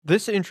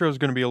This intro is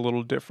going to be a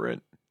little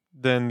different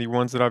than the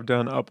ones that I've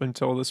done up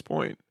until this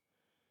point.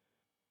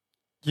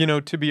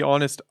 To be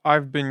honest,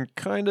 I've been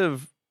kind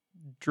of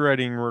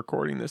dreading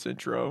recording this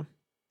intro.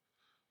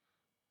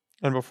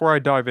 And before I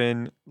dive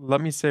in,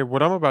 let me say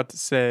what I'm about to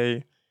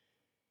say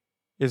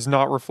is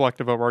not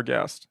reflective of our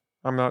guest.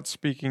 I'm not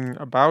speaking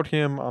about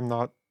him. I'm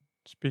not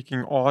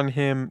speaking on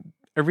him.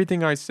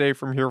 Everything I say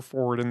from here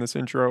forward in this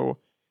intro,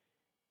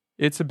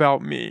 it's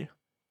about me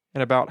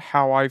and about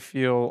how I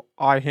feel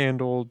I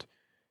handled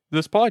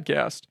this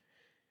podcast.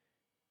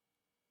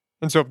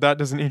 And so if that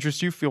doesn't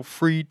interest you, feel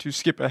free to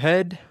skip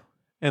ahead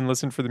and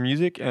listen for the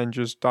music and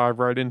just dive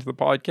right into the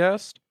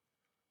podcast.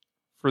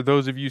 For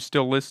those of you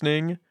still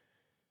listening,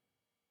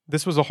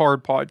 this was a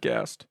hard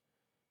podcast.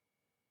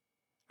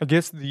 I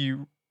guess the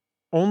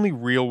only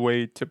real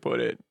way to put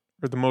it,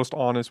 or the most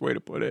honest way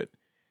to put it,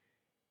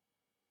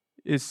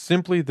 is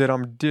simply that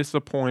I'm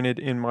disappointed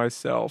in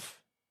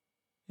myself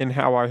in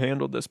how I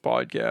handled this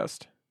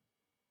podcast.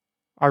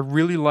 I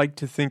really like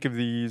to think of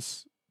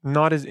these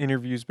not as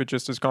interviews, but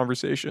just as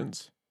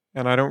conversations.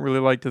 And I don't really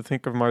like to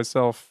think of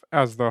myself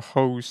as the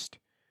host.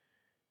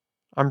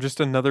 I'm just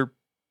another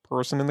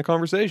person in the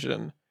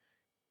conversation.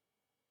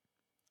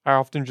 I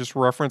often just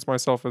reference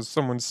myself as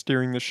someone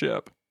steering the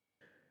ship.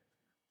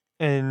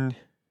 And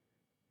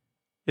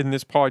in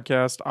this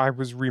podcast, I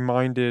was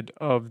reminded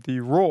of the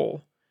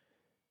role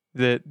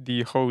that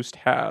the host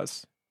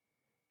has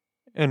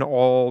and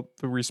all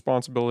the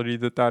responsibility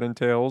that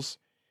entails.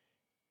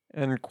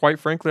 And quite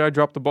frankly, I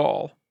dropped the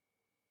ball.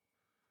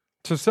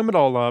 To sum it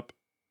all up,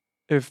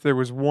 if there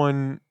was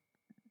one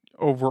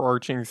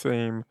overarching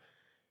theme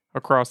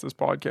across this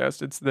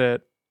podcast, it's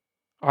that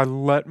I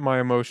let my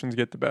emotions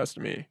get the best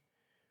of me.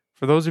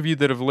 For those of you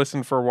that have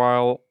listened for a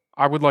while,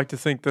 I would like to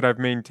think that I've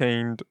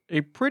maintained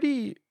a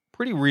pretty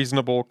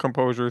reasonable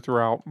composure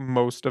throughout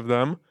most of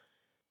them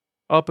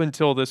up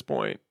until this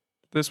point.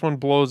 This one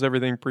blows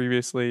everything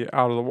previously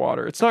out of the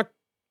water. It's not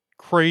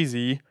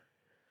crazy,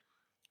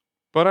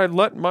 but I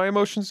let my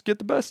emotions get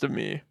the best of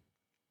me.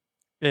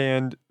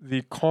 And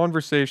the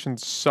conversation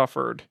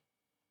suffered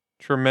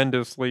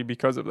tremendously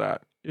because of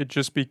that. It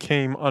just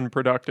became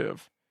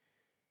unproductive.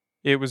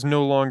 It was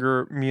no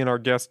longer me and our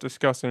guest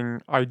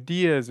discussing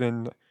ideas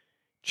and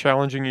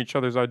challenging each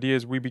other's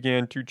ideas. We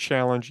began to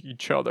challenge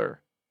each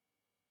other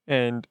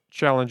and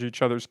challenge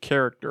each other's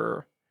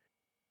character.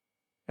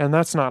 And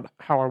that's not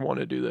how I want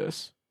to do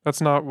this. That's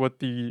not what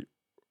the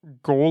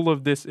goal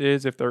of this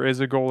is. If there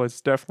is a goal,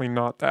 it's definitely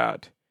not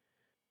that.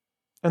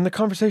 And the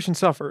conversation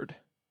suffered.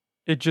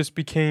 It just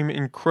became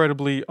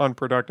incredibly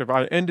unproductive.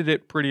 I ended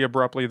it pretty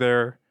abruptly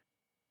there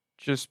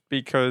just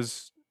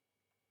because,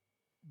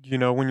 when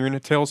you're in a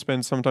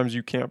tailspin, sometimes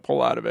you can't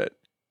pull out of it.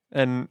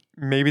 And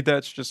maybe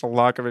that's just a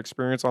lack of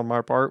experience on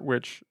my part,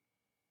 which,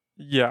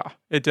 yeah,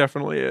 it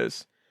definitely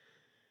is.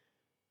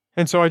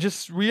 And so I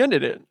just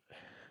re-ended it.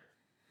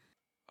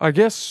 I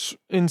guess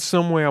in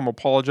some way I'm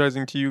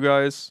apologizing to you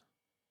guys.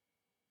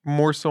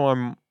 More so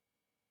I'm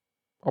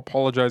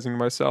apologizing to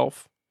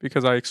myself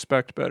because I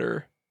expect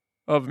better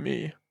of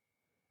me,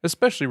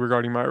 especially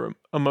regarding my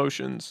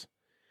emotions.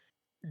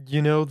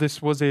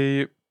 This was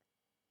a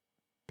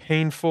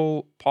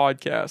painful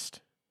podcast.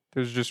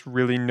 There's just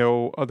really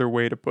no other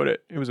way to put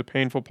it. It was a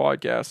painful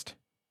podcast.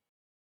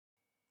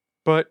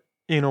 But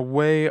in a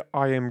way,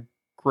 I am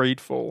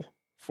grateful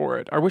for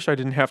it. I wish I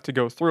didn't have to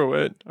go through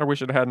it. I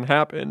wish it hadn't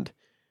happened.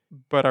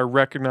 But I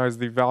recognize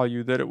the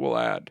value that it will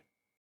add.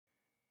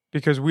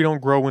 Because we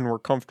don't grow when we're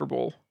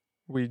comfortable.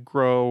 We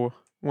grow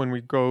when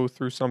we go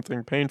through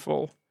something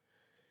painful.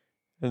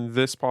 And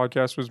this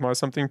podcast was my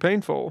something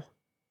painful.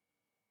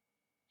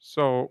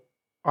 So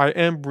I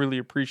am really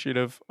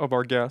appreciative of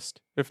our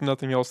guest, if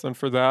nothing else than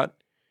for that.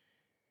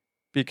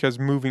 Because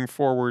moving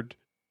forward,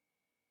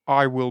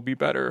 I will be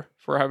better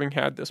for having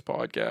had this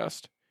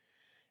podcast.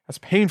 As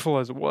painful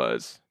as it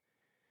was,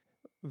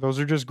 those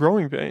are just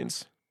growing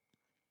pains.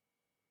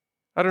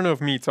 I don't know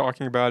if me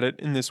talking about it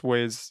in this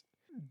way is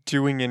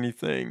doing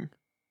anything.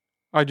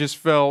 I just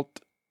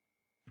felt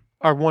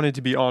I wanted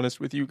to be honest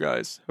with you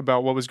guys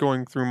about what was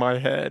going through my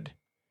head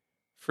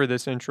for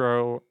this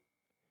intro.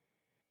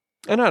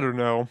 And I don't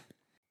know.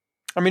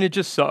 I mean, it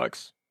just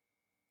sucks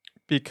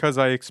because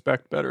I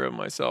expect better of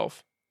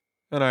myself.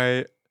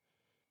 And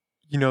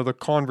the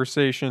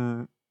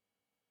conversation,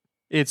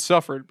 it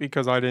suffered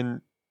because I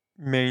didn't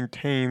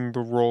maintain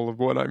the role of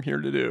what I'm here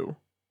to do.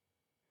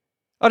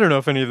 I don't know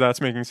if any of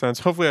that's making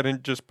sense. Hopefully I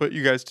didn't just put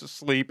you guys to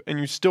sleep and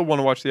you still want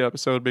to watch the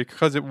episode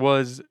because it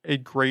was a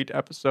great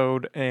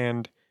episode.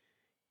 And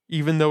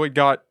even though it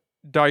got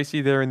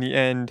dicey there in the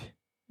end,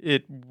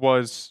 it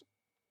was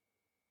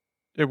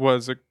a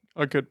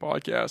good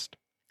podcast.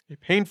 A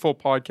painful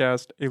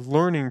podcast, a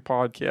learning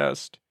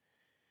podcast,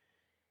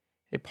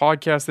 a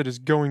podcast that is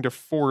going to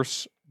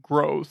force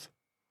growth,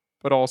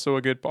 but also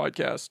a good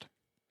podcast.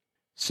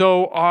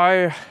 So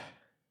I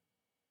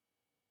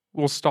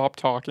will stop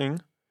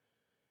talking,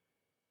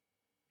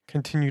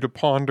 continue to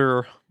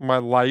ponder my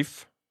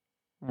life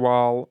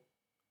while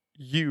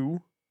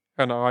you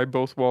and I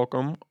both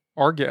welcome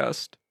our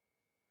guest.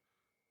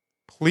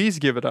 Please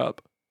give it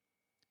up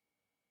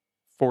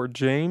for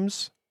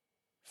James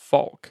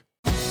Falk.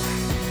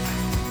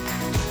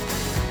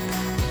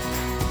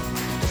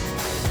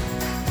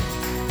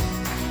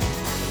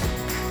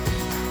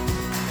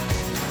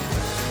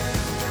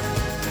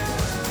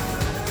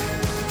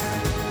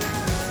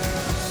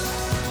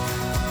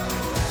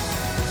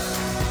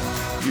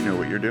 You know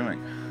what you're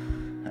doing.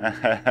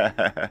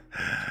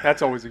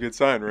 That's always a good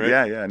sign, right?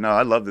 Yeah. No,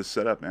 I love this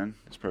setup, man.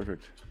 It's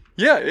perfect.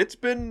 Yeah, it's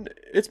been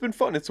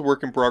fun. It's a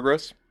work in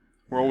progress.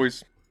 We're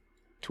always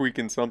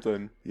tweaking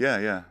something.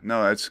 Yeah.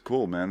 No, it's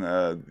cool, man.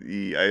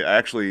 I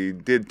actually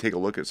did take a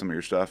look at some of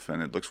your stuff,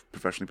 and it looks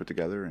professionally put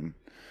together, and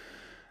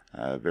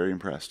very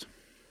impressed.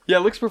 Yeah,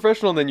 it looks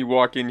professional, and then you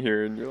walk in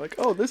here, and you're like,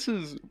 oh, this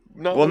is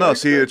not Well, what I no,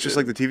 see, it's expected. just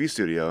like the TV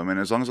studio. I mean,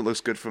 as long as it looks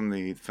good from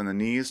the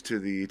knees to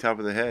the top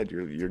of the head,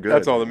 you're good.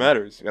 That's all that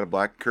matters. I got a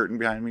black curtain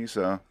behind me,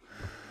 so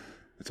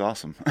it's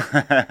awesome.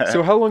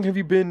 So how long have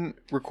you been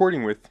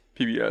recording with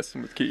PBS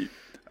and with Keith?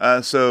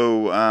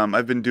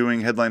 I've been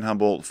doing Headline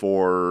Humboldt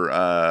for,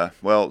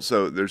 this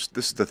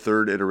is the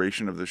third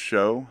iteration of the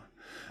show.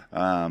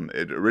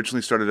 It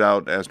originally started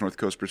out as North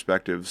Coast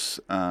Perspectives,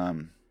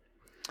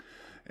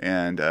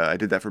 and I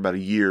did that for about a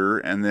year,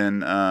 and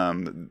then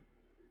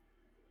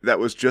that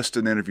was just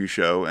an interview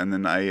show, and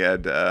then I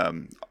had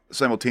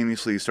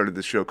simultaneously started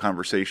the show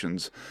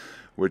Conversations,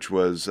 which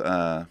was,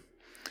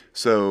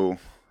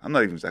 I'm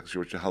not even exactly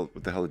sure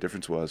what the hell the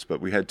difference was,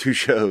 but we had two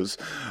shows.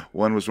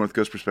 One was North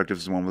Coast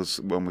Perspectives, and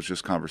one was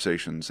just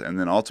Conversations. And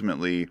then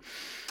ultimately,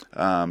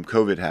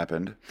 COVID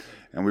happened,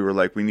 and we were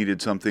like, we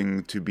needed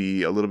something to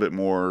be a little bit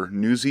more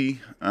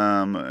newsy,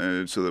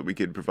 so that we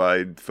could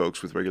provide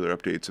folks with regular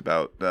updates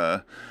about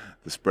the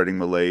spreading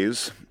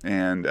malaise.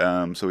 And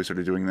so we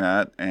started doing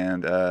that,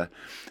 and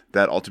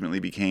that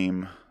ultimately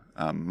became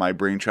my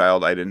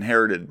brainchild. I'd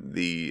inherited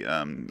the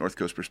North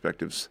Coast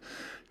Perspectives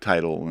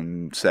title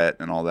and set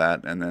and all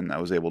that, and then I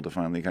was able to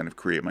finally kind of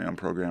create my own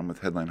program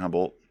with Headline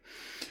Humboldt,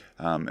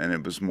 and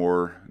it was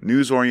more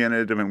news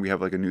oriented. I mean, we have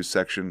like a news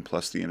section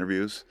plus the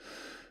interviews,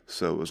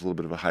 so it was a little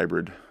bit of a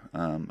hybrid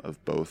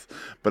of both.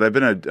 But I've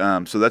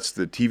been so that's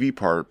the TV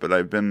part, but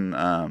I've been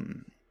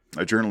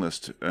a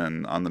journalist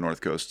on the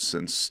North Coast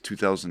since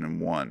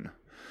 2001.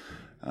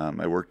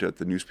 I worked at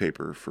the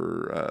newspaper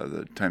for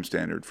the Times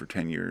Standard for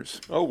 10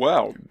 years. Oh,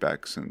 wow.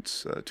 Back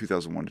since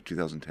 2001 to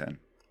 2010.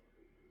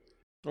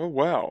 Oh,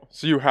 wow.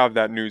 So you have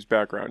that news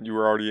background. You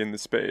were already in the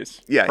space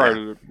Yeah, prior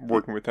to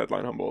working with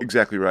Headline Humboldt.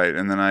 Exactly right.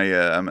 And then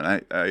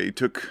I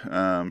took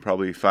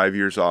probably 5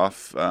 years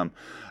off. I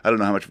don't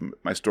know how much of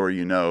my story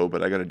you know,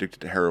 but I got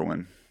addicted to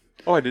heroin.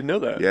 Oh, I didn't know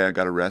that. Yeah, I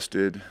got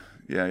arrested.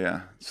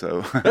 Yeah.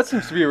 So that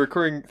seems to be a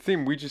recurring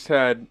theme. We just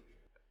had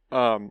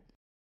Brian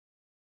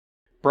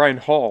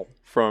Hall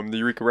from the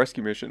Eureka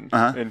Rescue Mission,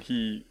 and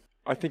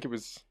I think it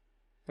was,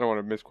 I don't want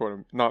to misquote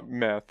him, not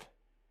meth.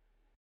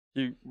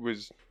 He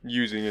was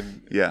using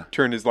and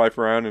turned his life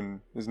around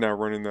and is now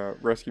running the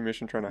rescue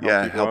mission, trying to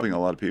help people helping out, a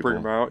lot of people.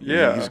 Bring them out.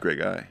 Yeah, he's a great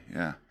guy.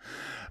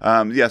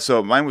 Yeah.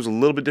 So mine was a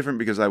little bit different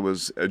because I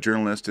was a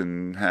journalist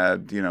and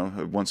had,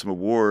 won some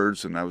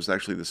awards, and I was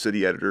actually the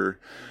city editor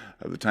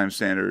of the Times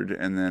Standard,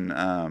 and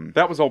then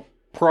that was all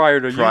prior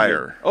to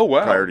using. Oh,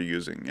 wow. Prior to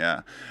using,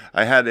 yeah.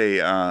 I had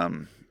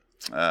a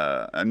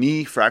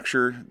knee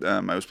fracture.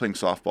 I was playing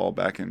softball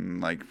back in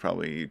like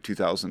probably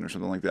 2000 or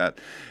something like that,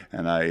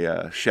 and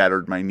I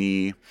shattered my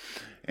knee.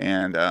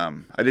 And I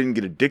didn't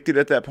get addicted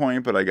at that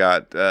point, but I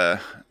got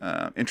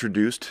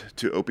introduced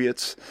to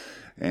opiates.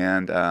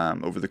 And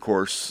over the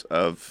course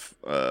of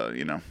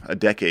a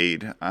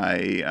decade,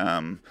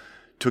 I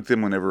took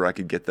them whenever I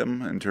could get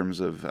them, in terms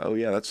of, oh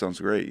yeah, that sounds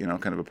great,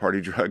 kind of a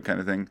party drug kind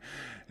of thing.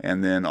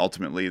 And then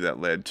ultimately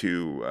that led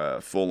to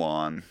full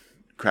on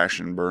crash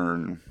and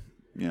burn,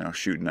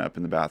 shooting up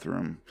in the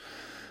bathroom,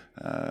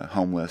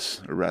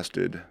 homeless,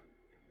 arrested,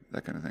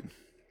 that kind of thing.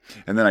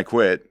 And then I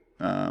quit,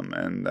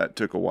 and that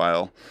took a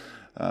while.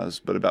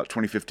 But about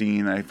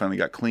 2015, I finally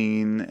got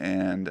clean,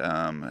 and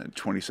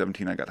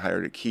 2017, I got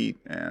hired at Keat,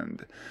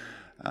 and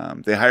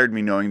they hired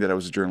me knowing that I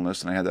was a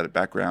journalist and I had that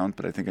background,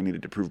 but I think I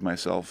needed to prove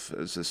myself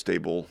as a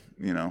stable,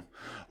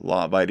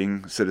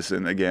 law-abiding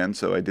citizen again.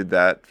 So I did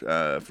that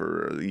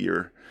for a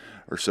year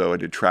or so. I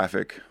did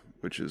traffic,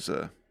 which is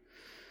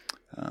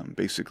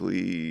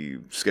basically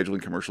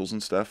scheduling commercials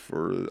and stuff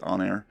for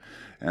on air.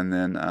 And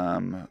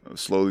then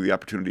slowly the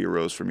opportunity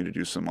arose for me to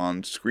do some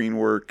on-screen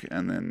work,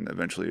 and then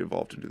eventually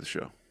evolved into the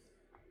show.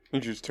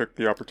 You just took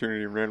the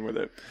opportunity and ran with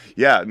it.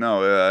 Yeah,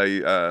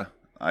 no,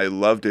 I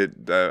loved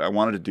it. I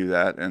wanted to do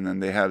that, and then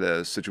they had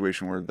a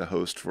situation where the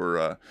host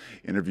for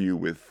interview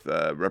with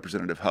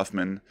Representative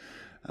Huffman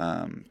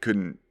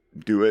couldn't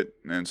do it,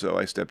 and so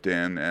I stepped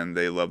in, and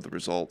they loved the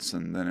results.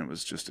 And then it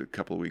was just a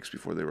couple of weeks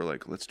before they were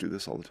like, "Let's do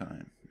this all the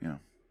time,"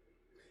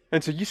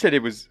 And so you said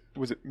it was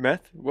it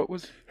meth? What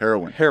was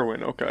heroin?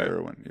 Heroin, okay.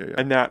 Heroin, yeah.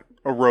 And that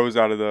arose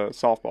out of the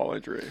softball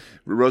injury. It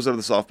arose out of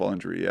the softball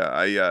injury. Yeah,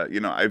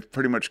 I've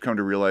pretty much come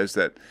to realize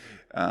that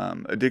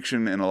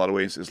addiction in a lot of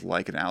ways is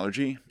like an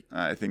allergy.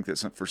 I think that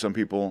for some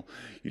people,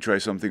 you try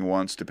something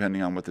once,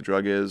 depending on what the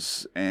drug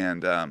is,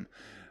 and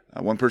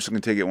One person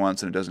can take it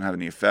once and it doesn't have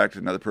any effect.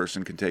 Another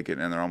person can take it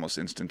and they're almost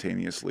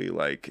instantaneously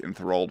like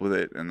enthralled with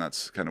it. And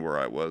that's kind of where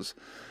I was.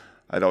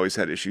 I'd always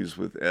had issues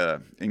with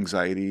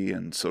anxiety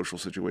and social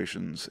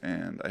situations,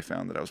 and I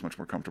found that I was much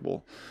more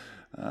comfortable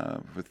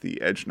with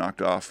the edge knocked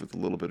off with a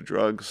little bit of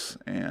drugs,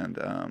 and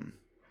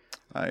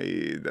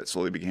that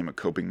slowly became a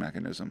coping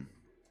mechanism.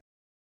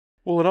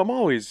 Well, and I'm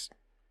always,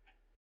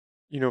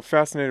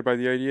 fascinated by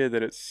the idea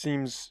that it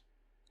seems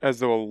as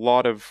though a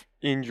lot of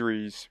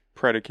injuries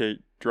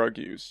predicate drug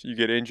use. You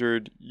get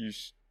injured,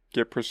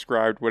 get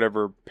prescribed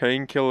whatever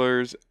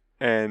painkillers,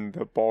 and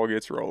the ball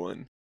gets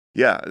rolling.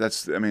 Yeah,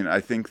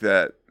 I think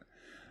that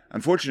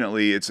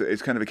unfortunately it's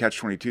kind of a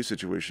catch-22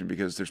 situation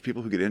because there's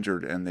people who get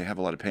injured and they have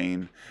a lot of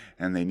pain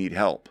and they need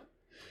help.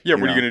 Yeah,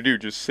 what are you going to do?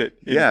 Just sit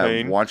in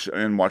pain? Watch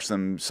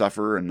them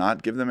suffer and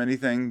not give them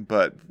anything.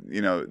 But,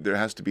 there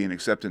has to be an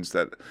acceptance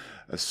that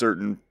a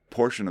certain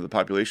portion of the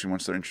population,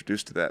 once they're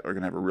introduced to that, are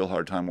going to have a real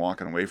hard time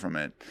walking away from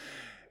it.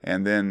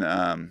 And then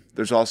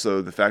there's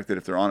also the fact that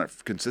if they're on it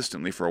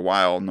consistently for a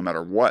while, no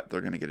matter what,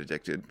 they're going to get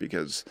addicted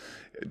because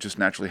just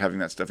naturally having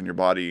that stuff in your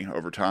body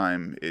over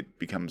time, it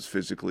becomes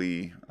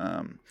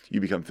you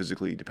become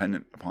physically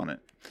dependent upon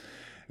it.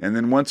 And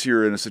then once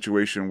you're in a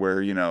situation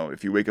where,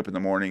 if you wake up in the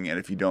morning and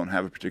if you don't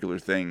have a particular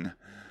thing,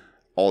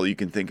 all you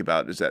can think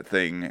about is that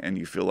thing and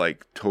you feel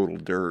like total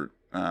dirt,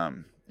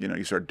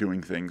 you start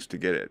doing things to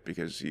get it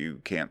because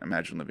you can't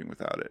imagine living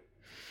without it.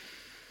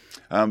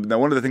 Now,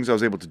 one of the things I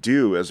was able to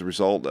do as a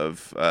result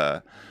of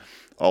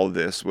all of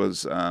this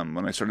was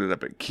when I started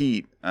up at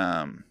Keat,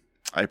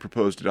 I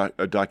proposed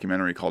a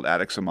documentary called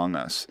Addicts Among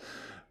Us,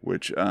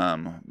 which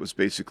was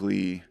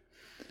basically,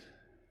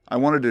 I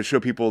wanted to show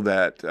people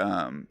that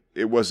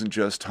it wasn't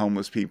just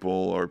homeless people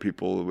or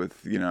people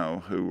with,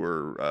 who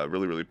were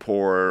really, really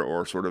poor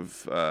or sort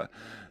of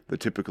the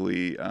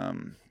typically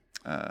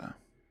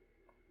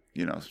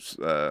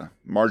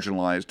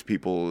marginalized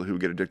people who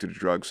get addicted to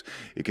drugs.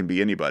 It can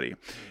be anybody.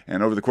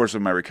 And over the course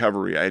of my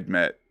recovery, I had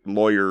met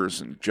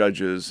lawyers and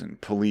judges and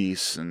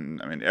police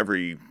and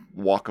every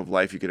walk of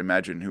life you could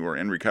imagine who were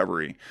in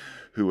recovery,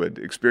 who had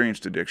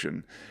experienced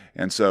addiction.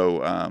 And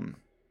so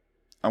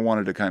I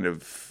wanted to kind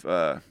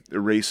of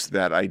erase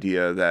that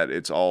idea that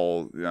it's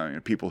all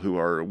people who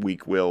are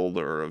weak-willed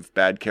or of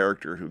bad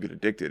character who get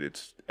addicted.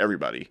 It's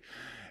everybody.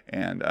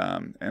 And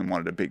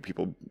wanted to make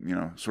people,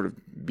 sort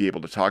of be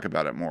able to talk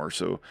about it more.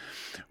 So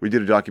we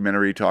did a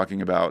documentary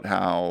talking about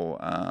how,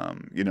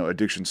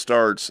 addiction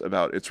starts,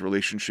 about its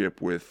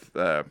relationship with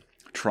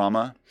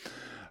trauma.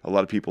 A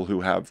lot of people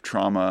who have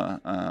trauma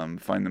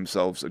find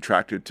themselves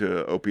attracted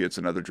to opiates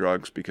and other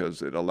drugs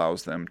because it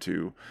allows them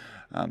to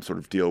sort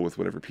of deal with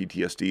whatever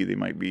PTSD they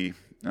might be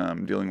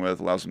dealing with,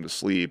 allows them to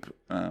sleep,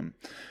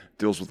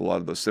 deals with a lot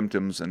of those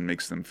symptoms and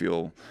makes them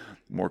feel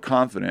more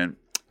confident.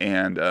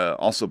 And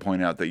also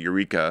point out that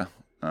Eureka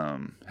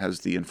has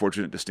the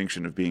unfortunate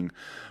distinction of being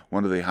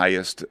one of the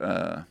highest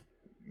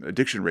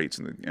addiction rates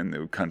in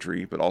the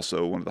country, but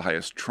also one of the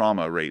highest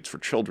trauma rates for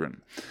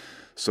children.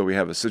 So we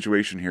have a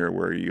situation here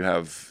where you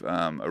have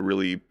a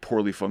really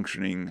poorly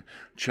functioning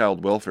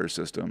child welfare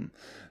system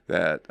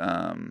that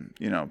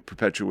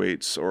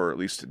perpetuates or at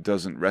least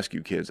doesn't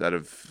rescue kids out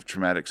of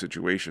traumatic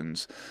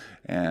situations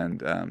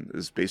and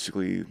is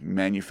basically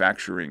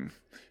manufacturing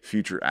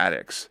future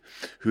addicts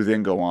who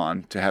then go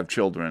on to have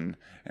children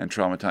and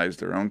traumatize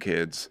their own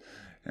kids.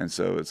 And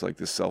so it's like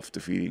this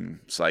self-defeating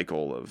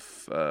cycle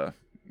of,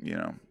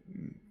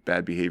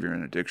 bad behavior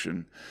and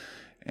addiction.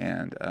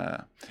 And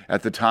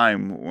at the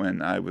time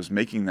when I was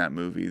making that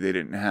movie, they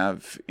didn't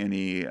have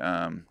any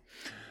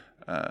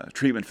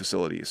treatment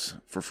facilities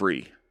for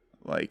free.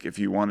 Like if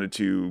you wanted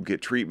to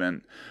get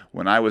treatment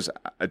when I was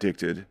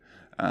addicted,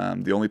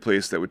 the only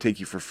place that would take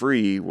you for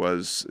free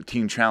was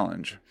Teen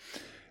Challenge.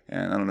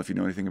 And I don't know if you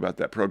know anything about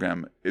that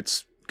program.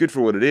 It's good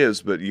for what it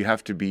is, but you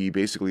have to be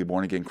basically a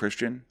born-again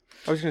Christian.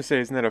 I was going to say,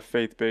 isn't that a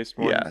faith-based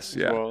one? Yes,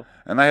 yeah. Well?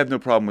 And I have no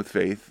problem with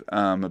faith,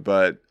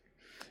 but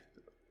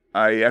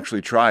I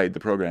actually tried the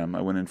program.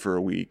 I went in for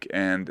a week,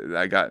 and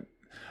I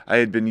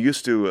had been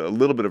used to a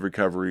little bit of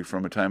recovery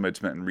from a time I'd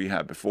spent in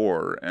rehab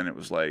before, and it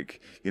was like,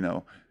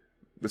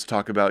 let's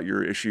talk about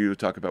your issue,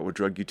 talk about what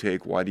drug you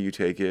take, why do you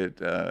take it,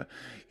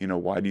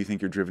 why do you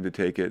think you're driven to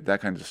take it, that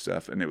kind of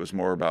stuff. And it was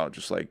more about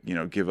just like,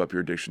 give up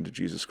your addiction to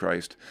Jesus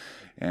Christ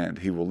and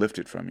he will lift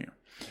it from you.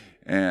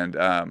 And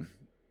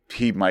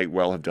he might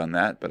well have done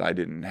that, but I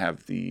didn't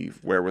have the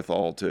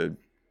wherewithal to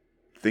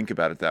think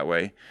about it that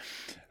way.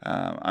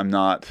 I'm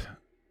not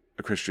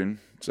a Christian,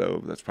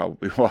 so that's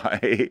probably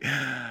why.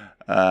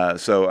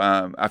 So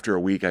after a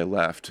week I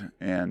left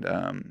and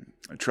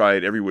I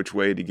tried every which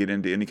way to get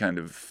into any kind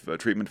of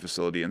treatment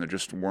facility, and there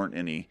just weren't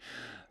any.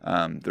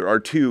 There are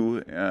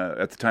two,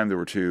 at the time there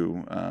were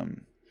two,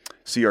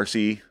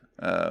 CRC,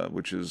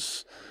 which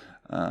is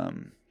a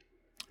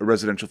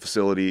residential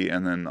facility,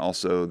 and then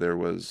also there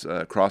was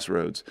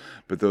Crossroads,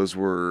 but those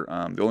were,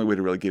 the only way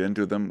to really get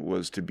into them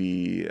was to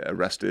be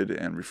arrested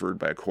and referred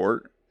by a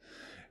court.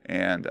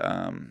 And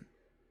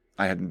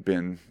I hadn't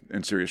been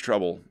in serious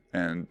trouble.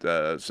 And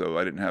so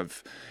I didn't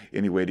have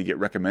any way to get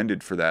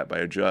recommended for that by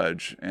a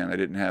judge, and I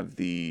didn't have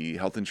the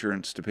health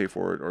insurance to pay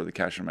for it or the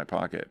cash in my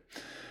pocket.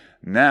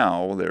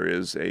 Now there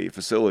is a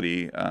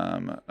facility,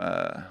 I'm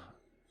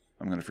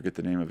going to forget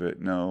the name of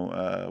it.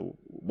 No,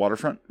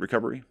 Waterfront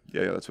Recovery.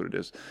 Yeah, that's what it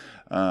is.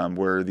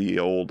 Where the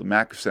old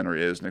Mac Center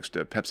is next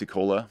to Pepsi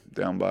Cola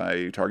down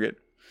by Target.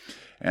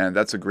 And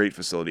that's a great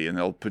facility, and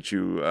they'll put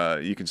you,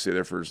 you can stay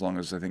there for as long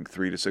as, I think,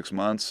 3 to 6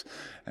 months.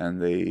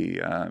 And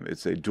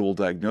it's a dual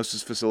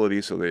diagnosis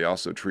facility, so they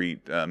also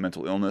treat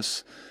mental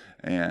illness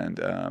and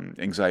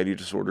anxiety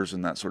disorders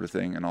and that sort of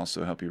thing, and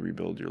also help you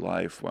rebuild your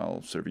life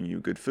while serving you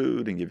good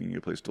food and giving you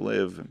a place to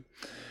live. And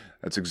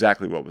that's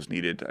exactly what was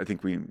needed. I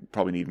think we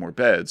probably need more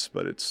beds,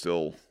 but it's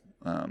still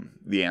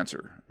the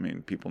answer. I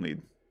mean, people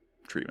need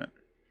treatment.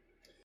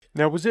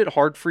 Now, was it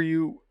hard for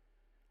you,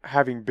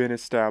 having been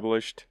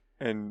established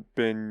and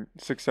been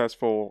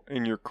successful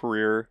in your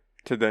career,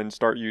 to then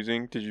start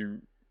using?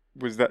 Did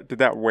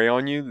that weigh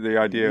on you? The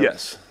idea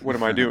Yes. of, what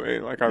am I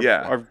doing? Like,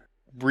 I've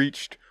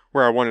reached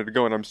where I wanted to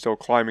go, and I'm still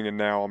climbing, and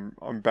now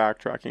I'm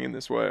backtracking in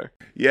this way.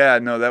 Yeah,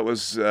 no, that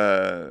was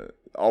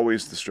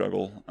always the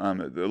struggle. A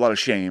lot of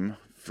shame,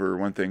 for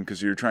one thing,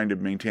 because you're trying to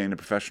maintain a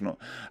professional.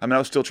 I mean, I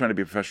was still trying to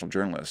be a professional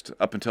journalist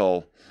up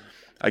until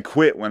I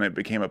quit, when it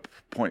became a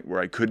point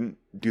where I couldn't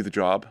do the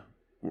job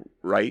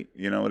right.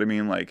 You know what I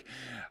mean? Like,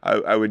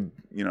 I would,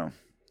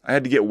 I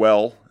had to get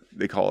well.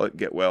 They call it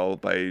get well,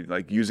 by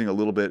like using a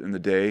little bit in the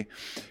day,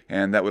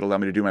 and that would allow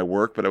me to do my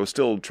work. But I was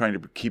still trying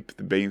to keep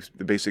the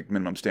basic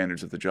minimum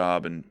standards of the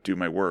job and do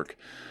my work.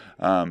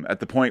 At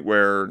the point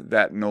where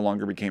that no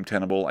longer became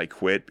tenable, I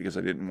quit because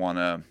I didn't want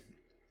to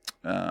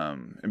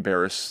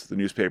embarrass the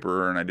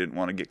newspaper, and I didn't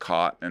want to get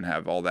caught and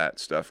have all that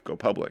stuff go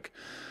public.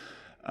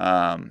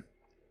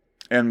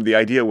 And the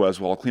idea was,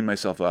 well, I'll clean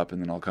myself up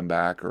and then I'll come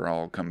back, or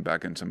I'll come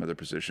back in some other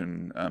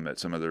position at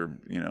some other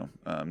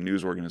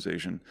news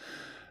organization.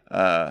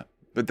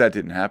 But that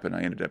didn't happen.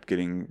 I ended up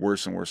getting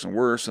worse and worse and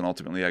worse, and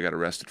ultimately I got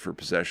arrested for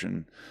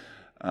possession.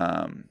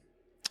 And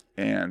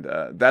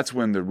that's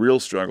when the real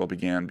struggle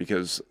began,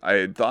 because I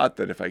had thought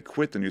that if I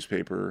quit the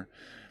newspaper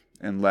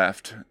and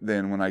left,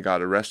 then when I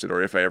got arrested,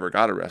 or if I ever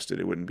got arrested,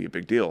 it wouldn't be a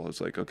big deal.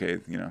 It's like, okay,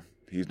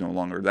 he's no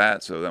longer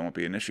that, so that won't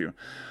be an issue.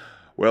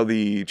 Well,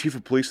 the chief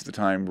of police at the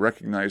time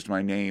recognized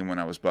my name when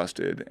I was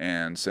busted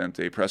and sent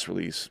a press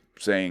release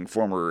saying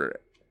former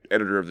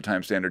editor of the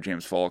Times-Standard,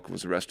 James Falk,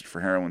 was arrested for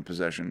heroin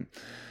possession.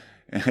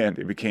 And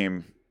it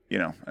became,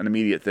 an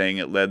immediate thing.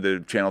 It led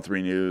to Channel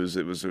 3 News.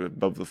 It was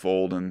above the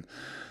fold. And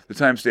the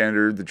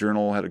Times-Standard, the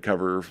Journal, had a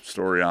cover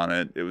story on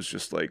it. It was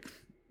just like,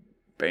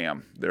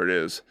 bam, there it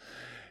is.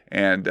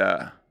 And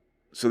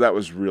so that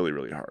was really,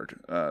 really hard,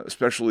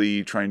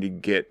 especially trying to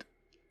get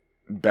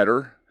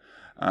better,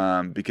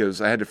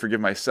 because I had to forgive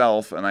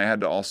myself, and I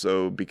had to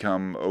also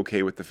become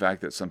okay with the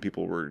fact that some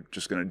people were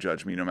just going to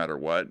judge me no matter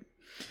what.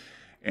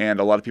 And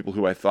a lot of people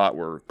who I thought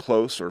were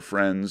close or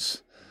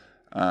friends,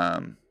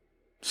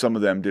 some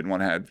of them didn't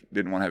want to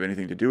have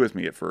anything to do with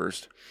me at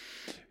first.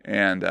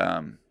 And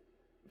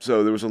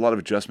so there was a lot of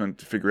adjustment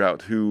to figure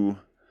out who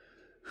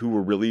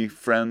were really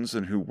friends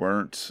and who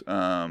weren't.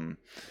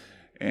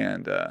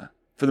 And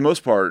for the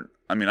most part,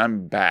 I mean,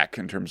 I'm back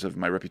in terms of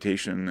my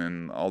reputation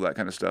and all that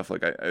kind of stuff.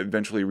 Like, I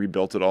eventually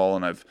rebuilt it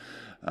all, and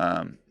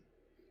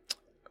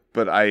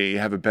but I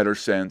have a better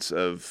sense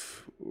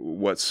of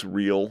what's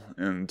real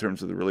in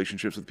terms of the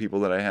relationships with people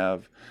that I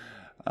have.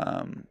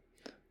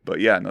 But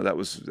yeah, no, that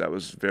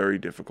was very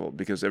difficult,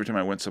 because every time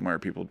I went somewhere,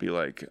 people would be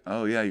like,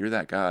 "Oh yeah, you're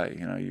that guy.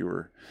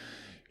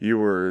 You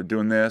were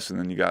doing this, and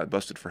then you got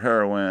busted for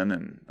heroin,"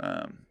 and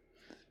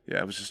yeah,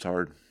 it was just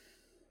hard.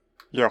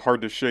 Yeah,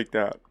 hard to shake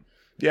that.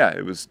 Yeah,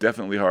 it was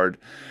definitely hard.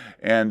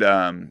 And,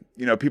 a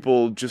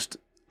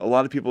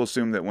lot of people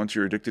assume that once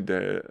you're addicted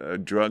to a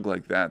drug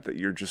like that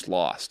you're just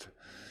lost.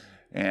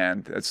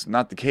 And that's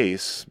not the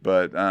case.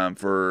 But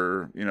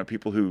for,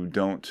 people who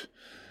don't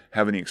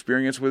have any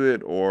experience with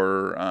it,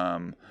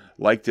 or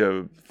like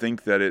to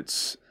think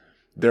that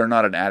they're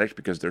not an addict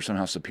because they're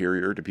somehow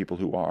superior to people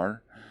who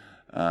are,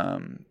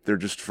 they're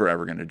just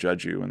forever going to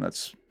judge you. And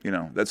that's,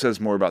 that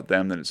says more about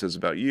them than it says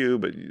about you,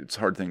 but it's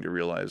a hard thing to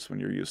realize when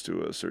you're used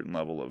to a certain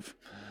level of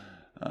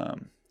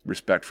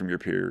respect from your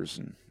peers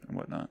and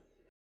whatnot.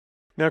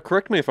 Now,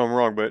 correct me if I'm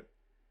wrong, but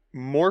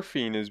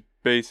morphine is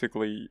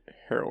basically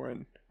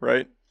heroin,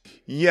 right?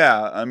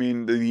 Yeah, I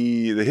mean,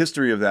 the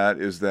history of that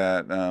is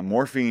that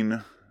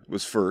morphine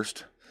was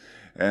first,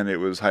 and it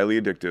was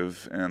highly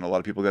addictive, and a lot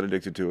of people got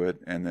addicted to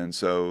it. And then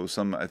so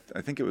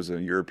I think it was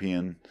a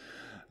European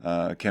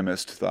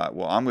chemist thought,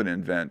 well, I'm going to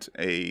invent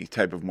a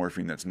type of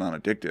morphine that's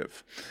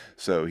non-addictive.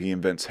 So he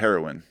invents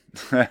heroin.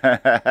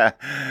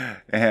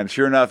 And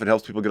sure enough, it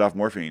helps people get off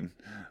morphine.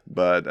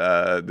 But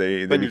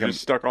then you're just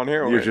stuck on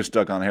heroin. You're just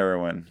stuck on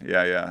heroin.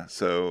 Yeah.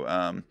 So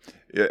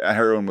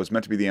heroin was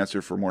meant to be the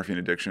answer for morphine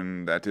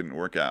addiction. That didn't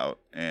work out.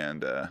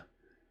 And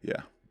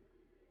yeah.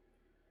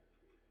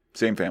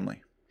 Same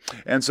family.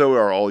 And so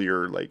are all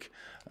your, like,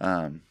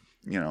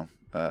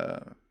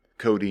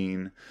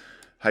 codeine,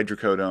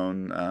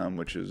 hydrocodone,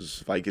 which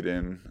is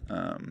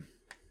Vicodin.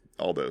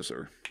 All those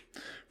are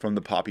from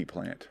the poppy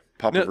plant.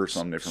 Papaver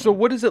somnifera. So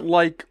what is it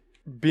like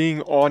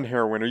being on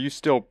heroin? Are you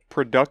still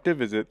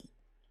productive? Is it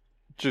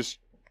just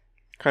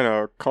kind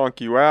of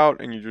conk you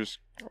out and you just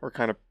are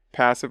kind of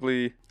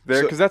passively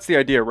there? Because that's the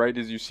idea, right?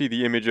 Is you see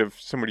the image of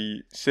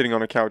somebody sitting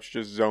on a couch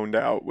just zoned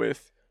out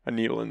with a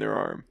needle in their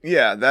arm.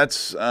 Yeah,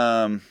 that's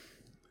not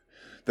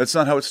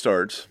how it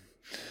starts.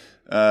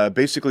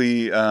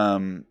 Basically,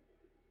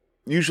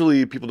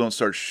 usually people don't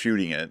start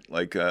shooting it.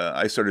 Like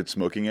I started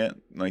smoking it.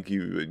 Like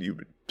you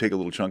would take a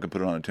little chunk and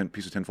put it on a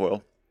piece of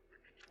tinfoil.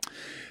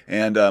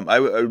 And I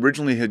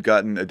originally had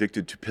gotten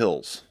addicted to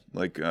pills,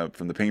 like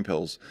from the pain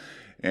pills,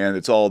 and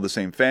it's all the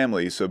same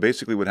family. So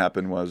basically what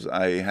happened was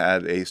I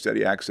had a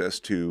steady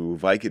access to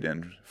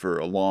Vicodin for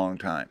a long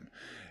time.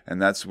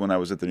 And that's when I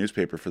was at the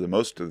newspaper for the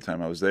most of the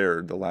time I was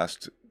there, the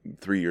last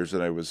 3 years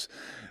that I was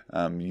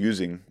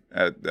using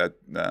at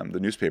the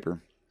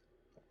newspaper.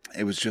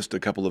 It was just a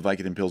couple of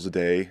Vicodin pills a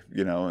day,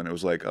 and it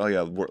was like, oh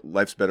yeah,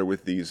 life's better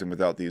with these and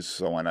without these,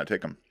 so why not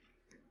take them?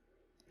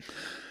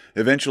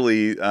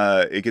 Eventually,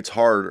 it gets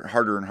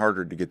harder and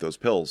harder to get those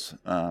pills.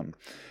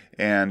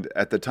 And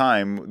at the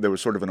time, there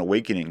was sort of an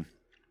awakening,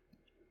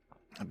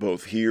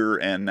 both here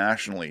and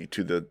nationally,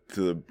 to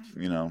the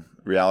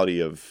reality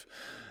of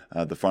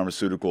the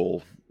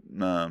pharmaceutical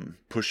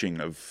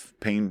pushing of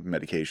pain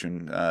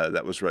medication.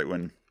 That was right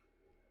when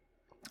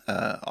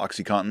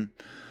OxyContin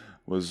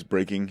was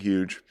breaking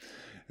huge,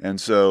 and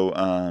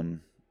so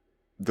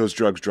those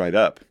drugs dried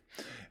up.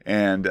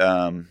 And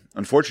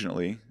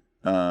unfortunately,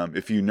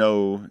 if you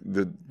know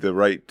the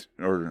right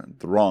or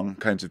the wrong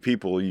kinds of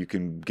people, you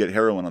can get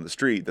heroin on the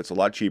street. That's a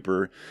lot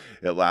cheaper.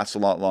 It lasts a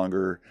lot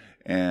longer,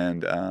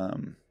 and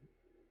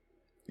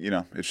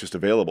it's just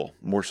available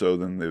more so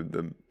than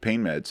the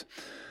pain meds.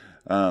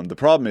 The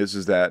problem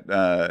is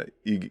that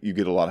you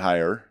get a lot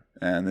higher,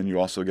 and then you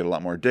also get a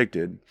lot more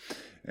addicted,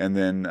 and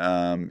then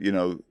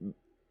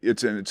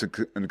it's an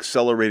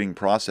accelerating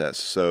process.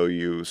 So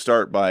you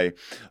start by,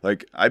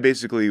 like, I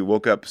basically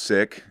woke up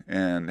sick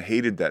and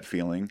hated that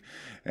feeling.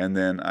 And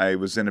then I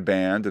was in a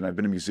band, and I've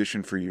been a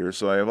musician for years.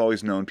 So I have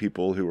always known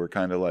people who were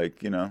kind of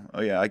like,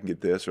 oh yeah, I can get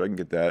this or I can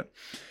get that.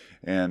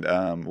 And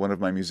one of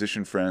my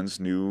musician friends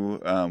knew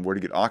where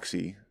to get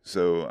Oxy.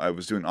 So I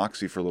was doing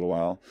Oxy for a little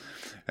while.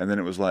 And then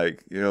it was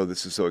like,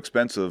 this is so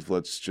expensive.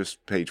 Let's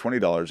just pay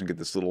 $20 and get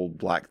this little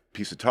black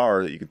piece of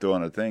tar that you can throw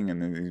on a thing,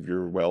 and then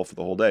you're well for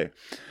the whole day.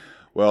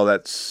 Well,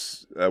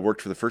 that's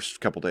worked for the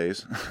first couple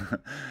days,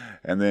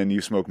 and then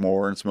you smoke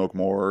more,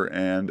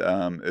 and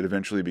it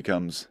eventually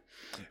becomes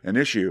an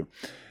issue.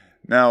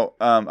 Now,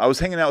 I was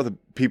hanging out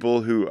with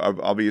people who are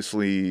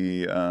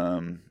obviously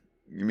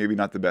maybe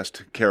not the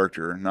best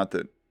character. Not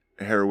that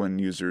heroin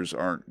users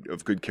aren't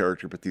of good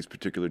character, but these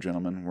particular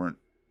gentlemen weren't,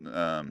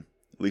 at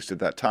least at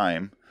that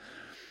time,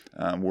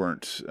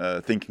 weren't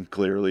thinking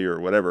clearly or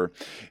whatever.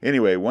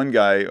 Anyway, one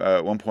guy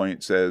at one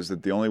point says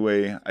that the only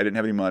way, I didn't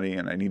have any money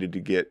and I needed to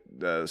get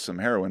some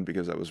heroin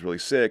because I was really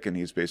sick, and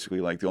he's basically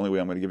like, the only way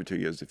I'm going to give it to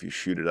you is if you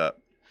shoot it up.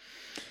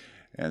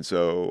 And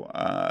so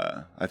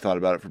I thought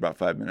about it for about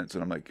 5 minutes,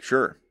 and I'm like,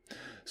 sure.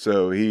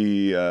 So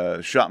he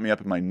shot me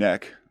up in my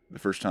neck the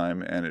first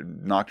time, and it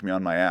knocked me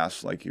on my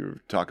ass, like you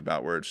talk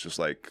about, where it's just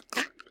like,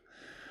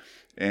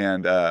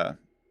 and that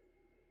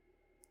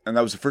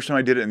was the first time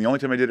I did it, and the only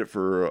time I did it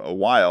for a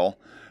while.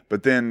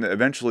 But then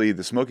eventually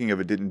the smoking of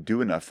it didn't do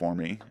enough for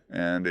me,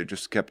 and it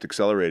just kept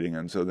accelerating.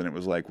 And so then it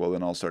was like, well,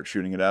 then I'll start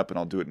shooting it up, and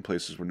I'll do it in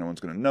places where no one's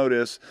going to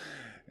notice.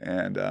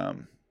 And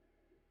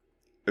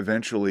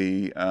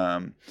eventually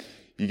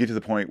you get to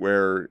the point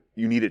where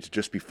you need it to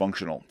just be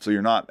functional. So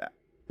you're not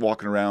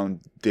walking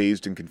around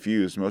dazed and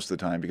confused most of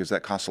the time, because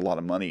that costs a lot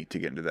of money to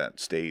get into that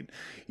state.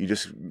 You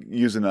just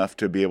use enough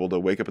to be able to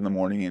wake up in the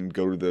morning and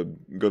go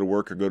to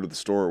work or go to the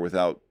store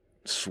without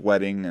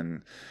sweating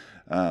and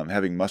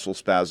having muscle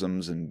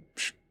spasms, and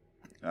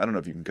I don't know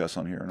if you can cuss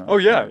on here or not. Oh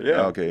yeah.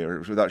 Okay, or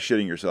without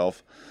shitting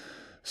yourself.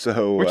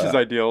 So which is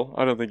ideal.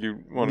 I don't think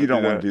you want to. You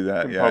don't want to do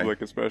that in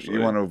public, especially.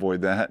 You want to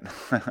avoid that.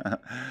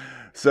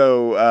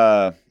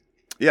 So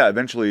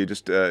eventually,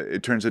 just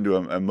it turns into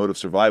a mode of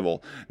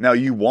survival. Now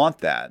you want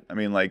that. I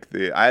mean, like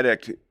the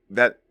addict,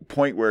 that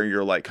point where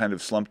you're like kind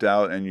of slumped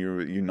out and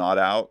you nod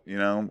out,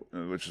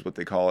 which is what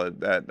they call it.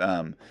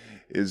 That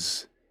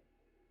is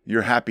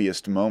your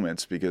happiest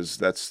moments, because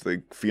that's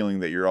the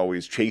feeling that you're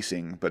always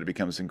chasing, but it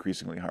becomes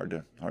increasingly hard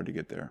to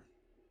get there.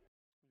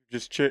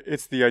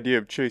 It's the idea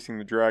of chasing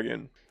the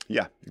dragon.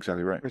 Yeah,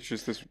 exactly right. It's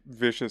just this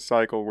vicious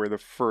cycle where the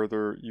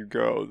further you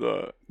go,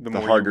 the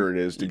more harder it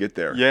is to get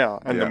there. Yeah,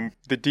 and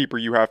the deeper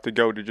you have to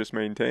go to just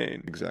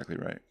maintain. Exactly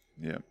right.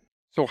 Yeah.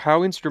 So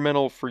how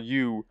instrumental for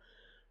you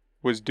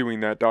was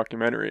doing that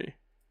documentary?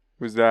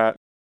 Was that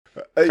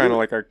kind of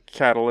like a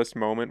catalyst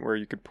moment where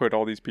you could put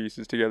all these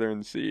pieces together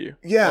and see,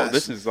 yeah,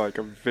 this is like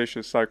a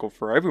vicious cycle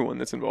for everyone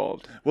that's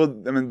involved? Well,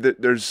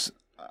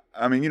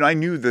 I mean, I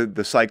knew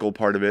the cycle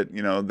part of it,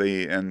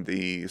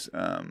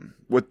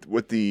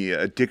 what the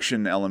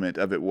addiction element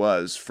of it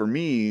was. For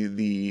me,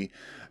 the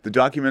the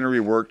documentary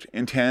worked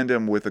in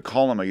tandem with a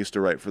column I used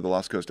to write for the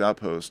Lost Coast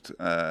Outpost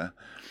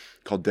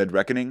called Dead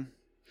Reckoning.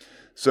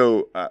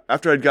 So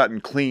after I'd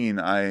gotten clean,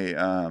 I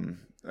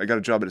got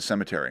a job at a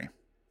cemetery.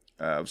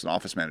 I was an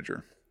office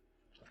manager.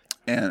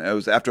 And it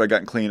was after I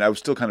gotten clean, I was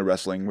still kind of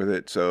wrestling with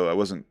it, so I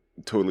wasn't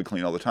totally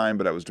clean all the time,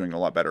 but I was doing a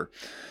lot better.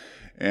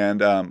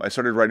 And I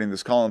started writing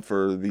this column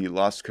for the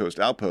Lost Coast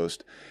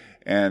Outpost,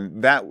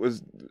 and that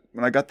was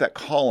when I got that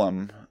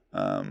column.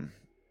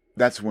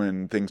 That's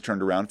when things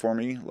turned around for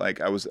me. Like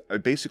I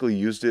basically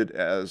used it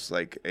as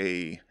like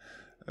a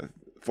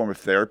form of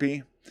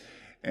therapy,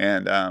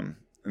 and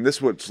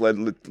this what's led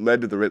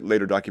to the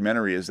later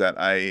documentary is that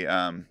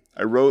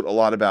I wrote a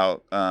lot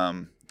about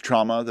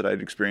trauma that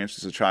I'd experienced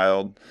as a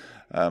child.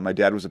 My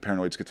dad was a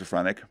paranoid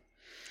schizophrenic,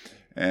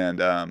 and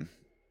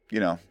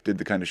did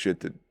the kind of shit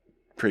that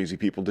crazy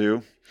people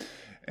do,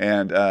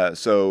 and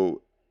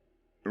so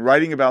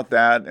writing about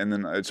that, and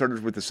then it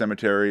started with the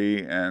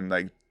cemetery and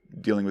like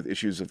dealing with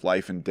issues of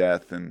life and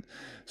death, and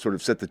sort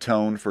of set the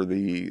tone for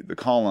the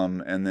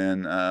column, and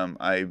then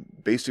I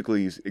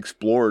basically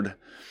explored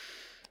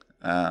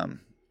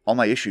all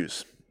my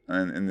issues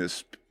in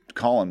this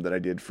column that I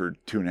did for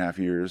 2.5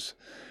 years.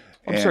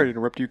 I'm sorry to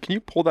interrupt you. Can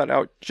you pull that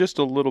out just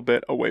a little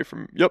bit away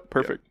from... Yep,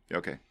 perfect. Yeah,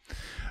 okay.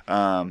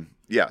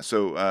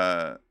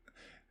 So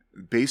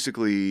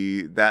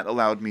basically that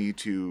allowed me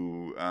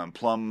to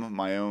plumb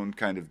my own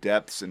kind of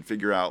depths and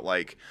figure out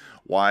like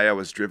why I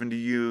was driven to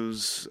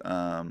use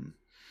and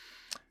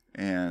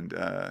kind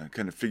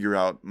of figure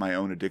out my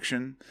own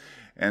addiction.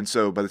 And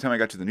so by the time I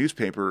got to the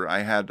newspaper, I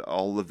had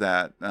all of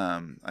that.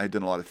 I had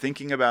done a lot of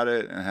thinking about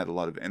it and had a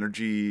lot of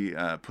energy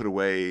put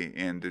away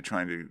into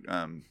trying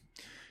to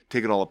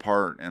take it all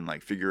apart and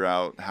like figure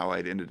out how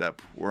I'd ended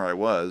up where I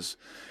was.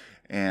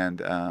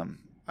 And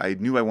I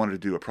knew I wanted to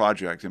do a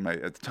project, and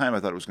at the time I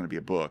thought it was going to be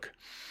a book.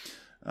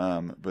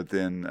 But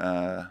then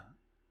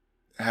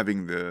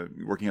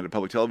working at a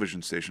public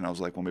television station, I was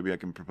like, well, maybe I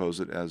can propose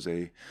it as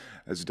a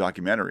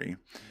documentary.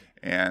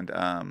 And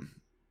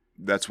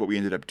that's what we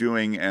ended up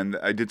doing. And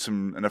I did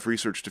enough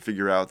research to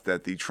figure out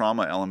that the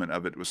trauma element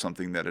of it was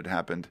something that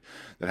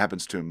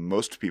happens to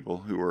most people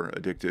who are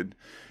addicted.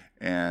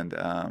 And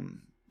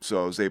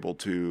so I was able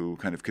to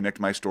kind of connect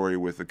my story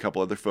with a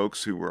couple other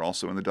folks who were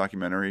also in the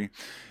documentary.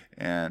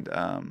 And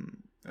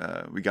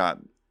we got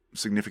a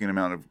significant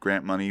amount of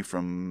grant money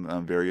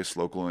from various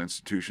local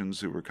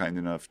institutions who were kind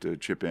enough to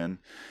chip in.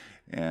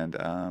 And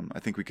I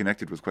think we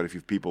connected with quite a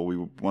few people. We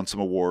won some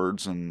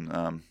awards,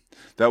 and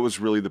that was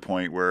really the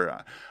point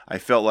where I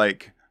felt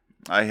like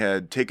I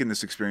had taken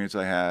this experience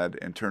I had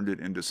and turned it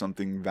into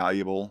something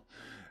valuable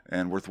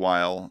and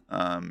worthwhile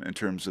in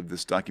terms of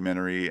this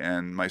documentary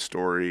and my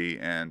story,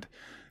 and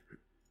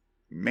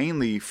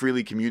mainly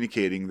freely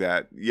communicating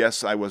that,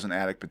 yes, I was an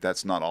addict, but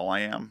that's not all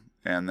I am,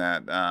 and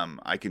that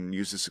I can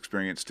use this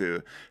experience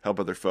to help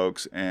other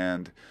folks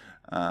and,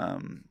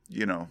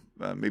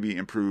 maybe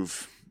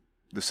improve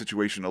the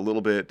situation a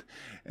little bit.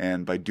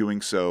 And by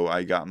doing so,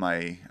 I got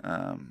my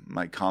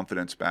my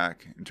confidence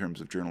back in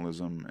terms of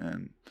journalism,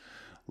 and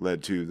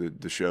led to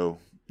the show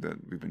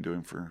that we've been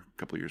doing for a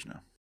couple of years now.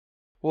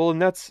 Well,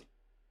 and that's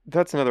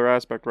another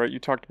aspect, right? You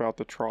talked about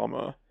the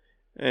trauma,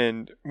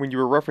 and when you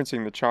were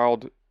referencing the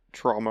child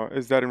trauma,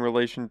 is that in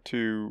relation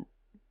to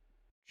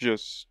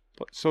just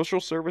social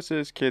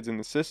services, kids in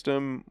the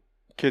system,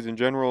 kids in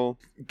general?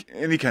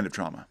 Any kind of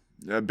trauma.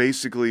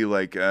 Basically,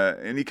 like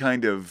any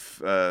kind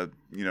of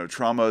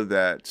trauma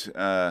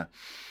that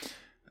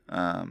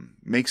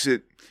makes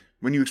it.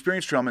 When you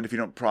experience trauma, and if you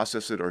don't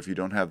process it, or if you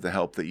don't have the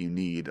help that you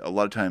need, a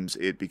lot of times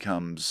it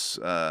becomes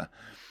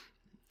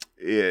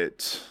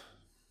it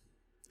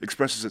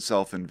expresses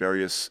itself in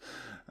various.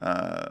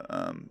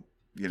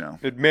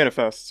 It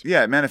manifests.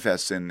 Yeah, it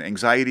manifests in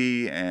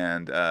anxiety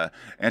and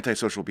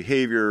antisocial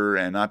behavior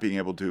and not being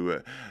able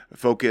to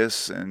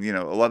focus. And,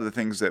 a lot of the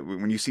things that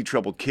when you see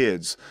troubled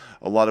kids,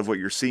 a lot of what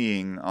you're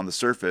seeing on the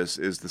surface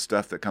is the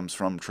stuff that comes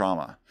from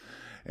trauma.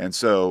 And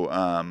so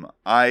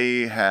I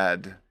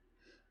had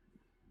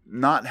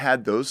not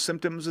had those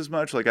symptoms as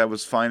much. Like I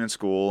was fine in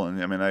school,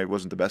 and I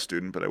wasn't the best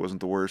student, but I wasn't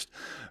the worst.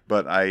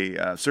 But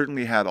I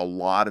certainly had a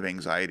lot of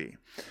anxiety.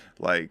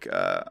 Like,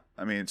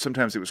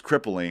 sometimes it was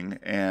crippling,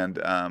 and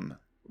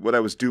what I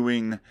was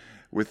doing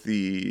with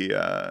the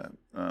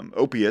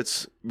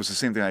opiates was the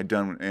same thing I'd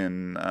done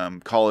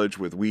in college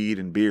with weed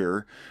and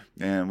beer,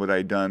 and what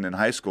I'd done in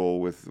high school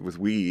with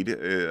weed.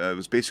 It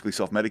was basically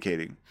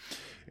self-medicating,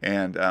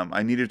 and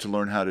I needed to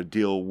learn how to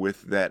deal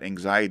with that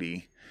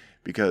anxiety,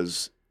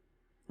 because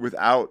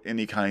without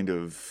any kind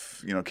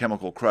of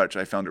chemical crutch,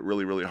 I found it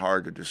really, really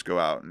hard to just go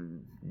out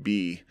and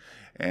be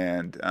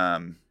and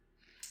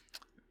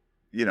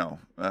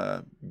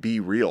be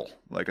real.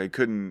 Like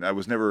I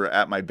was never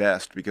at my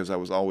best, because I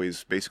was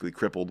always basically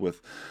crippled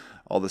with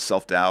all the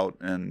self-doubt.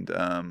 And,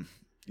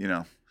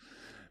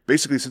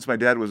 basically since my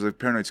dad was a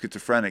paranoid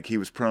schizophrenic, he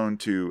was prone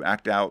to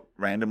act out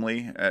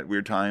randomly at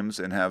weird times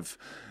and have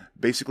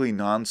basically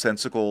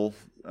nonsensical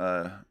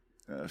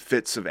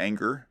fits of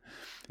anger.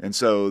 And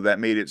so that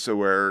made it so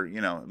where,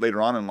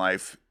 later on in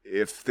life,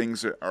 if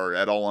things are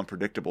at all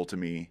unpredictable to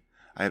me,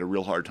 I had a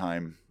real hard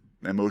time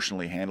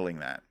emotionally handling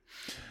that.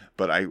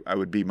 But I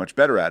would be much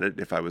better at it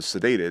if I was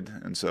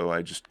sedated, and so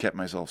I just kept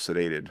myself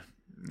sedated.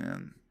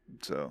 And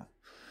so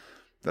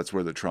that's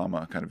where the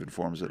trauma kind of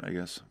informs it, I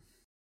guess.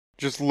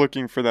 Just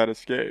looking for that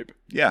escape.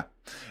 Yeah,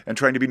 and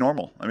trying to be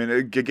normal. I mean,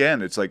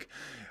 again, it's like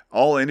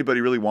all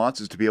anybody really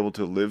wants is to be able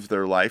to live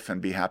their life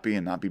and be happy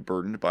and not be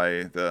burdened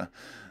by the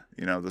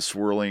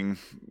swirling,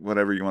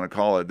 whatever you want to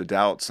call it, the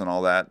doubts and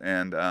all that.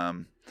 And,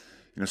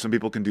 some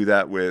people can do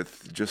that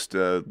with just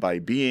by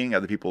being.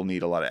 Other people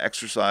need a lot of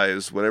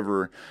exercise,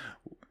 whatever.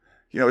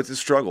 It's a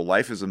struggle.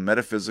 Life is a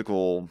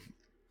metaphysical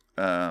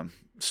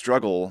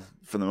struggle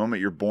from the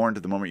moment you're born to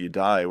the moment you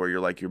die, where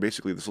you're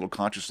basically this little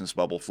consciousness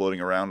bubble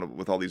floating around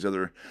with all these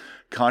other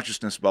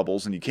consciousness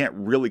bubbles, and you can't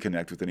really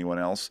connect with anyone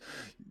else.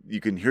 You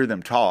can hear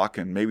them talk,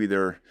 and maybe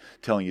they're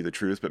telling you the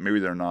truth, but maybe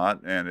they're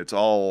not. And it's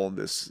all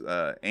this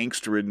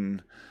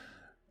angst-ridden,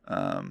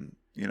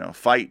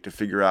 fight to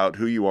figure out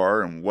who you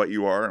are and what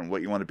you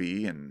want to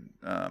be, and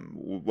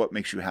what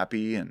makes you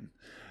happy. And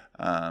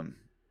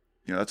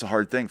that's a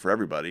hard thing for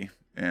everybody.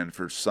 And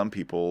for some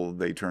people,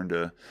 they turn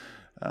to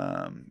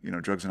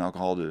drugs and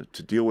alcohol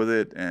to deal with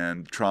it,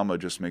 and trauma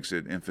just makes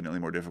it infinitely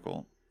more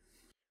difficult.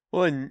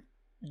 Well, and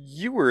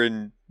you were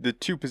in the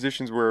two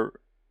positions where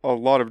a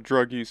lot of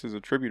drug use is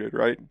attributed,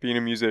 right? Being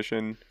a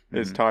musician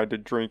is tied to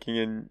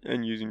drinking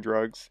and using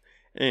drugs,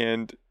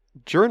 and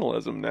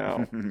journalism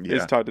now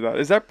is tied to that.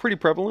 Is that pretty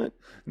prevalent?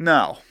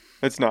 No.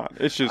 It's not.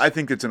 It's just... I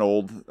think it's an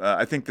old...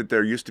 I think that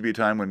there used to be a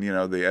time when,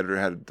 the editor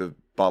had the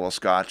bottle of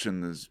scotch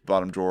in his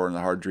bottom drawer and the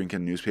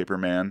hard-drinking newspaper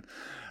man.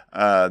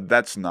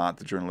 That's not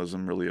the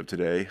journalism really of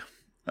today.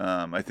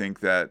 I think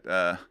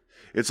that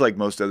it's like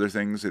most other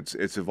things.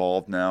 It's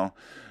evolved now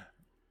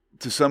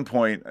to some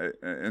point,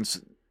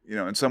 and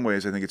in some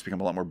ways, I think it's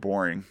become a lot more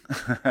boring.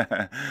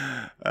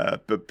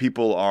 But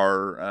people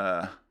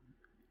are,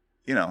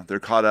 they're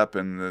caught up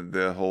in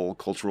the whole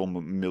cultural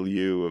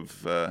milieu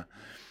of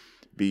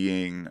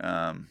being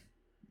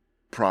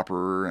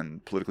proper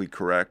and politically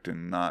correct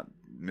and not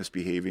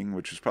misbehaving,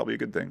 which is probably a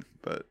good thing.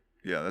 But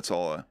yeah, that's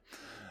all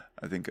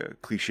I think a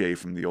cliche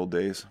from the old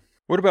days.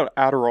 What about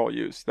Adderall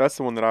use? That's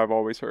the one that I've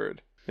always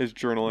heard, is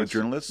journalists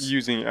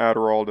using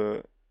Adderall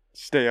to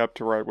stay up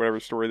to write whatever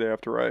story they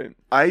have to write.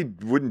 I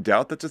wouldn't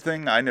doubt that's a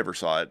thing. I never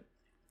saw it.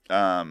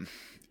 I've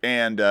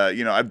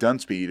done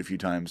speed a few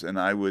times, and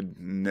I would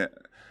never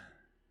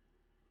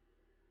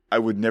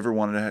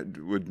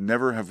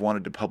have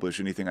wanted to publish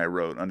anything I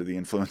wrote under the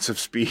influence of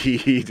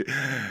speed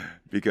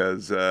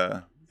because,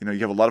 you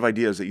have a lot of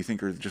ideas that you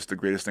think are just the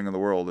greatest thing in the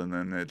world, and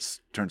then it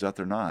turns out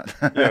they're not.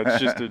 Yeah,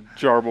 it's just a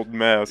jarbled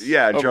mess.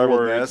 Yeah, a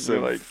jarbled mess. You're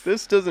like,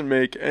 this doesn't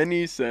make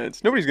any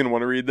sense. Nobody's going to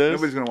want to read this.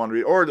 Nobody's going to want to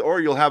read,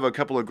 or you'll have a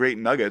couple of great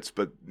nuggets,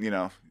 but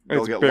they'll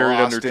it's get buried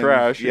lost under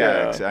trash.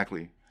 Yeah,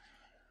 exactly.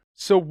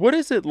 So what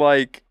is it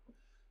like?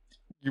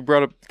 You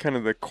brought up kind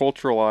of the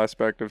cultural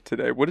aspect of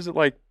today. What is it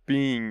like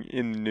being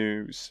in the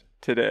news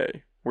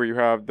today, where you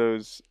have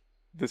the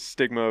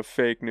stigma of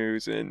fake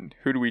news and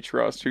who do we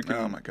trust?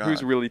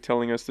 Who's really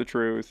telling us the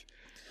truth?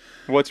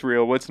 What's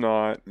real? What's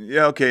not?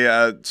 Yeah.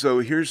 Okay. So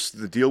here's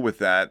the deal with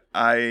that.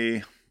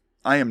 I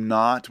am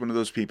not one of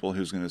those people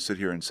who's going to sit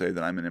here and say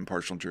that I'm an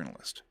impartial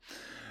journalist.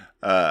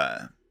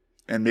 And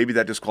maybe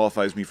that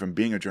disqualifies me from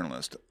being a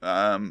journalist.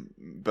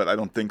 But I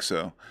don't think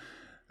so.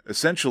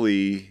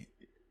 Essentially,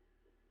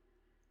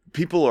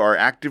 people are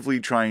actively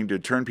trying to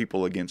turn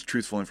people against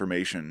truthful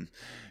information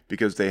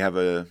because they have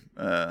an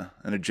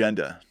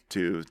agenda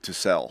to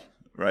sell,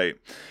 right?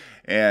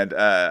 And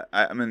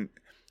I'm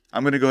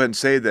going to go ahead and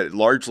say that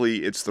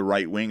largely it's the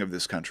right wing of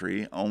this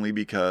country, only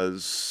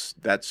because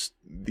that's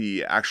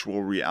the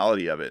actual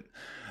reality of it.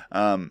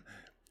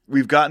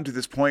 We've gotten to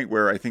this point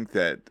where I think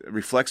that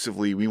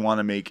reflexively we want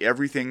to make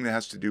everything that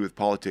has to do with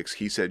politics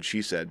he said,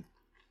 she said.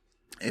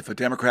 If a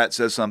Democrat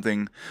says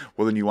something,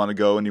 well, then you want to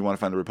go and you want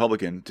to find a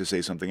Republican to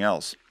say something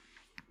else.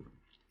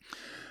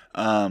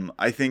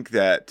 I think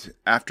that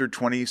after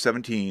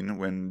 2017,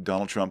 when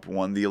Donald Trump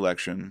won the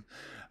election,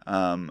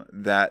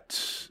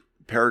 that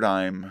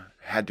paradigm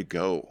had to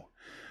go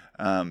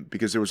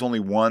because there was only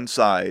one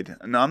side.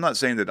 Now, I'm not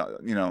saying that,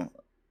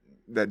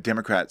 that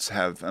Democrats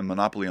have a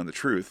monopoly on the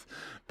truth,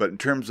 but in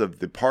terms of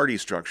the party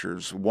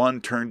structures,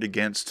 one turned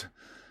against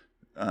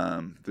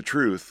the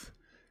truth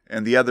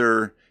and the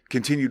other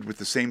continued with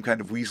the same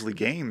kind of Weasley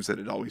games that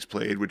it always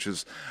played, which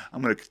is,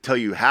 I'm going to tell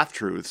you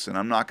half-truths, and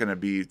I'm not going to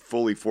be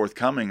fully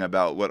forthcoming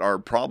about what our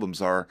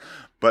problems are,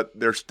 but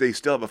they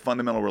still have a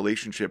fundamental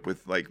relationship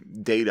with, like,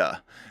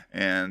 data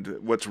and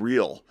what's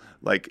real.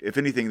 Like, if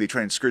anything, they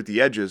try and skirt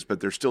the edges, but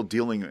they're still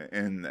dealing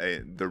in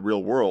the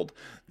real world.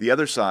 The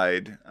other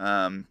side,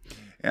 and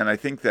I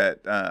think that,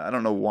 I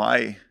don't know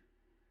why,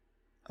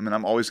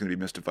 I'm always going to be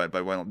mystified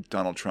by why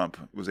Donald Trump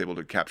was able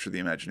to capture the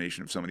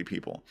imagination of so many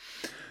people.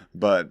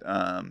 But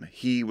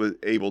he was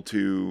able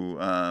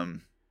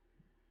to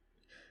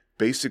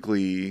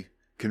basically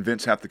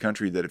convince half the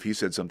country that if he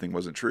said something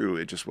wasn't true,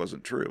 it just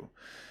wasn't true.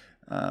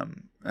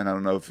 And I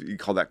don't know if you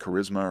call that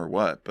charisma or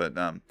what, but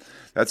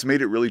that's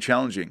made it really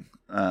challenging.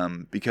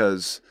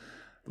 because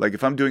like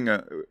if I'm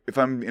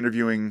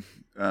interviewing,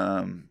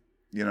 Congressman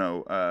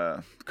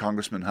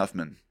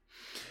Huffman,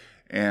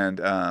 and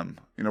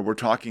we're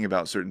talking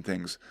about certain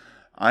things,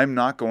 I'm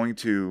not going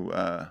to.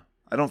 I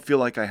don't feel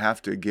like I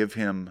have to give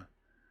him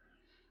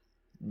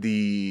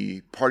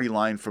the party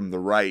line from the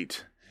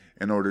right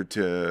in order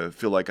to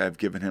feel like I've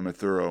given him a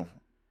thorough,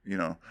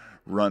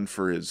 run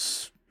for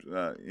his,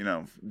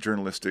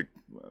 journalistic,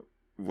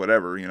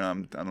 whatever. I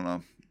don't know.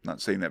 I'm not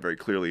saying that very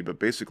clearly, but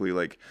basically,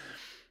 like,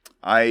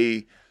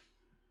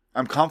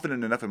 I'm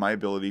confident enough in my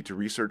ability to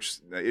research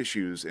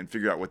issues and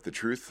figure out what the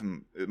truth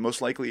most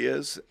likely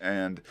is,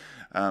 and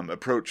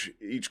approach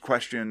each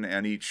question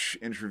and each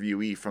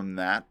interviewee from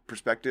that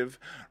perspective,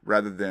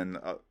 rather than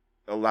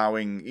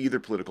allowing either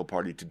political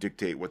party to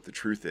dictate what the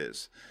truth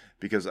is.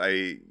 Because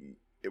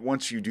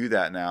once you do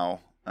that now,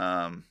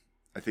 I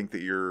think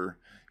that you're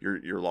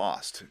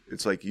lost.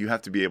 It's like you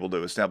have to be able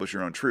to establish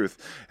your own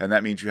truth, and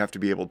that means you have to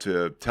be able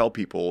to tell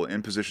people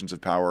in positions of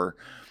power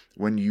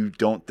when you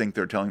don't think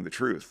they're telling the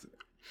truth.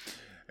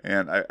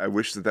 And I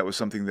wish that was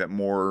something that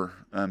more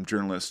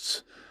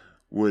journalists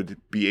would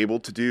be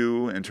able to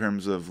do, in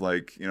terms of,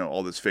 like,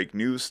 all this fake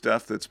news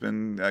stuff that's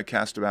been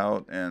cast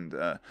about, and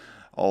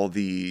all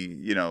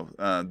the,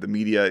 the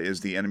media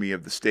is the enemy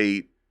of the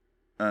state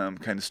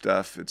kind of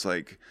stuff. It's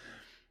like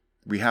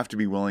we have to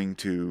be willing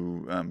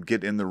to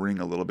get in the ring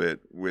a little bit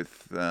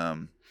with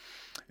for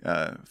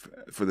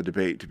the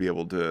debate, to be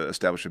able to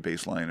establish a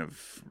baseline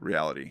of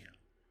reality.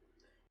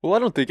 Well, I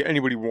don't think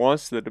anybody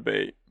wants the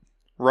debate,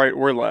 right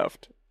or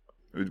left.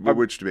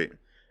 Which debate?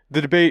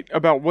 The debate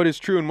about what is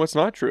true and what's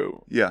not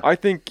true. Yeah. I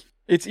think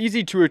it's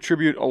easy to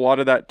attribute a lot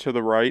of that to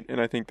the right, and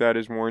I think that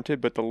is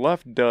warranted, but the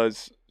left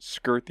does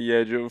skirt the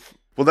edge of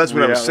Well, that's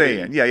reality. What I was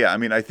saying. Yeah. I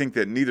mean, I think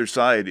that neither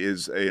side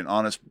is an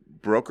honest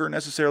broker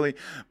necessarily,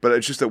 but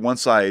it's just that one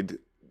side,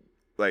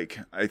 like,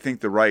 I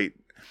think the right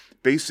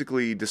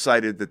basically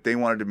decided that they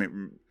wanted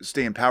to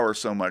stay in power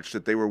so much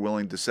that they were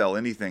willing to sell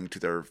anything to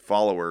their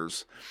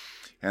followers.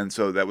 And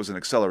so that was an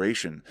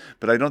acceleration.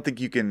 But I don't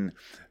think you can,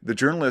 the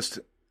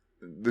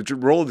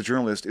role of the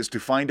journalist is to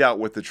find out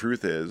what the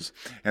truth is,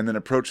 and then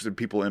approach the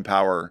people in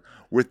power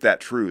with that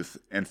truth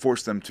and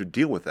force them to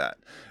deal with that,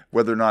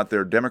 whether or not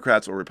they're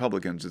Democrats or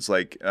Republicans. It's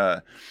like,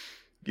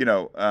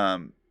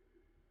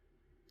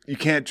 you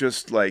can't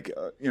just, like,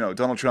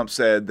 Donald Trump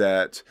said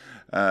that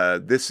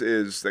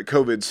that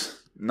COVID's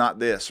not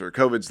this or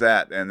COVID's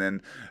that, and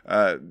then,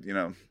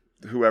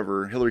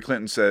 whoever, Hillary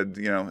Clinton said,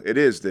 it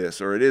is this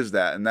or it is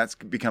that, and that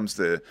becomes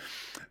the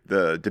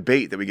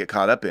debate that we get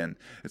caught up in.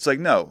 It's like,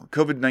 no,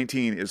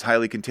 COVID-19 is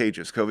highly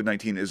contagious.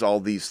 COVID-19 is all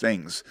these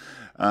things.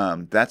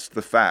 That's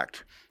the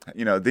fact.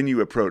 Then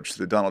you approach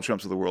the Donald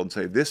Trumps of the world and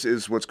say, this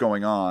is what's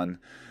going on.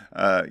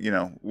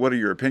 What are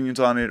your opinions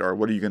on it, or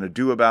what are you going to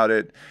do about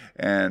it?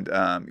 And,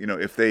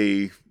 if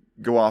they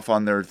go off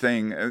on their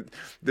thing.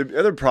 The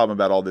other problem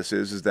about all this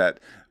is that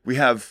we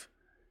have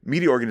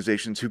media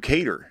organizations who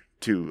cater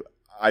to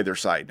either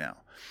side now,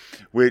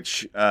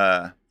 which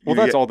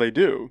that's all they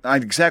do.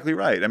 Exactly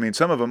right. I mean,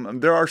 some of them,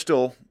 there are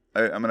still,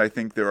 I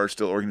think there are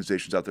still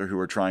organizations out there who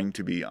are trying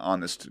to be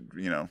honest,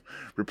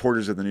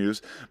 reporters of the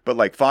news. But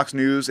like Fox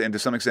News and to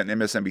some extent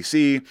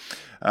MSNBC,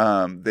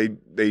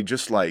 they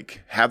just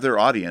like have their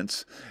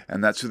audience,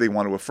 and that's who they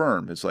want to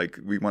affirm. It's like,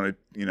 we want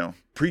to,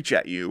 preach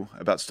at you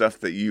about stuff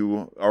that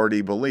you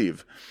already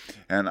believe,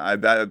 and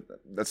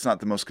that's not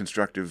the most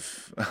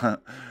constructive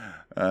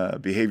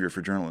behavior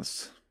for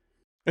journalists.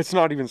 It's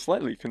not even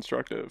slightly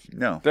constructive.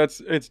 No.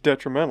 It's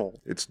detrimental.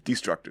 It's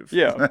destructive.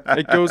 Yeah.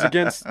 It goes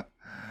against,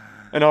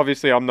 and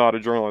obviously I'm not a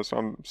journalist, so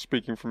I'm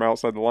speaking from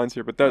outside the lines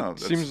here, but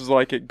seems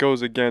like it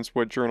goes against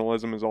what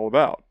journalism is all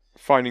about.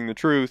 Finding the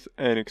truth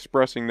and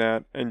expressing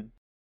that. And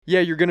yeah,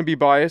 you're going to be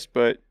biased,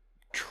 but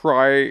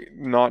try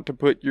not to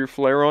put your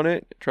flair on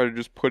it. Try to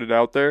just put it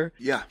out there.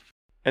 Yeah.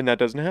 And that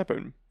doesn't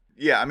happen.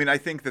 Yeah, I mean, I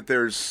think that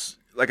there's,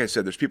 like I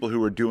said, there's people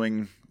who are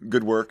doing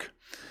good work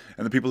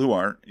and the people who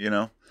aren't,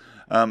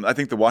 I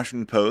think the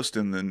Washington Post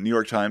and the New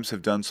York Times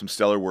have done some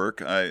stellar work.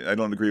 I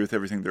don't agree with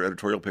everything their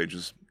editorial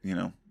pages,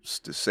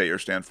 to say or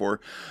stand for.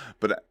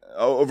 But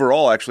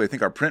overall, actually, I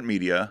think our print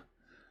media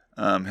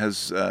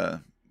has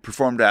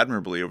performed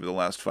admirably over the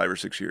last 5 or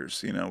 6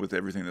 years, with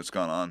everything that's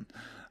gone on.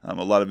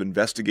 A lot of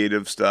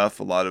investigative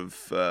stuff, a lot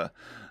of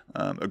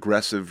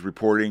aggressive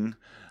reporting.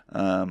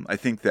 I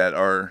think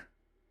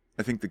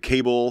the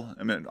cable,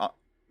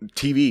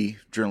 TV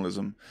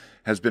journalism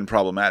has been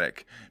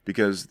problematic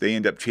because they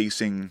end up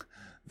chasing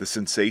the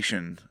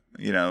sensation,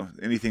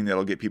 anything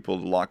that'll get people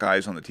to lock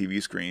eyes on the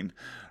TV screen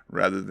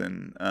rather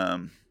than,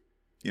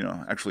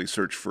 actually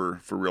search for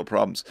real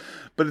problems.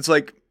 But it's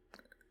like,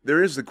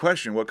 there is the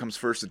question, what comes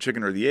first, the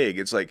chicken or the egg?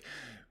 It's like,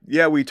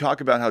 yeah, we talk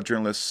about how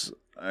journalists,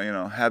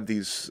 have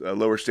these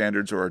lower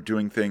standards or are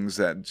doing things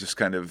that just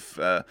kind of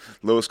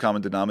lowest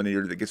common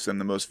denominator that gets them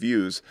the most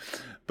views.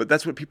 But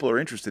that's what people are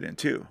interested in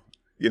too.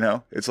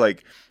 It's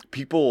like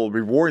people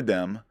reward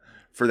them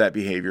for that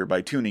behavior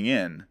by tuning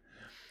in.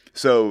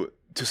 So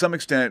to some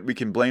extent, we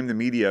can blame the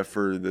media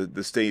for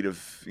the state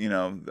of,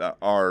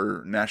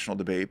 our national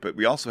debate, but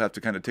we also have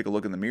to kind of take a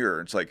look in the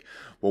mirror. It's like,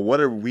 well, what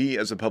are we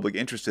as a public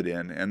interested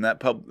in? And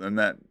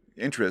that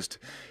interest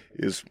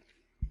is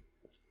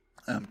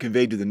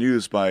conveyed to the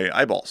news by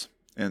eyeballs.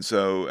 And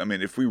so, I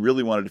mean, if we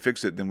really wanted to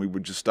fix it, then we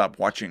would just stop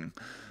watching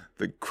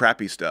the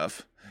crappy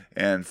stuff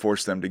and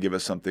force them to give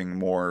us something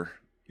more,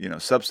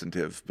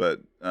 substantive. But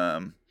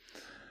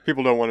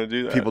people don't want to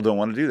do that. People don't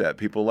want to do that.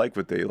 People like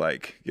what they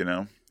like,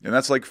 and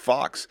that's like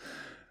Fox.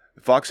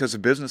 Fox has a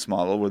business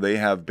model where they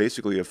have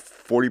basically a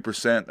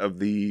 40% of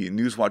the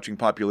news watching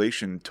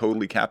population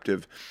totally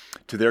captive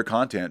to their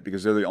content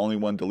because they're the only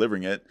one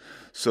delivering it.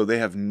 So they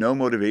have no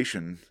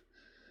motivation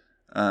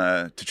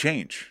to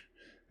change.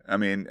 I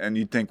mean, and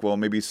you'd think, well,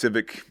 maybe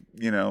civic,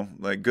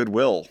 like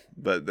goodwill,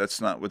 but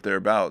that's not what they're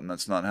about, and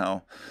that's not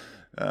how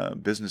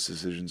business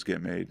decisions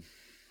get made.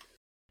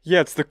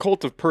 Yeah, it's the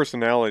cult of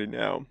personality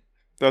now.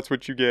 That's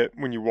what you get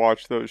when you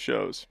watch those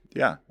shows.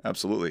 Yeah,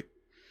 absolutely.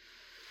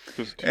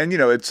 And,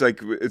 it's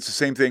like, it's the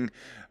same thing.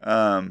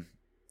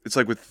 It's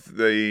like with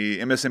the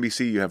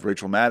MSNBC, you have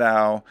Rachel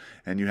Maddow,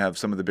 and you have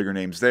some of the bigger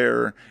names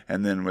there.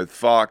 And then with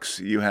Fox,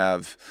 you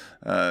have,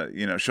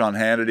 Sean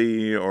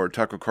Hannity or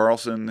Tucker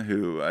Carlson,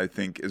 who I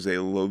think is a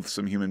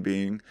loathsome human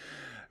being.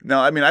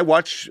 Now, I mean, I've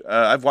watched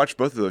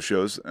both of those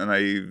shows, and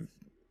I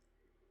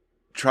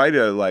try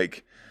to,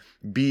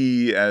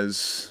 be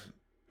as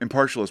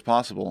impartial as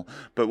possible,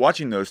 but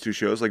watching those two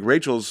shows, like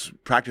Rachel's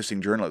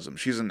practicing journalism.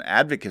 She's an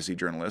advocacy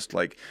journalist.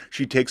 Like,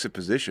 she takes a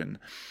position.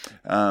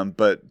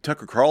 But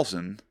Tucker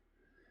Carlson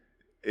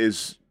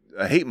is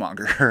a hate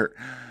monger.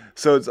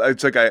 So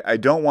it's like I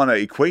don't want to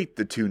equate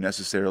the two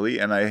necessarily,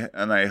 and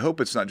I hope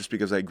it's not just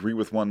because I agree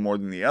with one more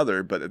than the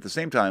other, but at the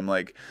same time,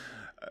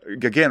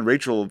 again,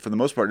 Rachel for the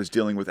most part is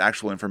dealing with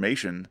actual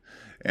information,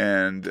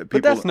 and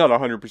people. But that's not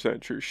 100%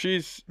 true.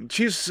 She's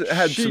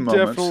had some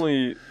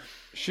moments.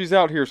 She's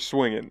out here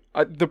swinging.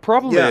 The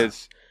problem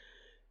is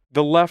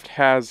the left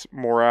has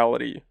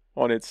morality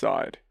on its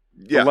side.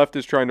 The left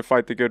is trying to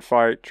fight the good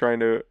fight, trying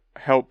to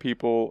help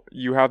people.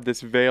 You have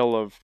this veil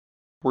of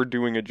we're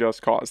doing a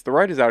just cause. The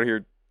right is out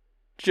here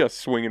just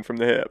swinging from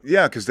the hip.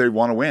 Yeah, because they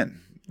want to win.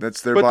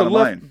 That's their bottom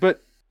line.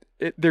 But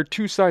they're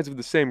two sides of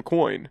the same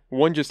coin.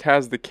 One just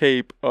has the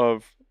cape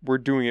of we're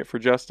doing it for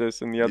justice,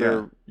 and the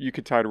other you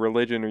could tie to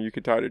religion or you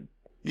could tie to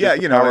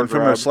and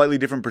from a slightly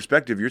different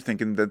perspective, you're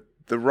thinking that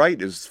the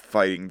right is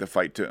fighting the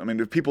fight to. I mean,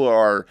 if people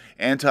are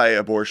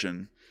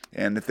anti-abortion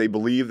and if they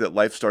believe that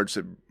life starts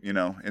at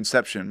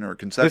inception or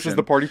conception, this is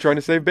the party trying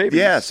to save babies.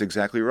 Yes,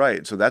 exactly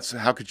right. So that's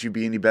how could you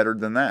be any better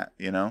than that?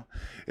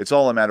 It's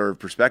all a matter of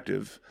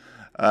perspective.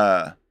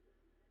 So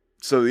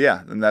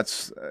yeah, and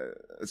that's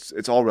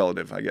it's all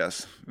relative, I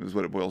guess, is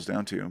what it boils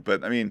down to.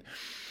 But I mean,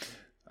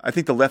 I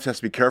think the left has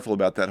to be careful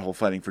about that whole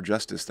fighting for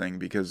justice thing,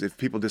 because if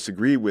people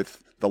disagree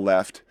with the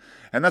left,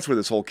 and that's where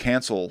this whole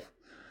cancel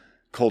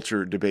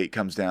culture debate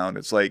comes down.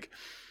 It's like,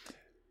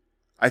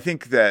 I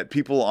think that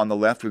people on the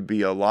left would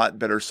be a lot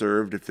better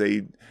served if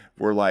they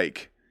were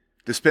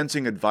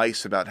dispensing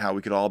advice about how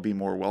we could all be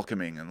more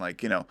welcoming. And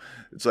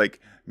it's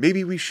like,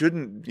 maybe we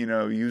shouldn't,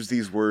 use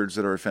these words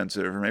that are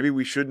offensive, or maybe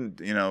we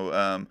shouldn't,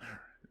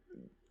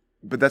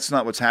 but that's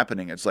not what's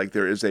happening. It's like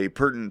there is a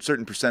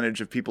certain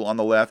percentage of people on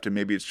the left, and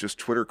maybe it's just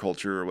Twitter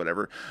culture or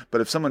whatever.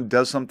 But if someone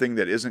does something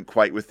that isn't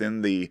quite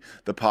within the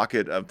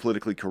pocket of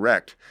politically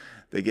correct,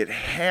 they get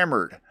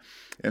hammered.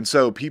 And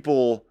so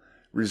people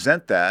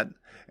resent that.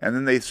 And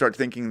then they start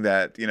thinking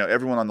that,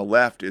 everyone on the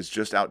left is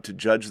just out to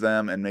judge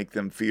them and make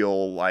them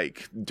feel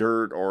like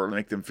dirt or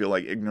make them feel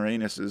like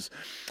ignoramuses.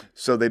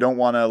 So they don't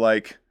want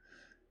to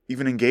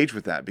even engage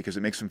with that because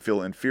it makes them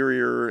feel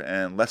inferior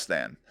and less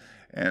than.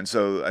 And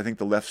so I think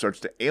the left starts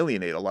to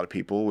alienate a lot of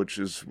people, which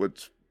is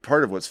what's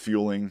part of what's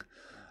fueling,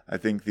 I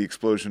think, the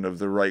explosion of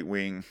the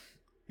right-wing,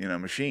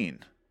 machine.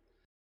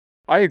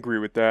 I agree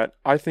with that.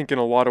 I think in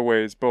a lot of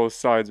ways, both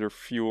sides are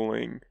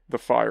fueling the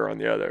fire on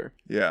the other.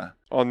 Yeah.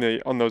 On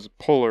those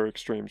polar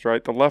extremes,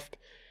 right? The left,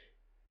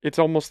 it's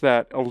almost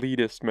that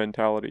elitist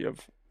mentality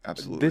of,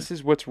 absolutely, this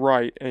is what's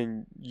right,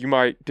 and you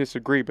might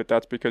disagree, but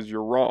that's because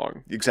you're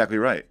wrong. Exactly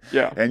right.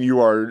 Yeah. And you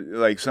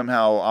are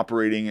somehow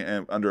operating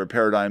under a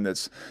paradigm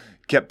that's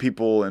kept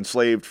people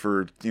enslaved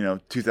for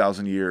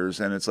 2,000 years,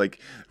 and it's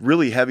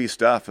really heavy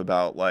stuff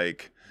about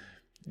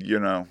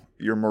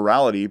your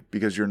morality,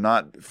 because you're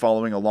not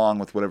following along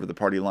with whatever the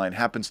party line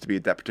happens to be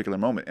at that particular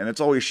moment, and it's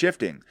always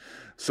shifting.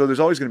 So there's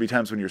always going to be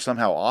times when you're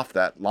somehow off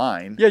that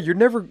line. Yeah, you're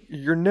never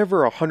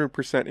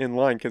 100% in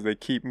line because they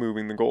keep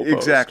moving the goalposts.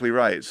 Exactly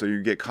right. So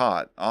you get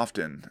caught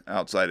often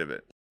outside of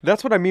it.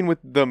 That's what I mean with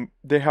them.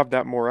 They have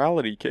that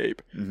morality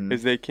cape,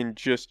 is they can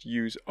just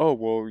use,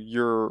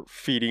 you're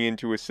feeding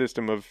into a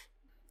system of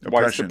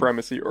white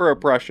supremacy or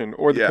oppression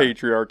or the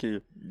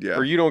patriarchy,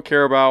 or you don't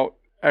care about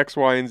X,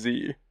 Y, and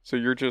Z. So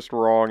you're just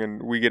wrong,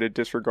 and we get to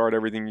disregard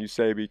everything you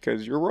say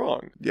because you're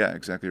wrong. Yeah,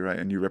 exactly right.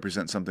 And you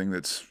represent something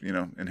that's,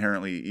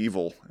 inherently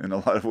evil in a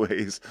lot of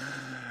ways.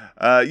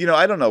 I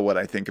don't know what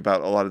I think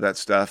about a lot of that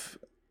stuff.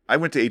 I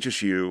went to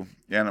HSU,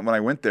 and when I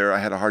went there, I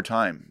had a hard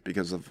time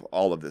because of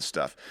all of this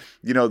stuff.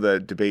 You know,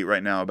 the debate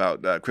right now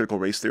about critical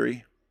race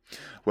theory?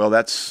 Well,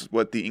 that's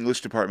what the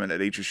English department at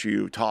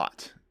HSU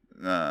taught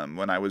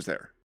when I was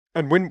there.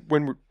 And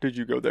when did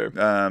you go there?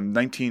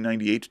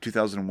 1998 to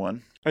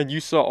 2001. And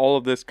you saw all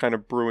of this kind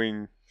of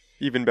brewing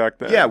even back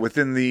then? Yeah,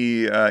 within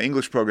the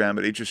English program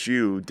at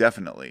HSU,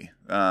 definitely.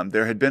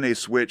 There had been a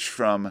switch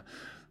from...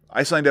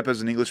 I signed up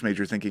as an English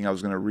major thinking I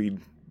was going to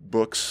read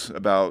books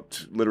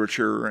about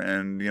literature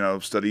and,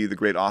 study the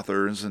great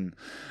authors and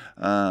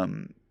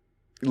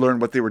learn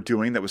what they were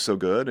doing that was so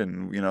good,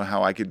 and,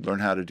 how I could learn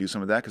how to do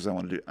some of that because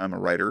I'm a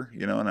writer,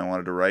 and I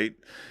wanted to write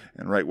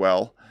and write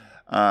well.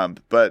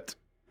 But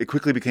it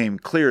quickly became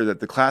clear that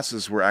the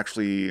classes were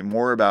actually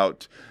more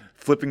about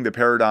flipping the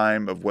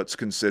paradigm of what's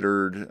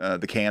considered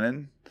the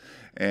canon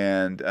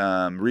and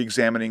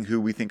re-examining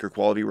who we think are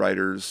quality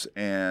writers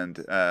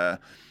and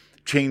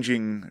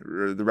changing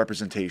the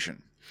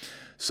representation.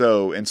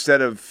 So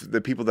instead of the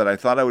people that I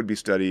thought I would be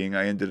studying,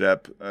 I ended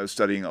up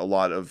studying a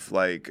lot of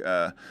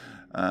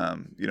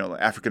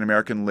African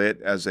American lit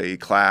as a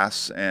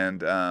class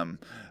and a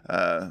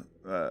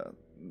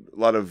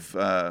lot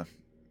of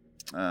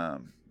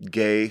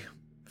gay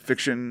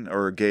fiction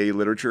or gay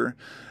literature.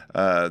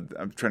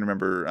 I'm trying to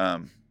remember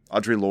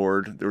Audre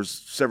Lorde. There was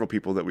several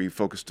people that we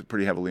focused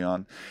pretty heavily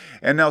on,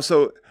 and now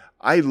so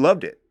I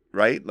loved it.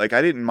 Right, like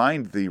I didn't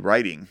mind the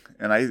writing,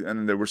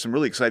 and there was some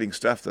really exciting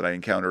stuff that I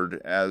encountered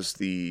as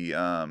the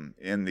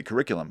in the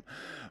curriculum.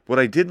 What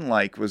I didn't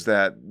like was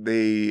that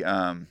there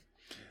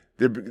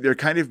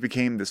kind of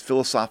became this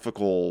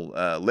philosophical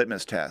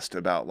litmus test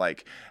about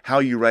like how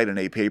you write an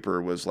A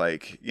paper was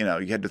like, you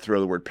had to throw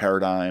the word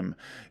paradigm,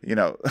 you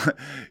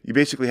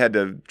basically had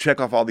to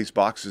check off all these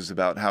boxes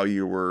about how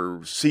you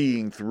were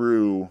seeing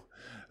through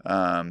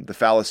the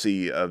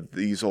fallacy of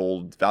these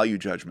old value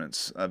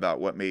judgments about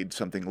what made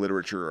something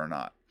literature or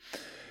not.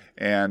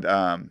 And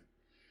I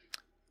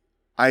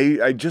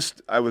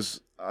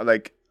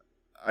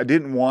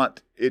didn't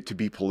want it to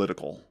be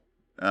political.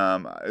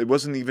 It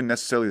wasn't even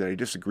necessarily that I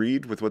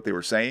disagreed with what they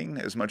were saying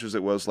as much as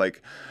it was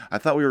like, I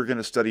thought we were going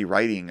to study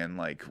writing and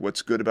like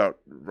what's good about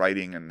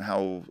writing and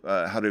how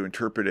to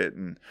interpret it.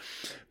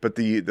 But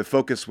the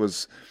focus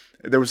was,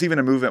 there was even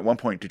a move at one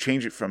point to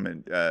change it from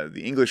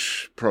the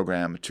English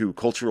program to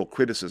cultural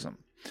criticism,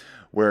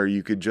 where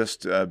you could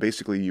just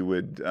basically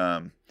you'd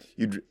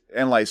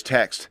analyze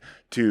text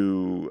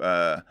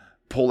to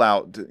pull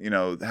out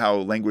how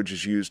language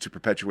is used to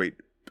perpetuate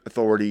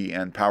authority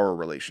and power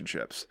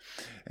relationships,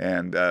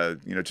 and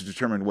to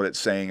determine what it's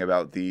saying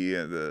about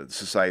the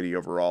society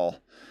overall.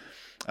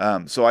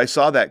 So I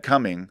saw that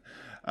coming,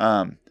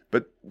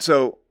 but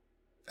so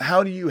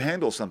how do you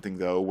handle something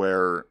though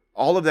where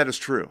all of that is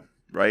true?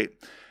 Right?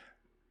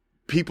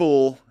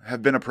 People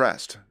have been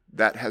oppressed.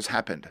 That has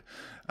happened.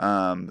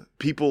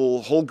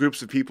 Whole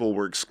groups of people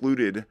were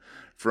excluded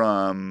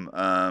from,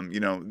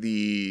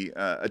 the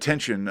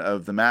attention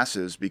of the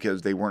masses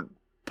because they weren't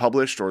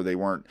published or they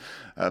weren't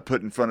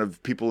put in front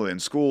of people in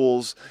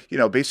schools.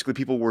 Basically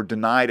people were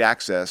denied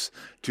access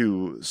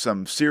to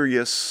some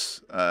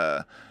serious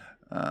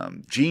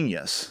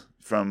genius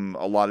from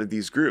a lot of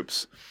these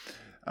groups.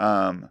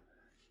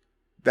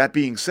 That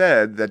being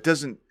said, that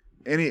doesn't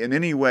in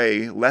any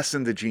way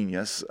lessen the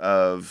genius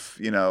of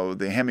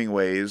the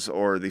Hemingways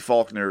or the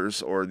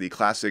Faulkners or the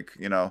classic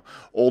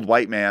old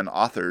white man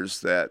authors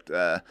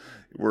that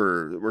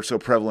were so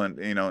prevalent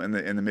in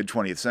the mid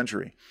 20th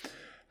century.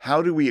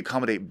 How do we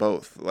accommodate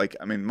both?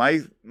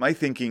 My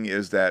thinking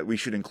is that we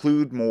should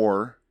include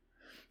more,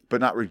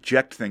 but not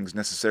reject things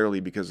necessarily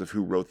because of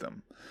who wrote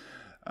them.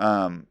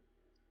 And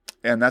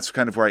that's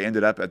kind of where I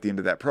ended up at the end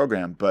of that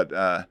program.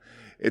 But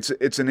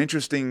it's an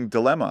interesting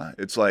dilemma.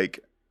 It's like,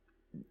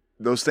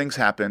 those things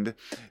happened.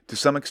 To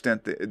some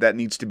extent, that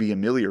needs to be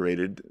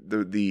ameliorated.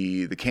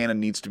 The canon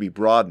needs to be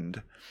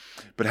broadened.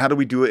 But how do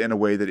we do it in a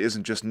way that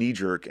isn't just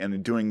knee-jerk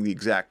and doing the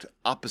exact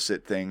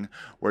opposite thing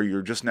where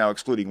you're just now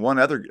excluding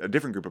a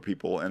different group of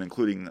people and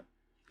including,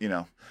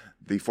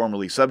 the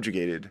formerly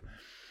subjugated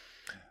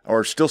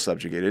or still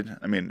subjugated?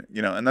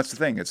 And that's the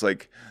thing. It's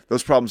like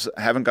those problems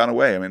haven't gone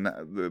away.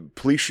 The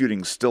police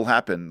shootings still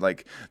happen.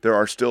 Like there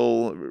are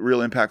still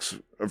real impacts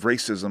of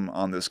racism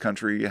on this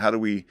country. How do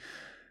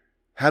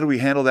we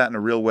handle that in a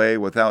real way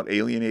without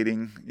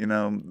alienating,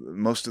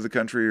 most of the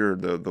country or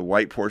the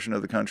white portion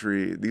of the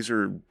country? These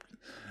are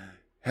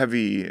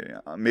heavy,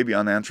 maybe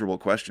unanswerable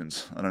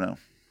questions. I don't know.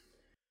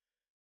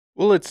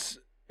 Well, it's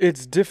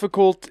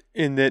difficult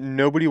in that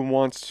nobody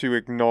wants to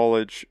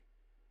acknowledge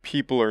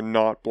people are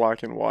not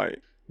black and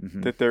white,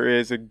 that there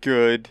is a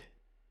good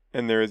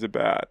and there is a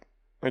bad.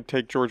 Like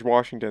take George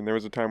Washington. There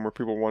was a time where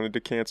people wanted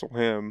to cancel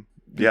him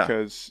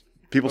because... Yeah.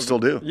 People still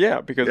do. Yeah,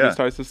 because of his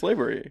ties to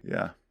slavery.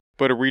 Yeah.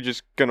 But are we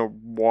just going to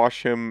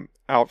wash him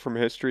out from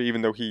history,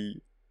 even though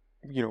he,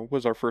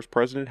 was our first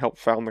president, helped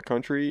found the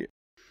country?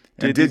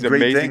 Did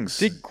great things.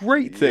 Did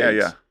great things.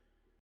 Yeah.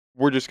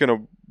 We're just going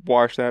to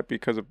wash that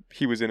because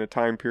he was in a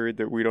time period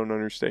that we don't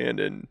understand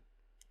and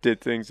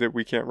did things that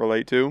we can't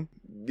relate to.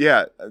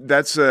 Yeah,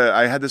 that's.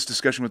 I had this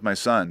discussion with my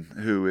son,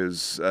 who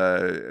is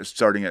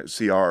starting at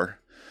CR,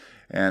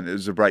 and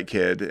is a bright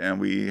kid, and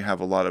we have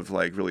a lot of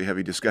like really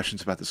heavy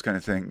discussions about this kind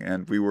of thing.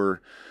 And we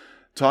were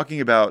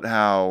talking about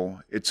how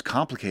it's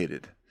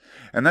complicated,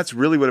 and that's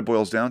really what it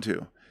boils down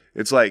to.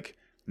 It's like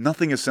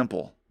nothing is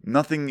simple.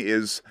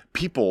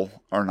 People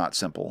are not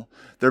simple.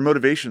 Their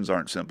motivations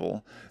aren't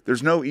simple.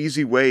 There's no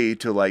easy way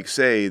to like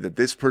say that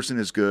this person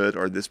is good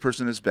or this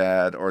person is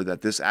bad or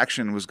that this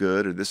action was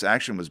good or this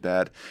action was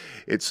bad.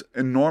 It's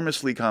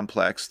enormously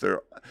complex.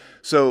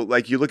 So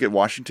like you look at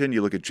Washington,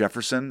 you look at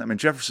Jefferson. I mean,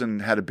 Jefferson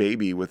had a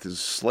baby with his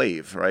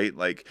slave, right?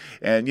 Like,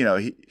 and you know,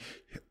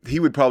 he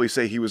would probably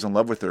say he was in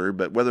love with her,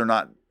 but whether or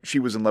not she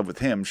was in love with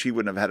him, she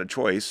wouldn't have had a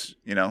choice.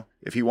 You know,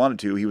 if he wanted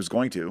to, he was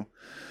going to.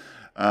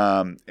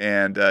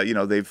 You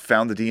know, they've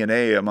found the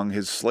DNA among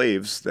his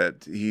slaves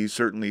that he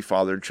certainly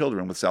fathered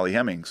children with Sally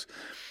Hemings.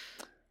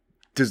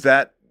 Does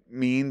that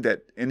mean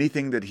that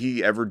anything that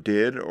he ever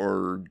did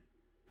or,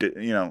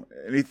 you know,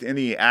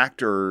 any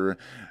act or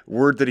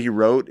word that he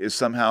wrote is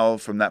somehow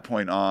from that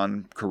point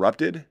on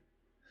corrupted?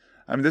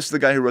 I mean, this is the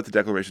guy who wrote the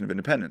Declaration of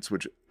Independence,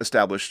 which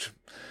established,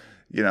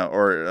 you know,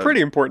 or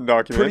pretty important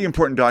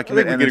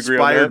document and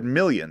inspired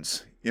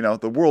millions, you know,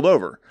 the world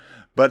over.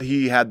 But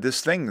he had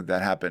this thing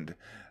that happened.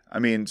 I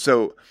mean,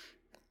 so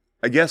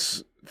I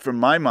guess from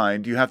my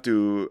mind, you have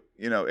to,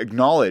 you know,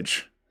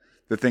 acknowledge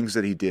the things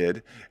that he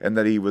did and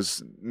that he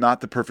was not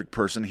the perfect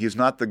person. He's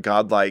not the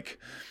godlike,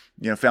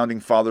 you know,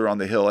 founding father on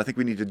the hill. I think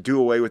we need to do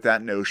away with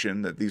that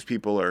notion that these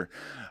people are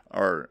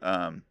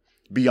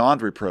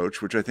beyond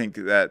reproach, which I think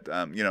that,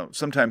 you know,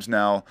 sometimes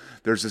now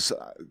there's this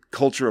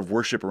culture of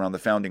worship around the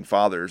founding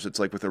fathers. It's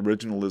like with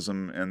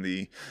originalism and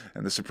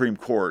the Supreme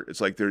Court.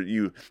 It's like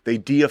they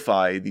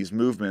deify these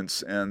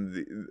movements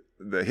and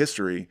the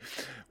history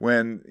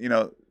when, you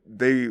know,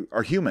 they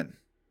are human.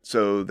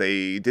 So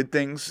they did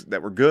things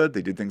that were good.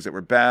 They did things that were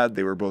bad.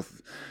 They were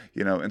both,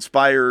 you know,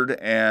 inspired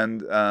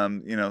and,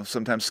 you know,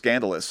 sometimes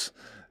scandalous.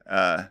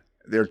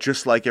 They're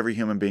just like every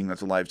human being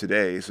that's alive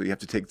today. So you have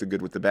to take the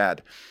good with the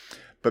bad.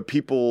 But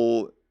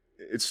people,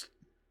 it's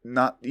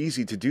not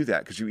easy to do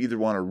that because you either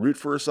want to root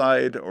for a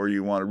side or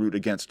you want to root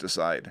against a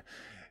side.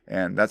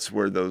 And that's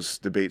where those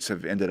debates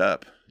have ended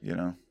up, you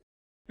know.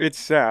 It's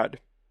sad.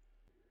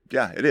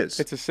 Yeah, it is.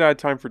 It's a sad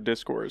time for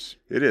discourse.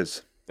 It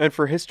is. And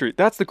for history.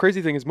 That's the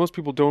crazy thing is most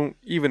people don't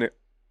even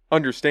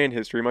understand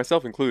history,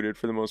 myself included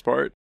for the most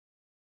part.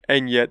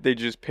 And yet they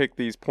just pick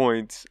these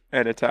points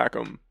and attack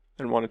them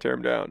and want to tear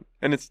them down.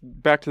 And it's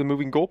back to the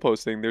moving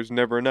goalpost thing. There's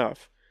never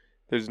enough.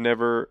 It's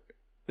never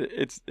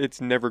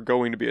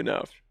going to be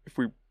enough. If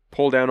we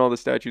pull down all the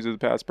statues of the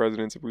past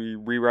presidents, if we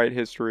rewrite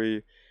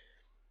history,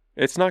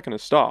 it's not going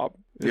to stop.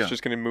 It's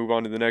just going to move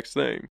on to the next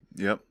thing.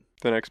 Yep.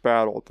 The next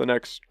battle, the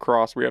next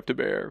cross we have to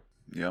bear.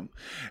 Yep.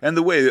 And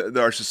the way that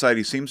our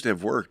society seems to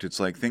have worked, it's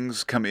like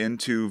things come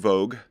into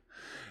vogue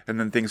and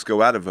then things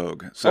go out of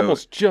vogue. So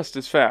almost just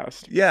as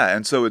fast. Yeah,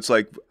 and so it's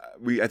like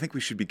I think we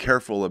should be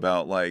careful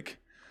about like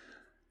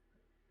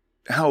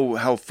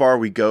how far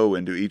we go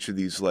into each of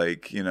these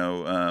like, you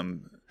know,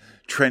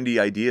 trendy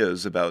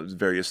ideas about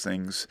various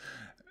things,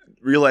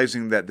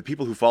 realizing that the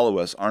people who follow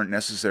us aren't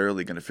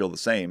necessarily going to feel the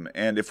same.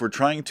 And if we're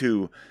trying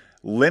to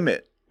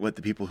limit what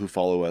the people who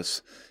follow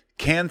us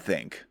can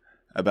think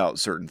about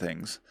certain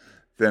things,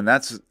 then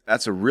that's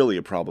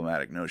a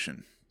problematic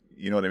notion.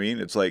 You know what I mean?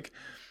 It's like,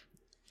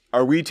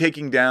 are we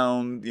taking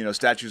down, you know,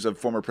 statues of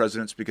former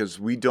presidents because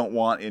we don't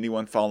want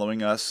anyone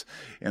following us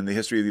in the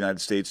history of the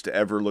United States to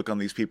ever look on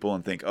these people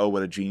and think, oh,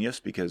 what a genius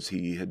because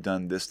he had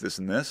done this, this,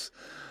 and this?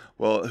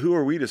 Well, who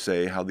are we to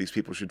say how these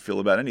people should feel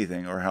about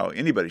anything or how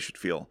anybody should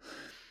feel?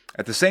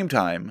 At the same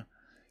time,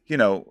 you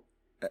know,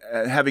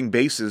 having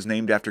bases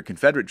named after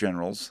Confederate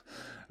generals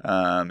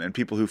and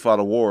people who fought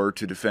a war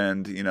to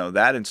defend, you know,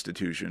 that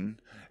institution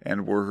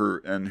and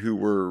who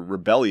were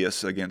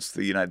rebellious against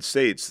the United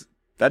States,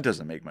 that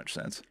doesn't make much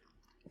sense.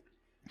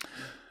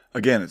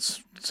 Again,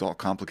 it's all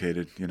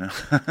complicated, you know.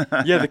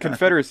 Yeah, the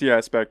Confederacy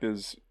aspect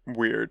is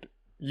weird.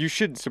 You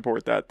should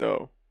support that,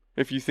 though.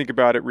 If you think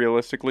about it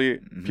realistically,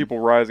 people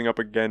rising up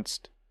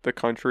against the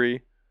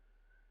country,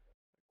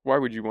 why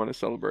would you want to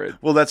celebrate?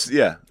 Well,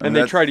 And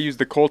they try to use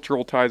the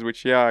cultural ties,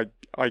 which, I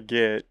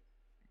get,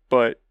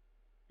 but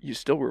you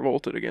still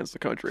revolted against the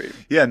country.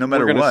 Yeah, no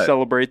matter what. We're going to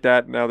celebrate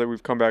that now that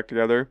we've come back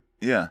together.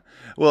 Yeah.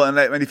 Well,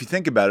 and if you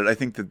think about it, I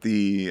think that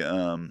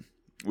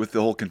with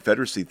the whole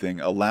Confederacy thing,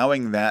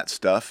 allowing that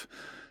stuff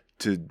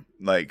to,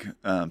 like,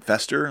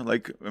 fester,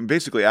 like,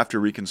 basically after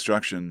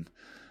Reconstruction,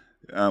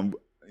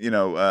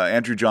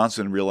 Andrew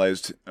Johnson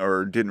realized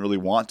or didn't really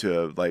want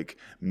to like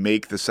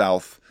make the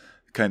South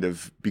kind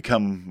of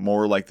become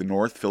more like the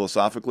North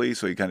philosophically.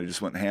 So he kind of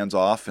just went hands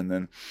off. And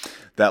then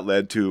that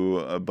led to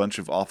a bunch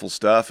of awful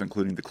stuff,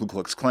 including the Ku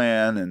Klux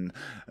Klan and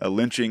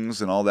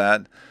lynchings and all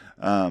that.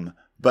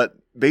 But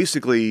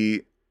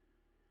basically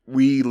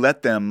we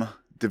let them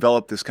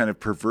developed this kind of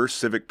perverse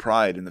civic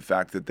pride in the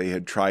fact that they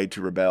had tried to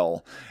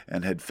rebel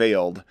and had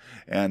failed.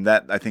 And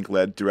that, I think,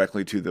 led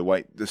directly to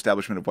the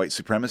establishment of white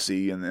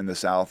supremacy in the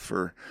South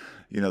for,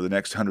 the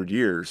next 100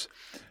 years.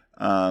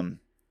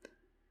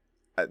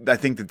 I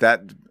think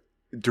that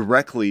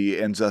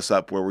directly ends us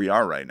up where we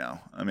are right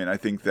now. I mean, I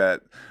think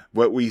that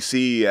what we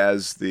see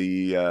as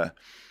the,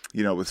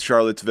 with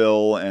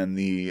Charlottesville and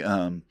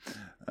the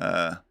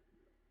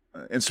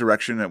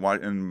insurrection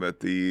at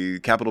the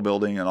Capitol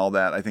building and all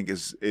that, I think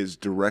is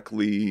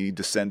directly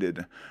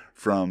descended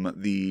from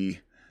the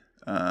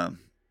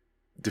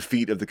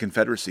defeat of the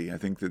Confederacy. I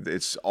think that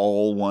it's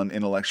all one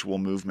intellectual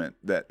movement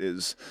that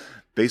is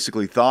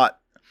basically thought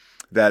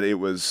that it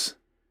was.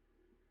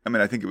 I mean,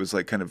 I think it was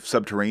like kind of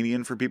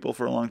subterranean for people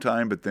for a long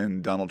time, but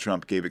then Donald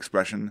Trump gave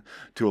expression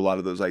to a lot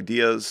of those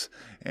ideas.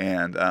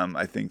 And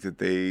I think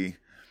that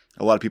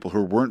a lot of people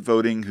who weren't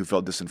voting, who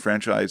felt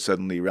disenfranchised,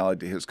 suddenly rallied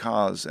to his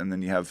cause. And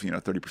then you have,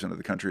 30% of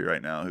the country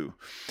right now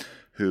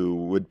who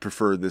would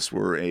prefer this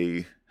were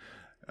a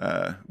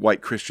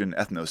white Christian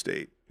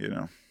ethno-state,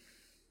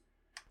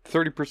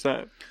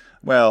 30%.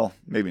 Well,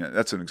 maybe not.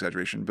 That's an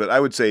exaggeration, but I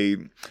would say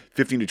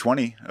 15 to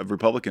 20 of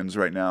Republicans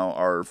right now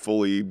are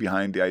fully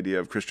behind the idea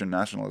of Christian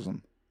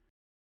nationalism.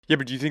 Yeah,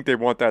 but do you think they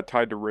want that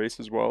tied to race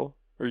as well?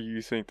 Or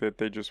you think that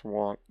they just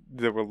want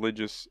the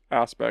religious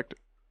aspect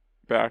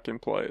back in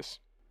place?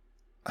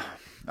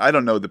 I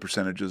don't know the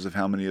percentages of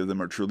how many of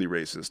them are truly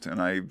racist,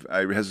 and I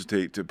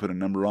hesitate to put a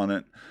number on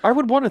it. I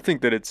would want to think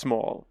that it's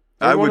small.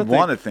 I would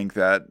want to think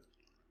that.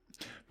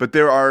 But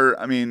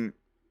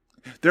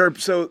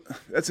so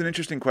that's an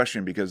interesting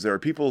question, because there are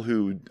people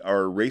who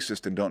are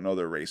racist and don't know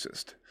they're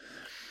racist.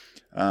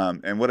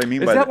 And what I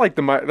mean by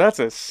that, that's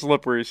a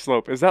slippery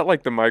slope. Is that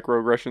like the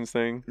microaggressions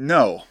thing?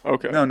 No.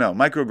 Okay. No.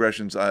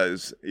 Microaggressions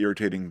is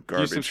irritating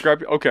garbage. You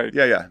subscribe? Okay.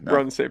 Yeah. No. We're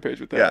on the same page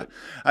with that. Yeah.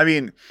 I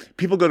mean,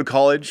 people go to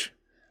college.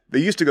 They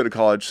used to go to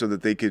college so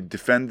that they could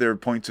defend their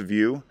points of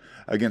view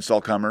against all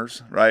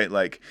comers, right?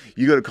 Like,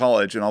 you go to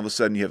college and all of a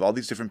sudden you have all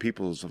these different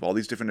peoples of all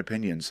these different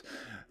opinions,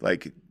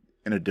 like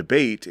in a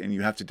debate, and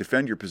you have to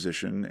defend your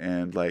position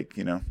and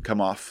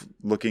come off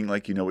looking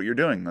like you know what you're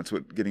doing. That's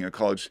what getting a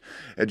college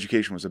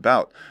education was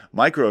about.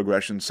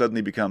 Microaggression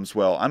suddenly becomes,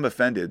 well, I'm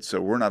offended, so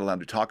we're not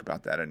allowed to talk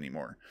about that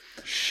anymore.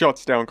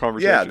 Shuts down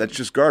conversation. Yeah, that's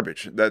just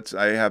garbage.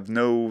 I have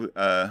no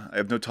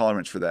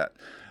tolerance for that.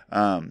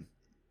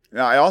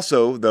 Now, I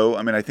also, though,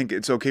 I think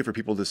it's okay for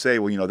people to say,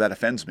 well, that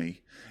offends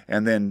me,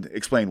 and then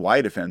explain why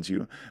it offends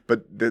you.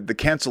 But the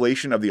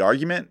cancellation of the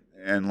argument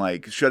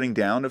and shutting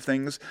down of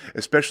things,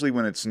 especially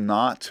when it's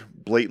not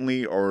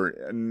blatantly or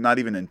not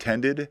even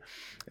intended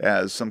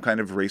as some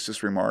kind of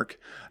racist remark,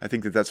 I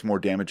think that that's more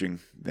damaging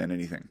than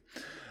anything.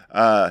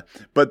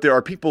 But there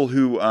are people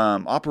who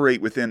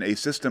operate within a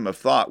system of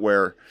thought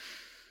where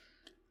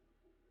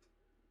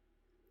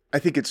I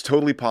think it's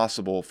totally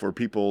possible for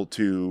people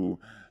to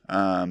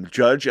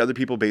judge other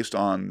people based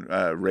on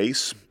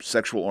race,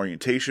 sexual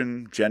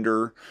orientation,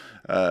 gender,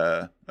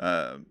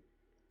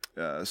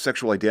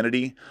 sexual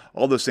identity,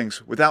 all those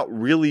things, without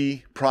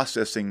really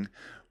processing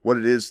what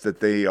it is that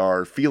they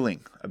are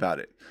feeling about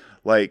it.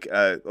 Like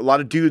a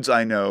lot of dudes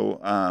I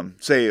know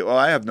say, well,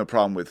 I have no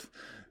problem with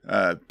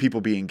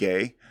people being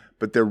gay,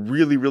 but they're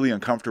really, really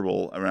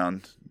uncomfortable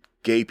around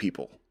gay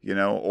people,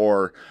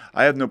 or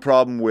I have no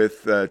problem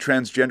with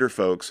transgender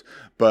folks,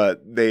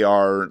 but they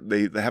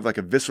have like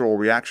a visceral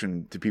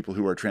reaction to people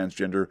who are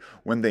transgender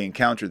when they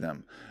encounter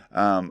them.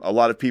 A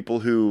lot of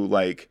people who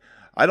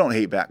I don't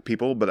hate black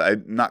people, but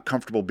I'm not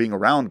comfortable being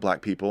around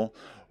black people,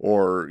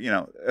 or,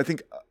 I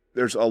think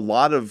there's a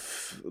lot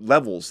of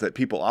levels that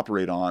people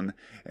operate on.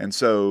 And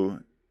so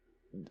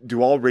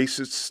do all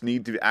racists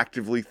need to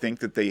actively think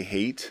that they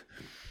hate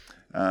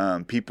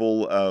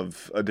people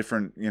of a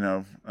different,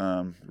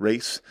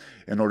 race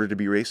in order to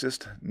be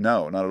racist?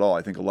 No, not at all.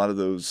 I think a lot of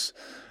those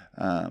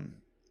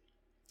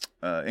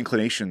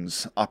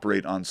inclinations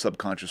operate on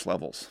subconscious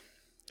levels.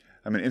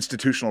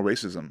 Institutional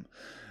racism,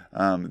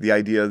 the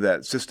idea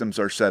that systems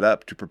are set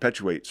up to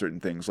perpetuate certain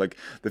things, like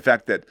the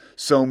fact that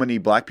so many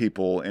black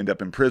people end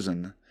up in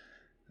prison,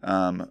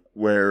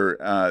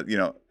 where,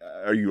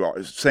 are you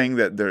saying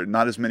that there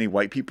not as many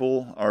white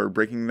people are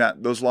breaking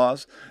those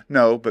laws?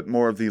 No, but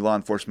more of the law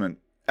enforcement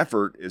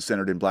effort is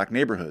centered in black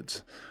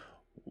neighborhoods.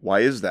 Why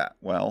is that?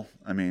 Well,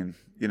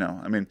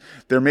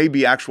 there may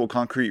be actual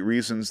concrete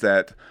reasons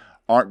that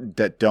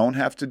don't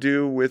have to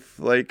do with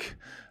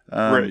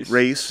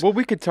race. Well,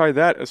 we could tie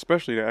that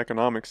especially to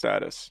economic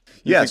status.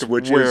 Yes,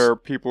 where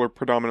people are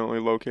predominantly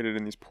located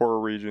in these poorer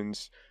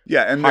regions.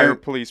 Yeah, and higher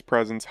police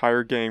presence,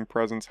 higher gang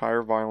presence,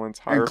 higher violence,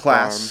 higher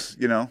class,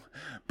 crime.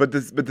 But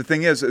the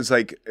thing is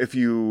if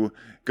you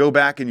go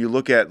back and you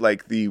look at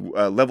the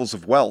levels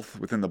of wealth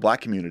within the black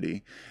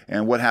community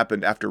and what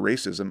happened after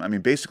racism.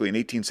 Basically in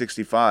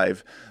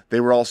 1865, they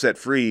were all set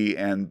free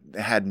and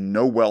had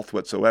no wealth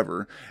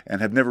whatsoever,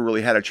 and have never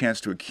really had a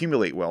chance to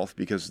accumulate wealth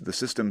because the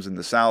systems in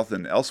the South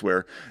and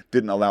elsewhere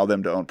didn't allow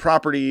them to own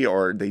property,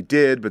 or they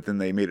did, but then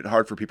they made it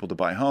hard for people to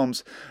buy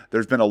homes.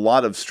 There's been a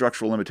lot of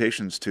structural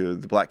limitations to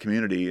the black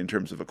community in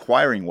terms of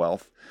acquiring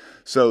wealth,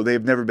 so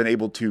they've never been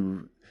able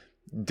to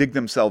dig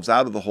themselves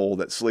out of the hole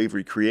that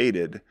slavery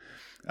created.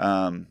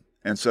 And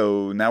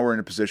so now we're in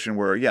a position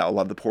where, a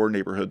lot of the poor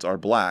neighborhoods are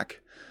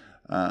black.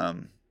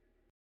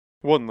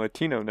 One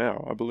Latino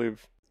now, I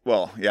believe.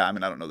 Well, yeah, I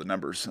mean, I don't know the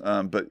numbers,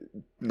 but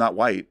not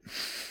white.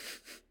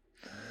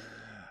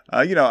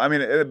 I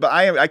mean, but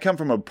I come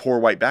from a poor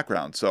white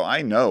background, so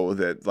I know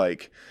that,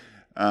 like,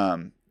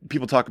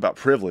 people talk about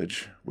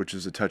privilege, which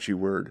is a touchy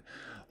word.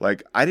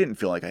 Like, I didn't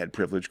feel like I had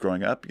privilege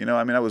growing up.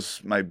 I mean,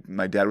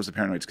 my dad was a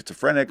paranoid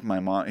schizophrenic.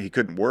 My mom, he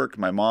couldn't work.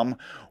 My mom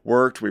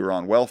worked. We were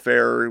on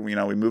welfare. We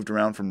moved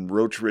around from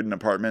roach-ridden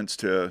apartments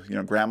to,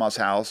 grandma's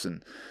house.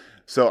 And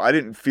so I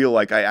didn't feel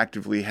like I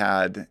actively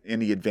had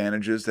any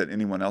advantages that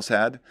anyone else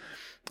had.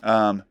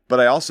 But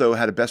I also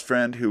had a best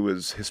friend who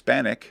was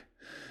Hispanic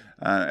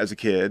as a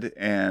kid,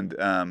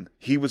 and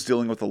he was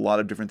dealing with a lot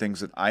of different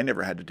things that I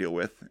never had to deal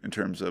with in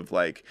terms of,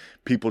 like,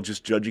 people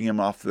just judging him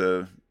off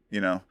the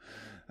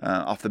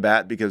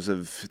bat because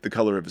of the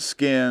color of his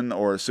skin,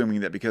 or assuming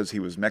that because he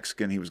was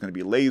Mexican he was going to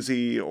be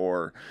lazy,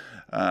 or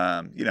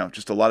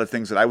just a lot of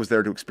things that I was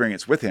there to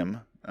experience with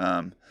him,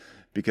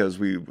 because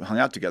we hung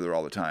out together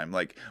all the time.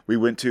 Like, we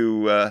went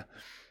to a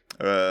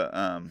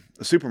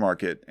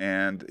supermarket,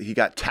 and he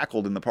got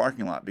tackled in the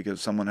parking lot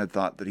because someone had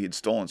thought that he had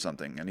stolen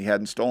something, and he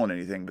hadn't stolen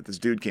anything. But this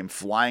dude came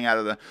flying out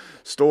of the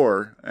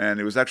store, and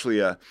it was actually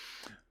it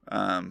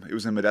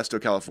was in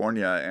Modesto,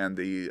 California, and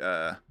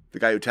the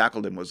guy who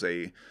tackled him was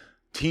a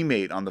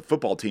teammate on the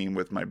football team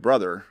with my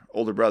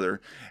older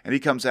brother, and he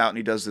comes out and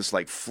he does this,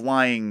 like,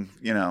 flying,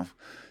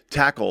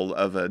 tackle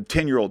of a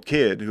 10-year-old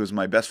kid who was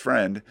my best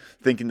friend,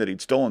 thinking that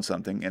he'd stolen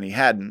something, and he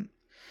hadn't.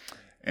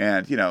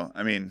 And,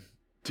 I mean,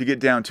 to get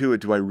down to it,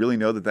 do I really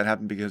know that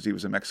happened because he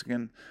was a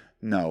Mexican?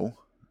 No,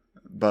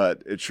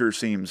 but it sure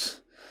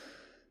seems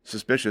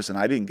suspicious, and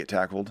I didn't get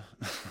tackled.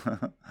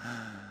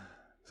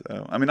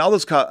 So, I mean, all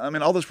those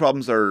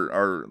problems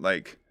are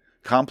like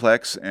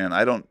complex, and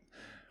I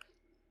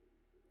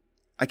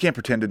can't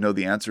pretend to know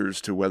the answers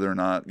to whether or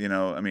not,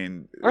 I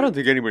mean... I don't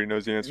think anybody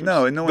knows the answers.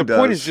 No, and no one does.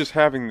 The point is just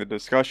having the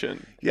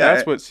discussion. Yeah.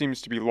 That's what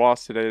seems to be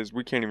lost today, is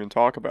we can't even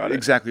talk about it.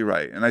 Exactly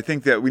right. And I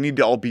think that we need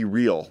to all be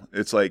real.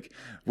 It's like,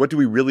 what do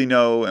we really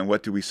know and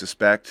what do we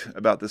suspect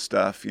about this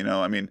stuff?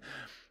 I mean,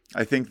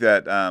 I think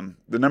that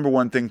the number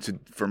one thing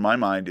for my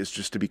mind is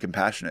just to be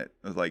compassionate.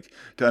 Like,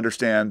 to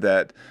understand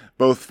that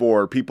both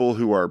for people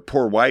who are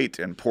poor white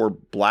and poor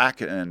black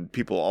and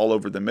people all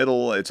over the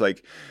middle, it's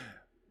like...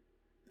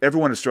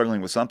 everyone is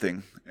struggling with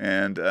something,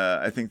 and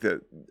I think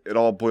that it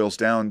all boils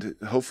down,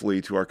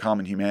 hopefully, to our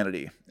common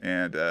humanity,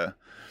 and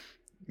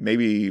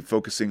maybe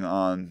focusing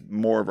on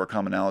more of our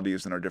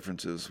commonalities than our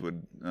differences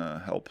would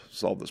help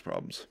solve those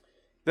problems.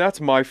 That's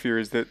my fear,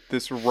 is that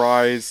this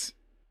rise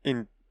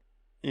in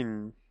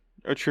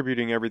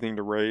attributing everything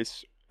to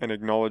race and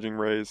acknowledging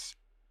race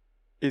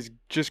is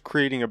just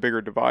creating a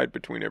bigger divide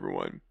between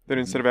everyone. That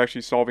instead of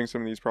actually solving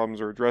some of these problems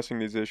or addressing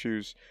these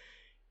issues,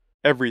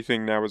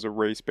 everything now is a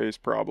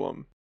race-based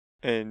problem.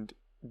 And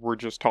we're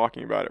just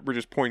talking about it. We're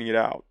just pointing it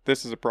out.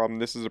 This is a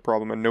problem,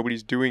 and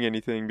nobody's doing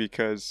anything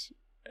because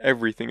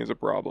everything is a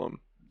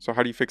problem. So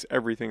how do you fix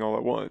everything all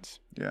at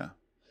once? Yeah.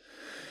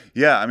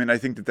 Yeah, I mean, I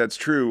think that that's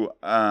true.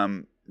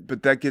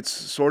 But that gets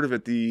sort of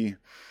at the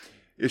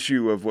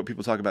issue of what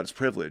people talk about as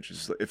privilege.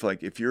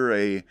 If you're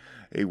a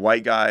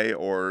white guy,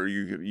 or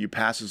you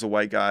pass as a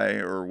white guy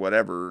or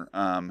whatever,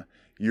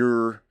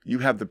 you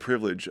have the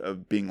privilege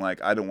of being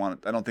like, I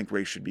don't think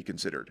race should be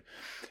considered,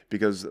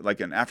 because, like,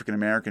 an African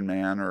American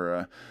man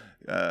or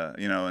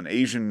an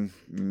Asian,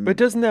 but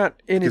doesn't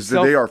that in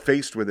itself, they are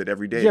faced with it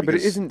every day? Yeah, but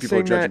it isn't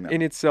saying that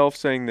in itself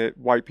saying that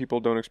white people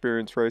don't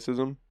experience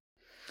racism?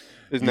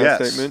 Isn't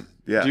that a statement?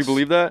 Yes. Do you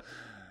believe that?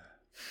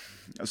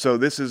 So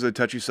this is a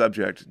touchy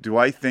subject. Do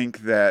I think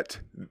that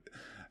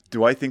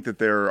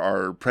there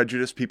are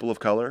prejudiced people of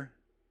color?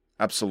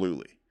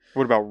 Absolutely.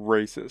 What about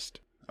racist?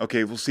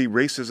 Okay, we'll see.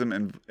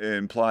 Racism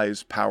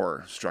implies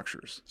power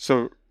structures.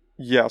 So,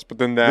 yes, but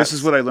then this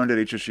is what I learned at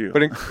HSU.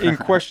 But in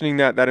questioning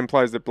that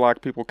implies that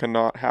black people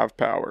cannot have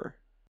power.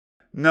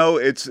 No,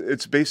 it's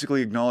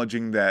basically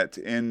acknowledging that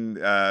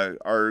in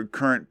our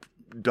current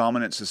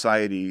dominant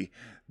society,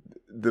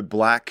 the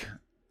black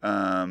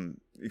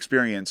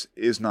experience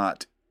is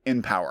not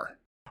in power.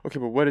 Okay,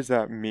 but what does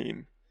that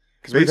mean?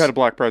 Because we've had a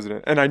black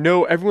president. And I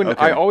know everyone,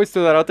 okay. I always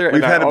throw that out there.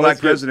 We've had a black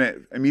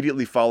president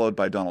immediately followed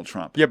by Donald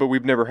Trump. Yeah, but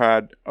we've never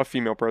had a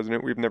female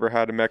president. We've never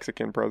had a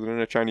Mexican president,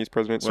 a Chinese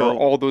president. So are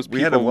all those people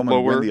we had a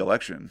woman win the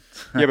election.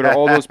 Yeah, but are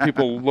all those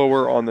people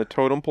lower on the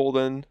totem pole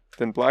than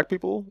black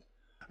people?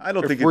 I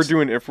don't think it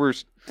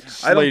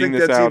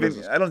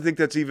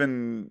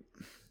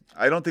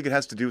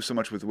has to do so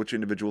much with which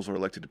individuals are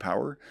elected to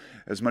power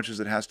as much as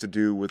it has to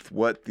do with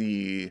what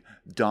the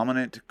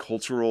dominant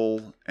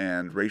cultural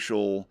and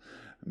racial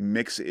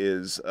mix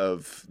is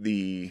of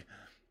the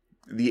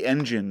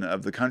engine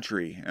of the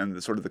country and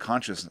the sort of the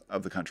conscience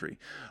of the country.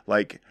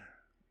 Like,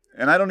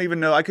 and I don't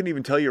even know, I couldn't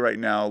even tell you right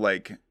now,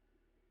 like,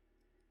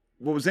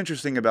 what was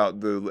interesting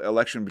about the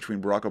election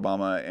between Barack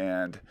Obama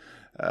and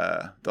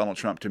Donald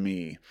Trump to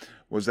me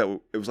was that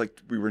it was like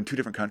we were in two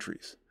different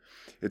countries.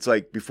 It's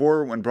like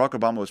before, when Barack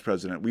Obama was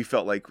president, we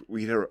felt like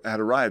we had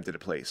arrived at a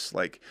place,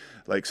 like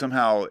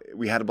somehow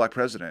we had a black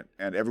president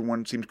and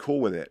everyone seemed cool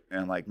with it,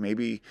 and like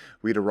maybe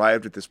we'd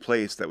arrived at this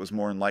place that was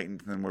more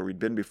enlightened than where we'd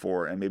been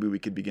before, and maybe we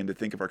could begin to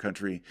think of our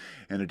country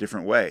in a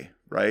different way,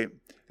 right?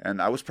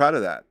 And I was proud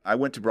of that. I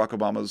went to Barack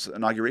Obama's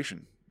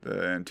inauguration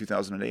in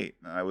 2008.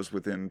 I was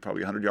within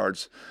probably 100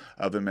 yards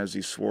of him as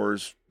he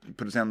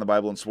put his hand on the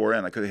Bible and swore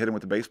in. I could have hit him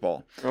with a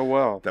baseball. Oh,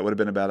 wow. That would have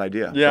been a bad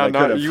idea. Yeah,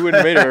 you wouldn't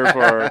have made it very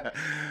far.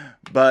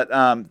 But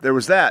there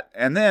was that.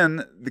 And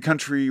then the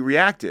country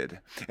reacted.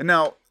 And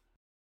now...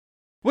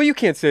 Well, you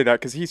can't say that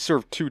because he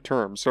served 2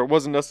 terms, so it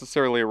wasn't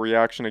necessarily a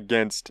reaction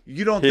against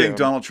You don't him. think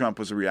Donald Trump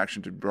was a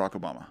reaction to Barack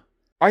Obama?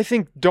 I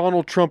think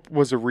Donald Trump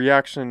was a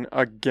reaction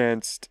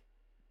against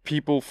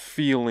people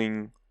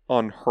feeling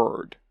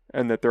unheard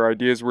and that their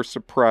ideas were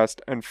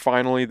suppressed, and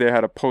finally they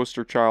had a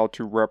poster child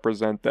to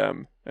represent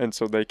them, and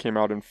so they came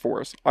out in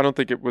force. I don't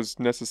think it was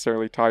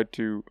necessarily tied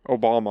to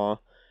Obama.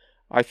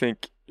 I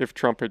think if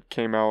Trump had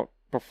came out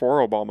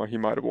before Obama, he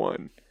might have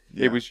won.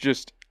 Yeah. It was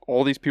just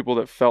all these people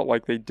that felt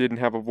like they didn't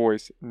have a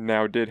voice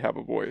now did have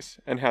a voice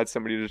and had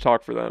somebody to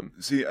talk for them.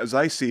 See, as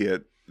I see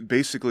it,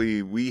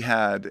 basically we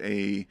had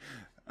a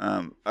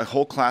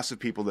whole class of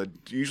people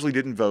that usually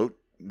didn't vote,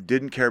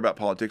 didn't care about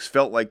politics,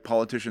 felt like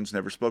politicians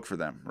never spoke for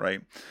them,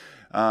 right?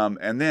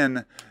 And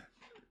then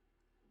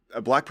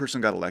a black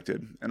person got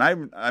elected. And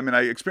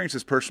I experienced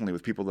this personally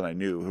with people that I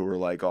knew who were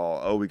like,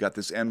 oh, we got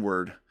this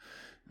N-word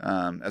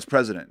as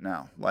president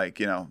now.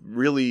 Like,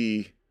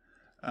 really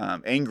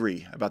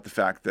angry about the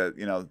fact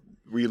that,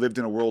 we lived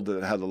in a world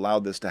that had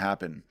allowed this to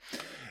happen.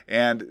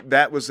 And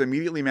that was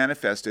immediately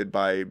manifested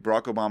by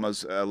Barack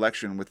Obama's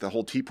election with the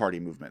whole Tea Party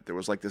movement. There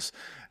was like this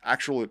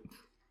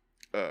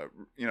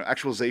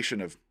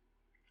actualization of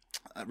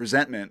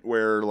resentment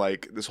where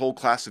like this whole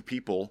class of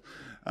people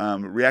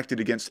reacted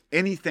against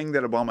anything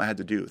that Obama had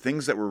to do,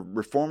 things that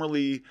were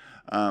formerly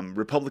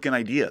Republican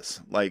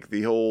ideas, like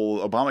the whole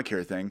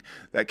Obamacare thing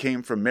that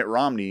came from Mitt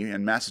Romney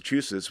in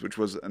Massachusetts, which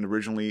was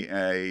originally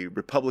a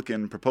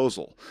Republican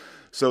proposal.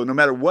 So no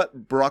matter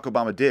what Barack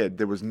Obama did,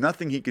 there was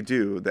nothing he could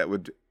do that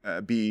would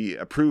be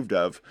approved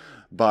of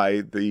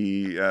by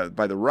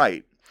the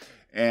right.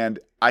 And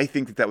I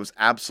think that was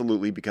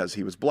absolutely because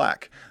he was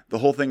black. The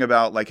whole thing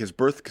about like his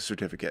birth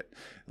certificate,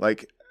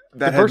 like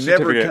that the birth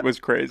certificate was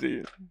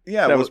crazy.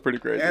 Yeah, that was pretty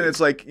crazy. And it's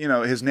like,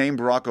 his name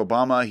Barack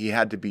Obama, he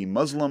had to be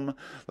Muslim,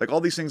 like all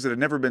these things that had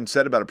never been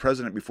said about a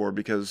president before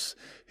because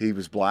he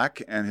was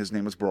black and his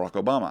name was Barack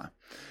Obama.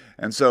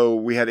 And so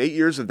we had 8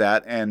 years of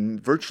that,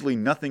 and virtually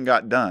nothing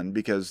got done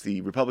because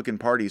the Republican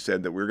Party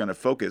said that we were going to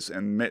focus,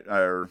 and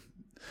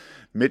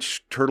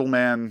Mitch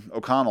Turtleman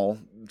O'Connell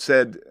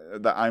said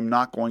that I'm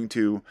not going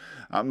to,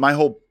 my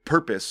whole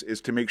purpose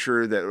is to make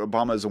sure that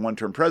Obama is a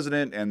one-term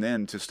president and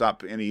then to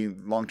stop any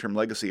long-term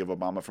legacy of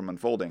Obama from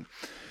unfolding.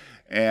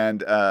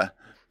 And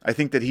I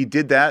think that he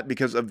did that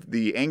because of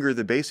the anger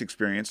the base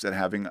experienced at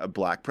having a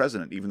black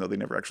president, even though they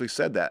never actually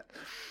said that.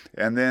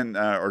 And then,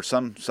 or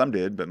some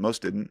did, but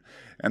most didn't.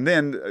 And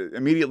then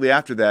immediately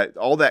after that,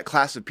 all that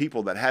class of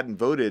people that hadn't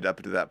voted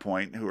up to that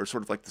point, who are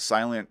sort of like the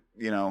silent,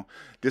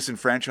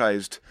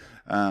 disenfranchised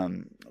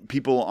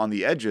people on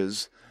the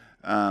edges,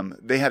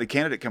 they had a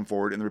candidate come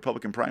forward in the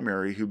Republican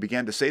primary who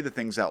began to say the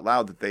things out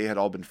loud that they had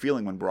all been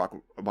feeling when Barack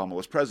Obama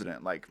was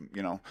president, like,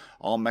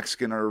 all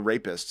Mexican are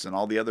rapists and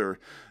all the other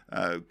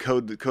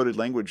coded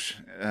language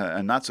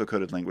and not so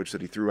coded language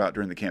that he threw out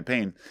during the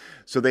campaign.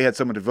 So they had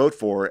someone to vote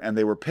for, and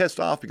they were pissed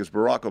off because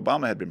Barack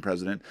Obama had been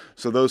president.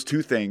 So those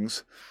two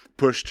things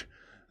pushed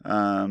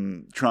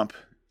Trump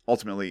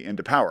ultimately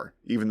into power,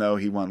 even though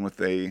he won with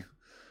a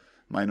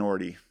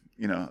minority,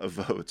 of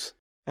votes.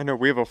 I know,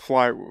 we have a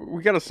fly.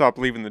 We got to stop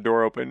leaving the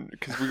door open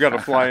because we got a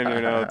fly in here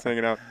now that's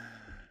hanging out.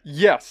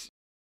 Yes,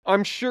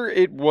 I'm sure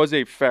it was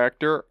a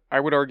factor.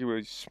 I would argue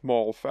a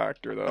small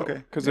factor, though.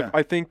 Okay. Because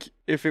I think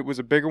if it was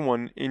a bigger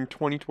one in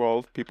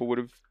 2012, people would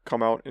have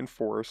come out in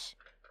force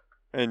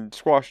and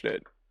squashed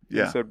it.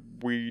 Yeah. And said,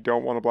 we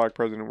don't want a black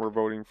president, we're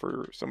voting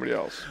for somebody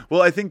else.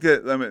 Well, I think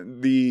that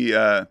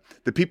the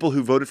people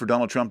who voted for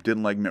Donald Trump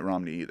didn't like Mitt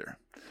Romney either.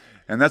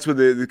 And that's what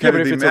the kind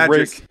of the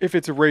magic. If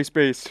it's a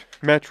race-based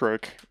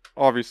metric,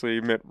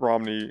 obviously Mitt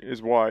Romney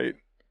is white,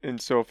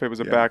 and so if it was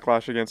a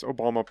backlash against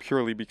Obama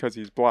purely because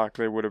he's black,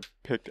 they would have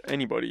picked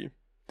anybody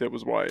that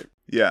was white.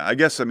 Yeah, I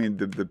guess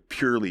the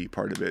purely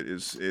part of it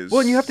is well,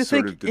 and you have to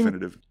sort think of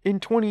definitive. In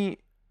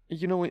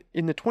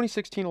the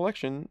 2016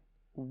 election,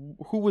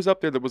 who was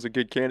up there that was a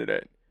good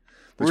candidate?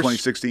 The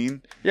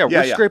 2016? Yeah,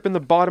 we're scraping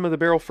the bottom of the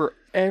barrel for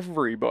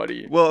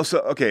everybody. Well, so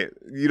okay,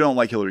 you don't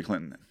like Hillary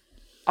Clinton then?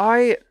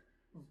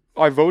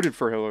 I voted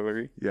for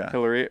Hillary. Yeah.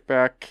 Hillary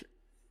back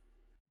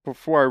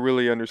before I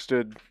really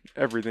understood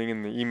everything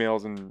in the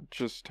emails and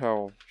just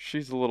how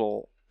she's a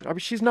little. I mean,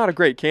 she's not a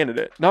great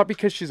candidate. Not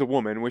because she's a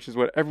woman, which is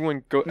what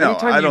everyone goes. No,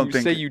 anytime you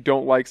say you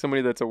don't like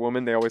somebody that's a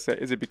woman, they always say,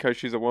 "Is it because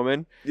she's a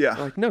woman?" Yeah.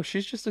 Like, no,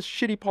 she's just a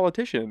shitty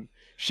politician.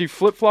 She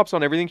flip flops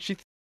on everything. She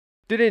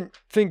didn't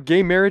think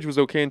gay marriage was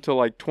okay until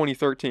like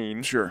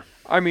 2013. Sure.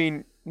 I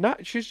mean,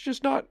 she's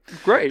just not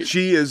great.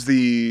 She is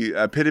the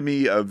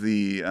epitome of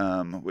the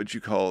what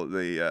you call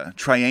the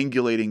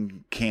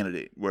triangulating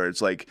candidate, where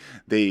it's like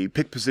they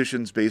pick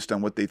positions based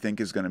on what they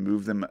think is going to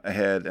move them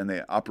ahead, and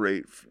they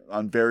operate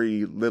on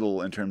very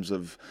little in terms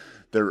of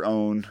their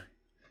own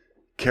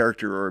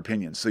character or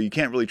opinions. So you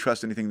can't really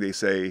trust anything they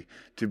say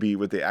to be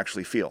what they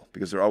actually feel,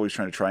 because they're always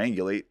trying to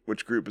triangulate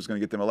which group is going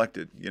to get them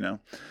elected.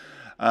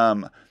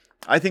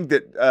 I think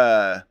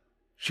that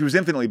she was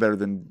infinitely better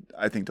than,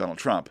 I think, Donald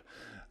Trump.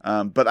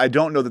 But I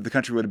don't know that the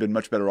country would have been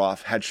much better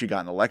off had she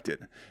gotten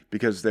elected,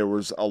 because there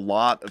was a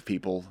lot of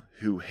people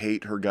who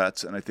hate her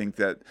guts, and I think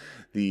that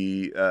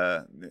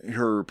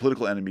her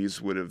political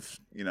enemies would have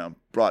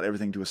brought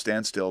everything to a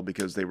standstill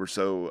because they were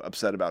so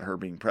upset about her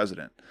being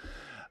president.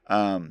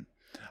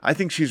 I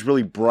think she's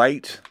really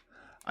bright.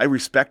 I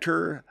respect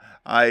her.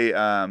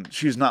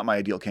 She's not my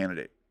ideal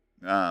candidate.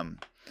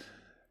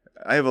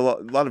 I have a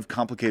lot of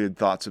complicated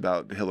thoughts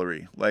about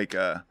Hillary.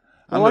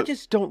 I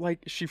just don't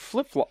like she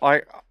flip-flop.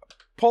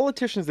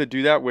 Politicians that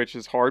do that, which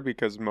is hard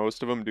because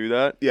most of them do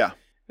that. Yeah,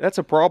 that's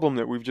a problem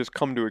that we've just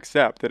come to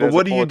accept. But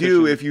what do you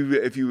do if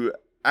you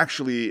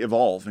actually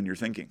evolve in your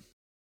thinking?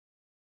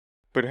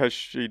 But has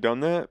she done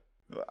that?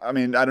 I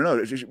mean, I don't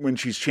know. When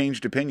she's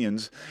changed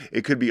opinions,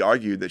 it could be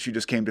argued that she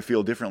just came to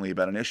feel differently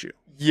about an issue.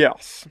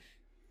 Yes.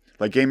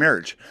 Like gay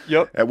marriage.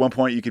 Yep. At one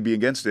point, you could be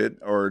against it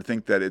or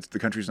think that the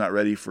country's not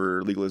ready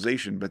for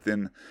legalization. But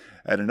then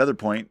at another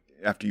point,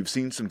 after you've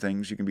seen some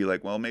things, you can be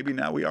like, well, maybe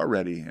now we are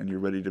ready, and you're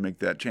ready to make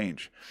that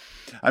change.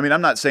 I mean, I'm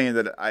not saying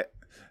that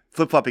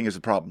flip-flopping is a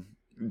problem.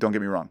 Don't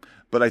get me wrong.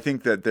 But I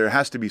think that there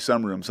has to be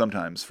some room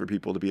sometimes for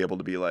people to be able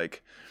to be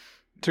like,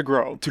 to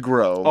grow.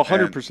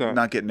 100%.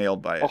 Not get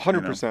nailed by it.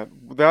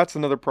 100%. That's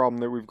another problem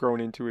that we've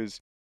grown into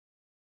is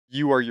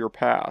you are your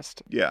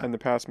past. Yeah. And the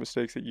past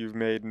mistakes that you've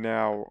made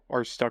now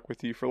are stuck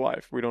with you for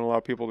life. We don't allow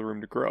people the room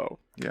to grow.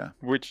 Yeah.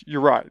 Which,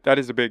 you're right, that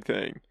is a big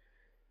thing.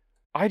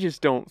 I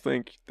just don't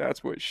think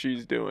that's what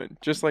she's doing.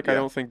 Just like I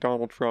don't think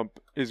Donald Trump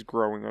is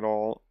growing at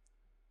all.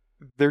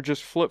 They're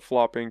just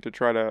flip-flopping to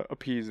try to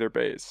appease their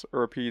base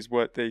or appease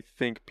what they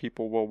think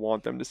people will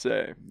want them to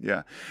say.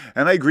 Yeah.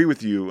 And I agree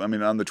with you. I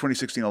mean, on the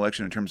 2016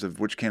 election, in terms of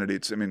which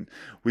candidates, I mean,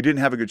 we didn't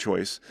have a good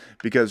choice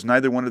because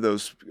neither one of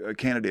those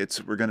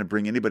candidates were going to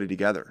bring anybody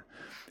together.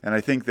 And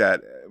I think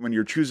that when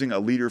you're choosing a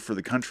leader for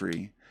the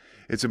country,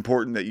 it's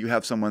important that you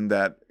have someone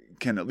that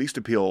can at least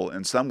appeal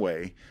in some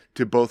way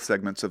to both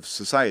segments of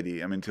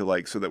society. I mean,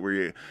 so that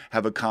we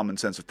have a common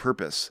sense of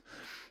purpose.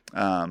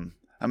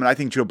 I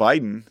think Joe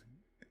Biden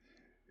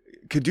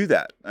could do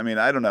that. I mean,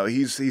 I don't know.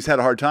 He's had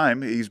a hard time.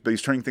 But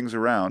he's turning things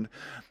around.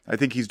 I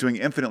think he's doing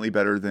infinitely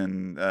better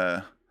than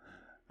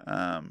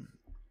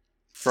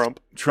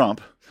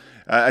Trump.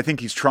 I think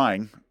he's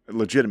trying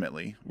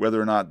legitimately,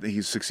 whether or not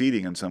he's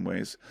succeeding in some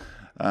ways.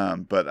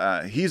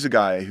 But he's a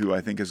guy who I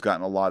think has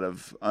gotten a lot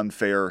of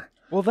unfair.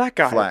 Well, that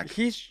guy, flack.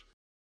 He's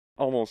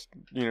almost,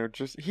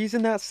 he's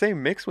in that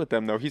same mix with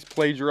them though. He's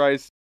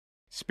plagiarized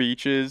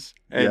speeches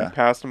and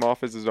passed them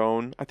off as his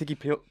own. I think he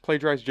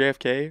plagiarized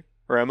JFK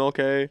or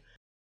MLK.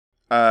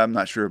 I'm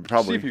not sure.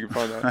 Probably. See if you can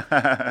find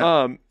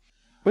that.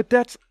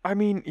 But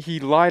he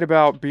lied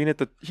about being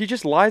he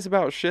just lies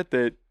about shit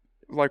that,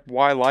 like,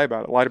 why lie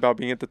about it? Lied about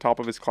being at the top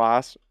of his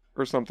class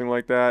or something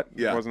like that.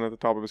 Yeah. He wasn't at the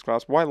top of his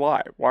class. Why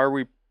lie? Why are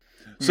we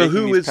So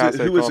who is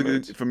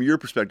from your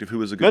perspective,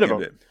 who is a good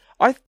candidate?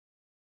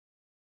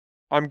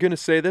 I'm going to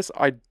say this.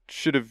 I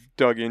should have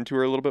dug into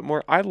her a little bit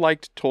more. I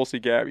liked Tulsi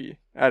Gabbard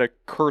at a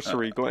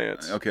cursory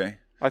glance. Okay.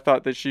 I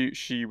thought that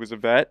she was a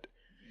vet.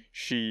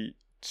 She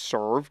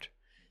served.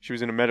 She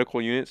was in a medical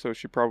unit, so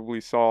she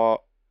probably saw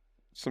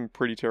some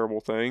pretty terrible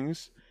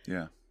things.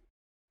 Yeah.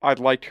 I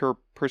liked her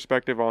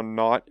perspective on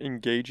not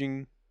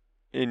engaging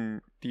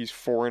in these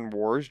foreign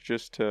wars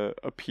just to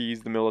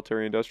appease the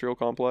military-industrial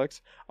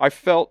complex. I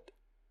felt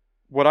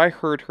what I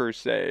heard her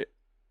say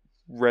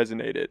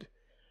resonated.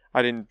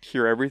 I didn't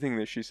hear everything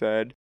that she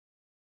said,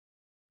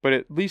 but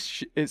at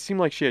least it seemed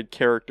like she had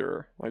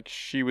character. Like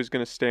she was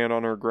going to stand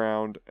on her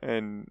ground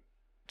and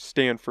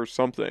stand for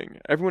something.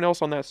 Everyone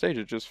else on that stage,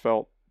 it just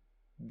felt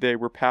they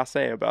were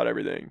passé about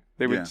everything.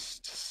 They would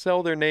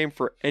sell their name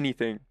for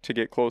anything to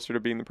get closer to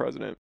being the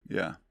president.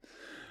 Yeah.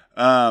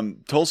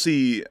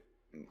 Tulsi,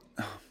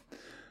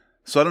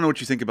 so I don't know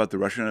what you think about the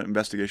Russia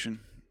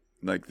investigation,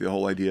 like the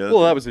whole idea.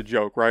 Well, that was a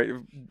joke, right?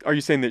 Are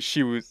you saying that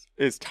she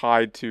is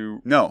tied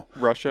to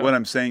Russia? What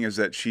I'm saying is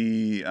that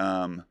she,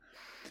 I'm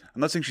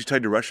not saying she's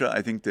tied to Russia.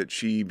 I think that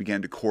she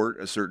began to court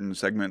a certain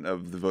segment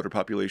of the voter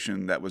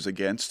population that was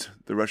against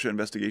the Russia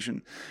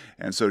investigation.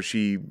 And so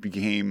she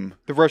became...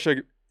 The Russia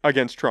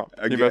against Trump.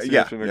 The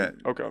investigation. Yeah.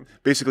 Okay.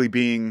 Basically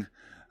being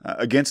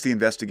against the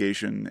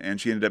investigation,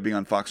 and she ended up being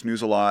on Fox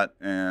News a lot.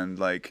 And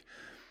like,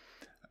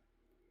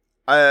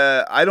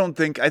 I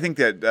think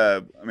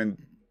that,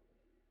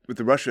 with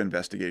the Russia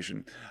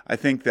investigation, I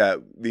think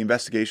that the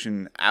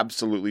investigation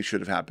absolutely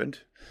should have happened.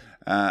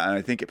 And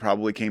I think it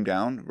probably came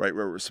down right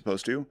where it was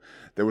supposed to.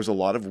 There was a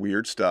lot of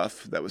weird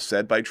stuff that was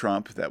said by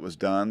Trump, that was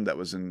done,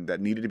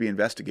 that needed to be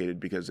investigated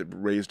because it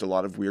raised a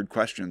lot of weird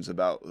questions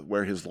about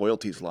where his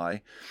loyalties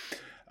lie.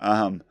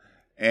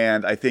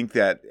 And I think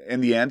that in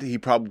the end, he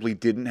probably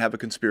didn't have a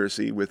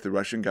conspiracy with the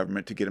Russian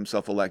government to get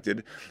himself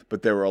elected,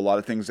 but there were a lot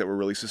of things that were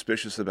really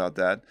suspicious about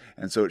that,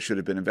 and so it should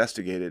have been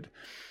investigated.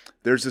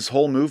 There's this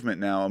whole movement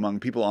now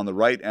among people on the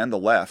right and the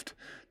left,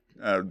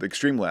 the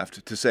extreme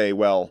left, to say,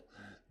 well,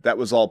 that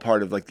was all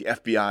part of like the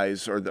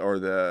FBI's or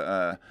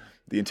the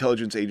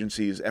intelligence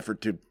agency's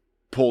effort to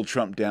pull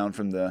Trump down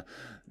from the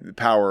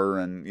power,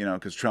 and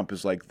because Trump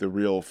is like the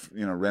real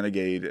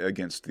renegade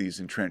against these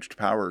entrenched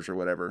powers or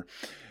whatever.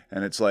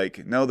 And it's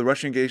like, no, the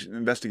Russian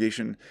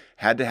investigation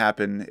had to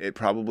happen. It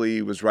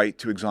probably was right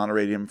to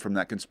exonerate him from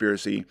that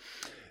conspiracy.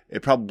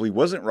 It probably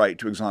wasn't right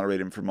to exonerate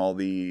him from all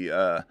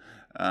the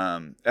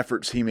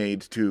efforts he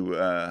made to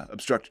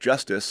obstruct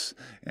justice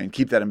and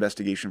keep that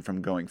investigation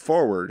from going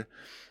forward.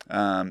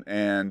 But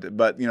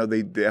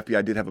the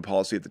FBI did have a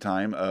policy at the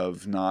time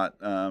of not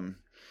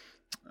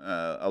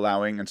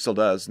allowing, and still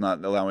does,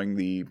 not allowing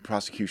the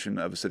prosecution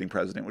of a sitting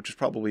president, which is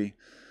probably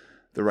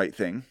the right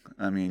thing.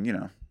 I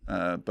mean,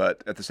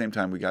 but at the same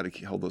time, we got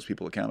to hold those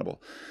people accountable.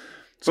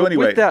 So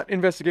anyway, with that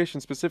investigation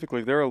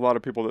specifically, there are a lot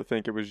of people that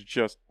think it was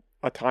just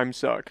a time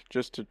suck,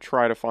 just to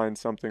try to find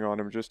something on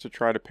him, just to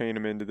try to paint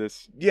him into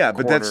this. Yeah,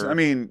 corner.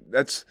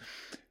 But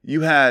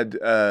you had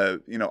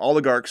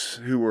oligarchs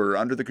who were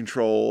under the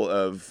control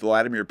of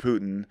Vladimir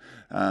Putin,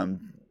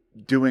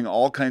 doing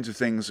all kinds of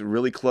things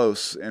really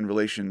close in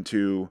relation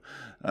to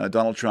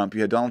Donald Trump.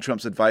 You had Donald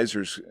Trump's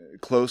advisors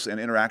close and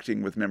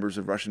interacting with members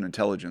of Russian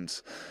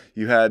intelligence.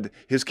 You had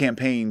his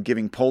campaign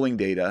giving polling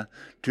data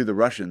to the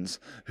Russians,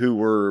 who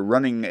were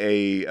running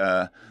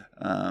a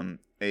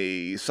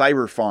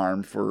cyber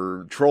farm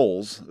for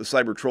trolls, a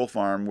cyber troll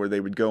farm, where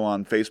they would go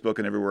on Facebook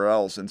and everywhere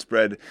else and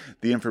spread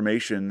the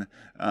information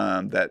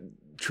that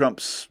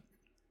Trump's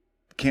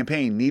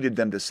campaign needed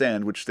them to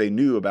send, which they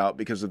knew about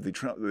because of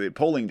the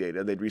polling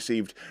data they'd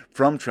received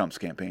from Trump's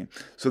campaign.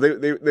 So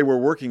they were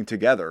working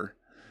together.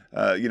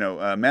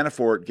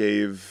 Manafort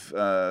gave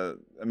a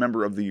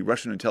member of the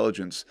Russian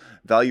intelligence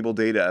valuable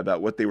data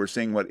about what they were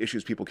seeing, what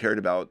issues people cared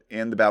about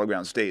in the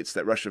battleground states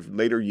that Russia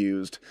later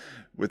used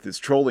with its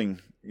trolling,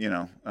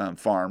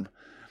 farm.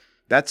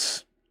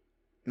 That's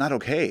not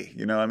okay.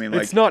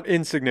 It's not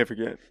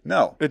insignificant.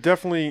 No,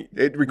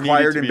 it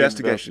required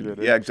investigation.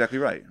 Yeah, exactly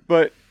right.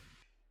 But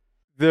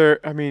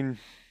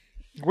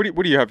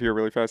what do you have here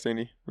really fast,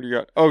 Andy? What do you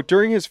got? Oh,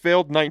 during his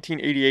failed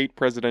 1988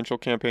 presidential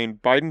campaign,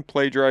 Biden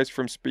plagiarized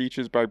from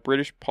speeches by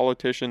British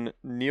politician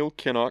Neil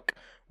Kinnock,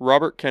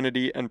 Robert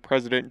Kennedy, and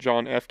President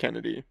John F.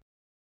 Kennedy.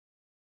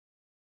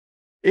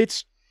 I'm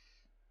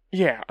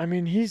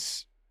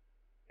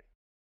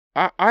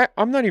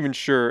not even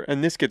sure,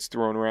 and this gets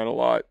thrown around a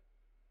lot,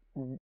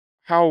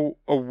 how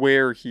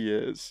aware he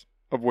is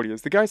of what he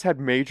is. The guy's had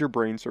major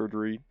brain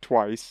surgery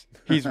twice.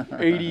 He's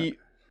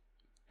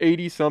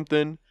 80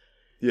 something.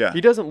 Yeah.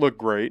 He doesn't look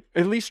great.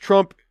 At least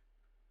Trump,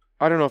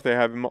 I don't know if they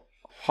have him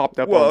hopped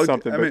up on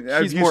something,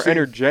 but he's more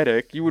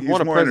energetic. You would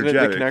want a president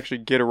that can actually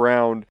get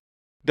around,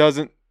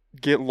 doesn't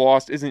get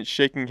lost, isn't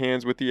shaking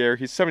hands with the air.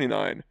 He's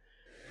 79.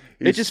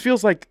 It just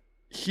feels like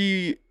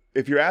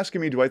if you're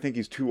asking me, do I think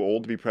he's too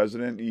old to be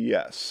president?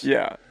 Yes.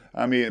 Yeah.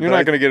 You're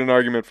not going to get an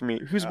argument from me.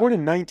 Who's born in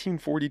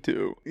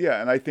 1942?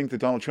 Yeah, and I think that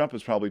Donald Trump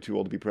is probably too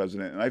old to be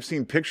president. And I've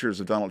seen pictures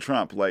of Donald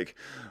Trump, like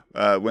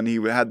when he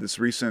had this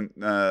recent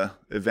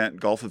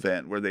golf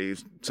event, where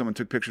someone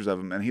took pictures of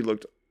him, and he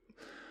looked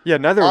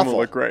neither awful. of them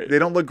look great. They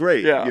don't look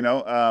great. Yeah.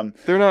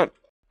 They're not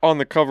on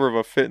the cover of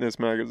a fitness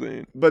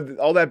magazine. But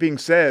all that being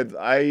said,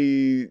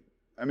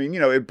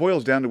 it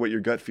boils down to what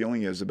your gut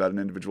feeling is about an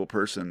individual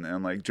person.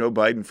 And like Joe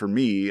Biden, for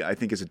me, I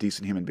think is a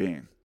decent human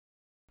being.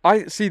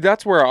 I see.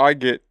 That's where I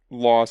get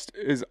lost.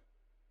 There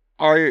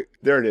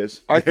it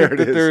is. I think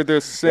that they're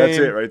the same. That's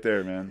it right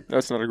there, man.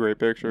 That's not a great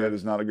picture. That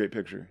is not a great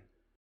picture.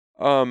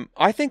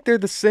 I think they're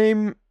the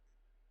same.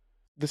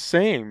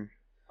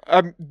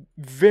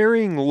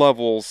 Varying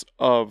levels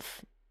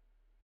of,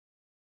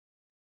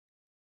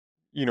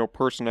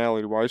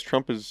 personality-wise.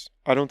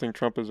 I don't think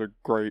Trump is a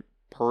great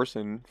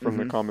person from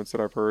the comments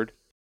that I've heard.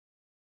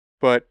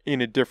 But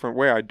in a different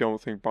way, I don't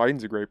think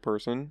Biden's a great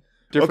person.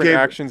 Different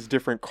actions,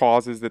 different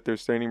causes that they're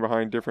standing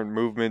behind, different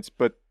movements,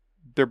 but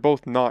they're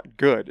both not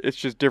good. It's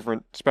just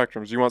different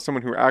spectrums. Do you want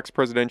someone who acts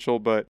presidential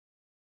but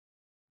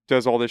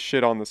does all this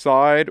shit on the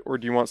side, or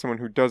do you want someone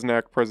who doesn't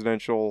act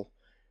presidential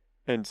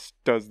and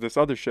does this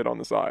other shit on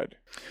the side?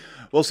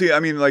 Well, see,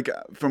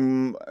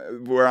 from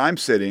where I'm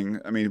sitting,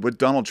 what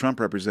Donald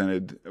Trump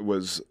represented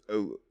was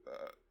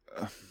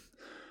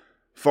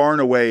far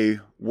and away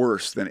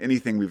worse than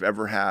anything we've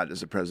ever had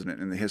as a president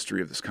in the history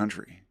of this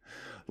country.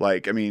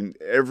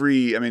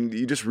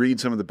 You just read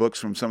some of the books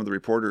from some of the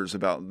reporters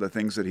about the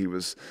things that he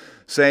was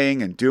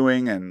saying and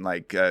doing, and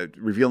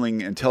revealing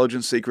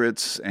intelligence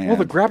secrets. And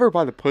the grab her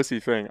by the pussy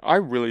thing, I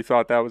really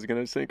thought that was going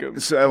to sink him.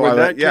 When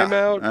that came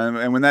out,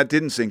 and when that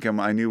didn't sink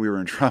him, I knew we were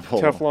in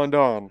trouble. Teflon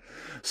Don.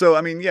 So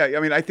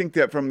I think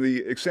that from the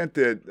extent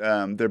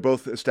that they're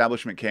both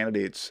establishment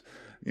candidates,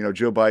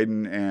 Joe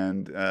Biden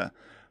and,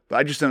 but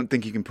I just don't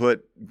think you can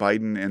put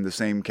Biden in the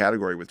same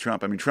category with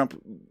Trump.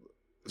 Trump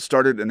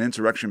started an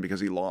insurrection because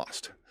he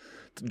lost.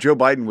 Joe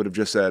Biden would have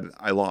just said,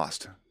 "I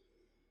lost."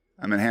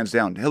 I mean, hands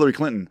down. Hillary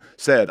Clinton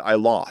said, "I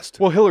lost."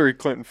 Well, Hillary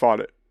Clinton fought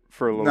it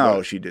for a little bit.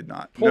 No, she did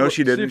not. No,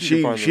 she didn't.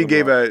 She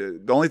gave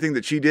the only thing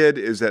that she did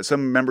is that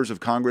some members of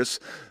Congress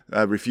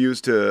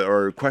refused to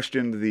or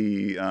questioned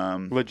the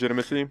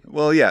legitimacy.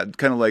 Well, yeah,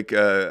 kind of like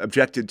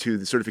objected to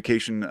the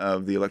certification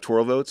of the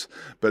electoral votes,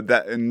 but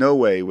that in no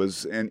way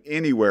was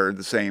anywhere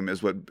the same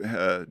as what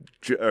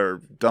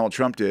Donald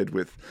Trump did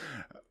with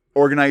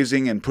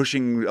organizing and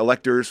pushing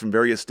electors from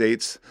various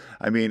states.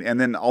 I mean,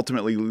 and then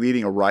ultimately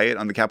leading a riot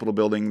on the Capitol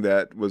building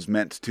that was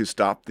meant to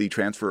stop the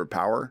transfer of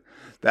power.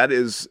 That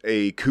is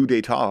a coup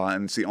d'etat,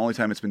 and it's the only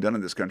time it's been done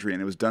in this country,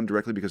 and it was done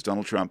directly because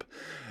Donald Trump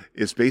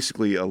is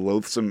basically a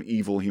loathsome,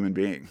 evil human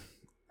being.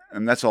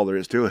 And that's all there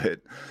is to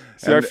it.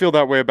 See, I feel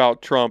that way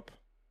about Trump.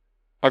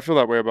 I feel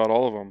that way about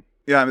all of them.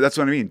 Yeah, I mean, that's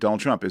what I mean.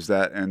 Donald Trump is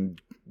that, and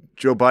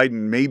Joe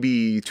Biden may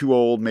be too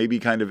old, maybe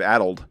kind of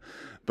addled,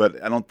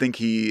 but I don't think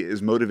he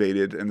is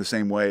motivated in the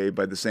same way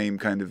by the same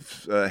kind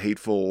of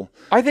hateful,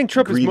 I think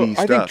Trump greedy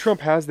stuff. I think Trump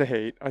has the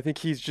hate. I think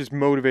he's just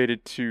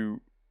motivated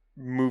to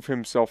move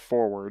himself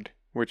forward,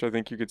 which I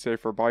think you could say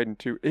for Biden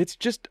too. It's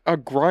just a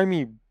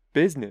grimy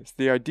business.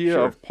 The idea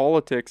of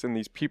politics and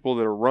these people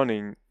that are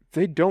running,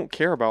 they don't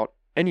care about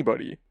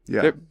anybody.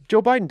 Yeah.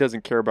 Joe Biden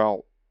doesn't care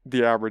about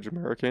the average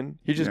American.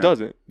 He just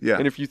doesn't. Yeah.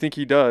 And if you think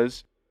he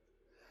does,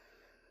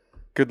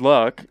 good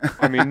luck.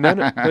 I mean, none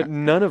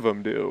of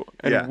them do.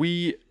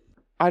 And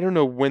I don't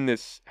know when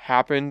this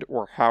happened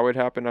or how it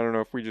happened. I don't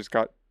know if we just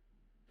got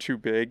too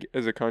big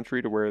as a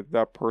country to where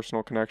that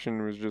personal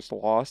connection was just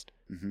lost.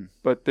 Mm-hmm.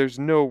 But there's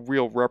no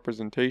real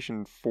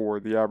representation for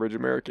the average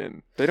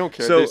American. They don't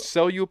care. So, they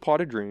sell you a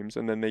pot of dreams,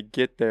 and then they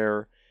get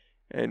there,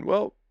 and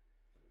well,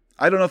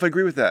 I don't know if I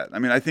agree with that. I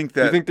mean, I think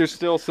that you think there's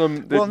still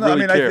some that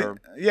really care.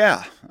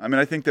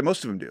 I think that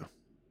most of them do.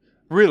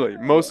 Really,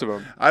 most of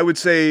them. I would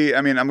say.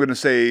 I mean, I'm going to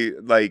say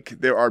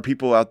like there are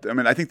people out there. I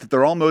mean, I think that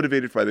they're all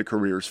motivated by their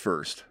careers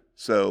first.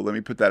 So let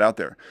me put that out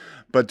there.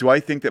 But do I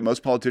think that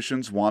most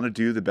politicians want to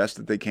do the best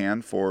that they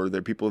can for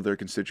their people of their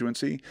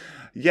constituency?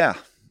 Yeah.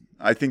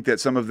 I think that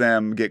some of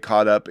them get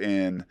caught up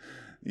in,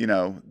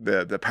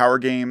 the power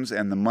games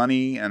and the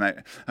money. And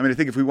I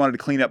think if we wanted to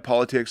clean up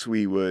politics,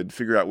 we would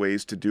figure out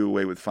ways to do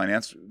away with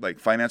finance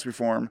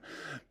reform.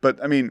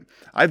 But I mean,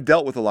 I've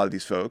dealt with a lot of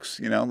these folks,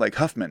 like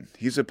Huffman.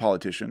 He's a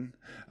politician.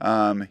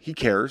 He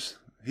cares.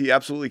 He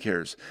absolutely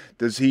cares.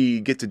 Does he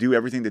get to do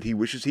everything that he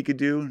wishes he could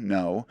do?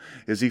 No.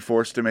 Is he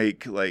forced to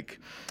make what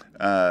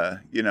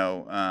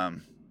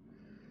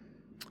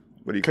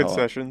do you call it?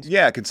 Concessions?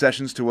 Yeah,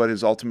 concessions to what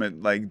his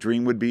ultimate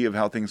dream would be of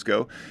how things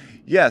go.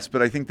 Yes,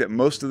 but I think that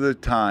most of the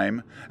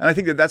time, and I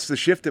think that that's the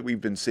shift that we've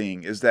been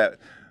seeing, is that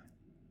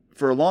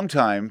for a long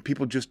time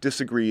people just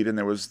disagreed, and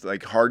there was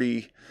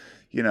hearty,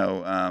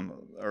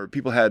 or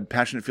people had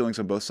passionate feelings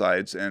on both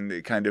sides, and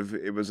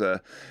it was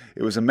a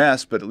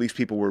mess, but at least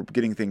people were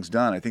getting things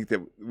done. I think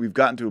that we've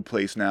gotten to a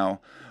place now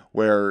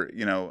where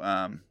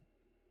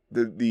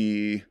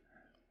the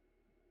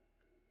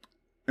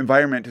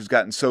environment has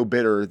gotten so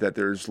bitter that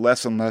there's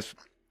less and less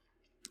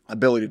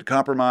ability to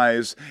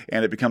compromise,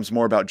 and it becomes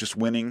more about just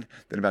winning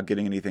than about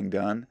getting anything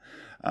done.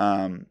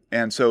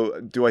 And so,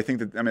 do I think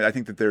that? I mean, I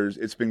think that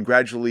it's been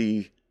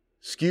gradually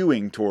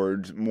skewing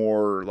towards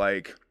more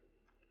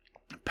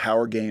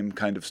power game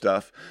kind of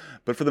stuff.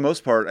 But for the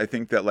most part, I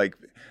think that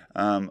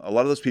a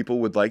lot of those people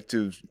would like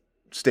to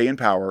stay in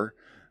power,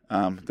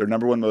 their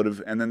number one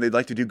motive, and then they'd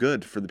like to do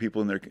good for the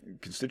people in their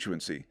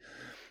constituency.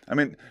 I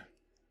mean,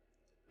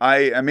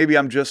 maybe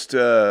I'm just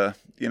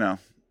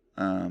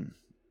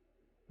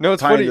no,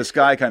 it's pie funny. in the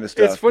sky kind of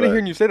stuff. It's funny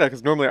hearing you say that,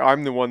 because normally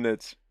I'm the one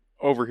that's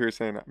over here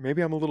saying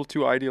maybe I'm a little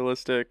too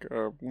idealistic,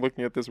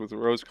 looking at this with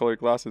rose-colored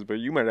glasses, but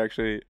you might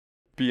actually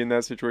be in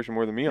that situation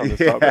more than me on this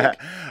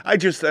topic. I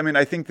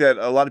think that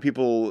a lot of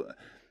people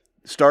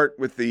start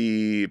with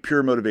the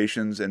pure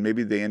motivations, and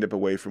maybe they end up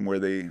away from where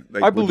they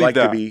would like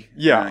to be.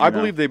 Yeah, I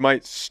believe they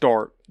might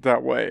start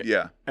that way.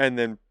 Yeah. And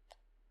then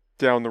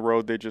down the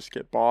road they just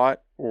get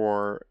bought,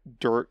 or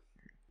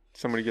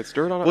somebody gets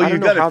dirt on it. Well, you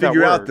got to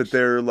figure out that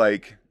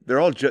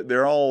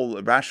they're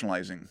all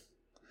rationalizing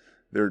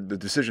the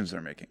decisions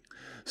they're making.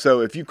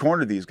 So if you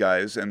corner these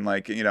guys and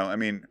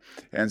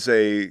and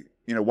say,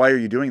 why are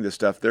you doing this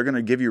stuff? They're going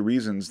to give you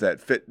reasons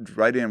that fit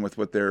right in with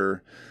what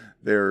they're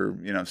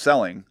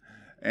selling.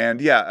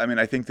 And yeah, I mean,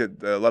 I think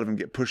that a lot of them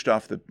get pushed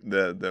off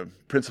the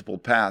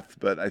principled path,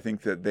 but I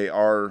think that they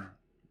are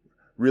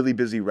really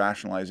busy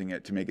rationalizing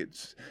it to make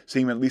it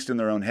seem, at least in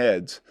their own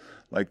heads,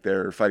 like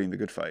they're fighting the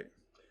good fight.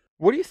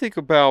 What do you think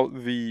about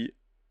the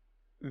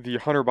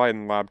Hunter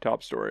Biden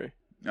laptop story?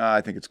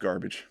 I think it's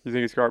garbage. You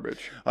think it's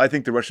garbage? I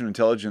think the Russian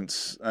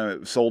intelligence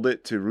sold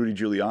it to Rudy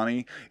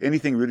Giuliani.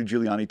 Anything Rudy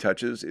Giuliani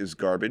touches is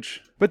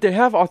garbage. But they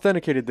have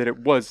authenticated that it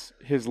was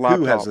his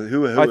laptop.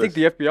 Who I think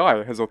the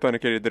FBI has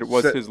authenticated that it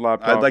was his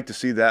laptop. I'd like to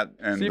see that.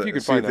 And see if you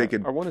can find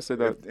that. I want to say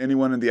that. If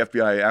anyone in the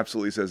FBI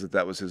absolutely says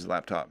that was his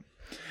laptop.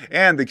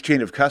 And the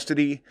chain of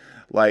custody,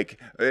 like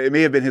it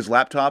may have been his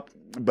laptop,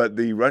 but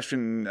the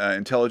Russian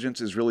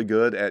intelligence is really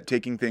good at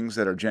taking things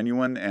that are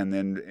genuine and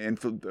then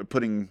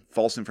putting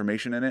false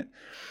information in it.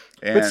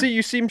 And But see,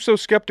 you seem so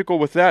skeptical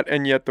with that,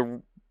 and yet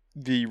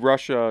the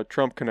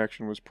Russia-Trump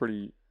connection was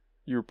pretty.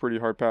 You were pretty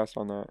hard passed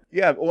on that.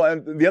 yeah, well,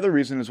 and the other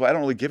reason is why I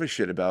don't really give a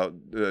shit about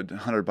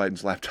Hunter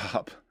Biden's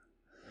laptop.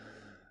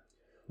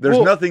 There's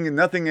Well-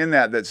 nothing in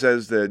that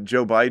says that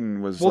Joe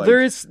Biden was. Well,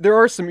 like, there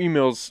are some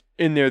emails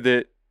in there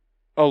that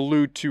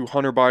allude to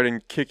Hunter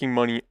Biden kicking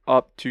money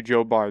up to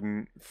Joe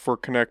Biden for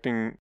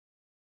connecting,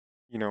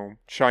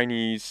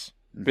 Chinese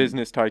Mhm.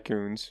 business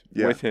tycoons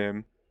Yeah. with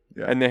him.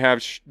 Yeah. And they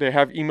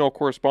have email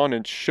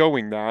correspondence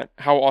showing that.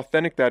 How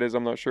authentic that is,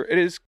 I'm not sure. It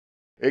is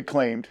It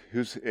claimed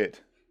who's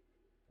it.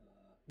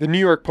 the New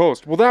York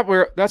Post. Well, that's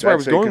where I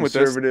was a going with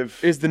this. conservative-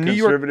 Is the New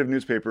York conservative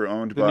newspaper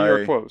owned the by New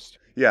York Post?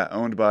 Yeah,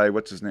 owned by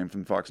what's his name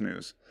from Fox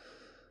News.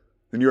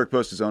 The New York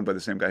Post is owned by the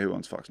same guy who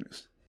owns Fox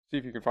News. See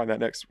if you can find that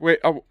next. Wait,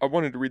 I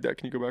wanted to read that.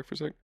 Can you go back for a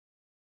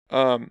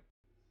sec?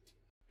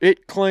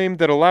 It claimed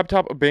that a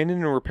laptop abandoned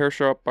in a repair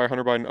shop by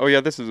Hunter Biden. Oh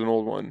yeah, this is an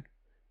old one.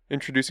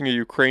 Introducing a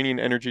Ukrainian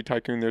energy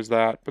tycoon. There's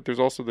that, but there's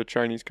also the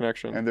Chinese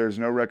connection. And there's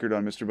no record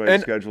on Mr. Biden's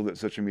And- schedule that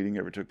such a meeting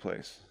ever took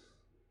place.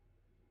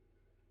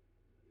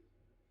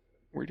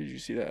 Where did you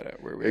see that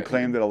at? Where we It at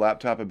claimed here? that a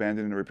laptop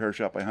abandoned in a repair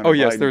shop by Hunter Oh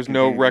yes, Biden there's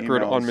no contained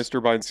record on emails.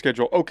 Mr. Biden's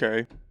schedule.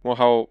 Okay. Well,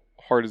 how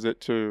hard is it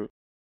to,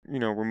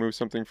 remove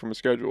something from a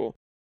schedule?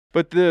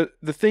 But the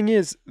thing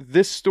is,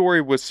 this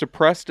story was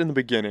suppressed in the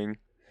beginning.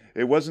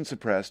 It wasn't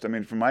suppressed. I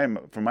mean, from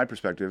my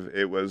perspective,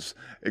 it was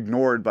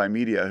ignored by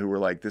media who were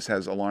like, "This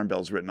has alarm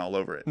bells written all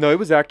over it." No, it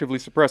was actively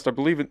suppressed. I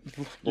believe it.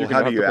 Well, You're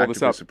how gonna do have you to pull this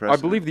actively up. suppress I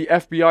it? believe the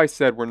FBI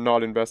said we're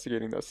not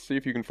investigating this. See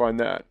if you can find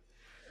that.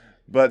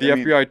 But The I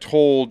mean, FBI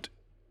told,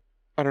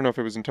 I don't know if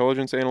it was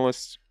intelligence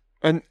analysts,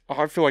 and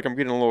I feel like I'm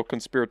getting a little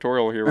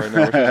conspiratorial here right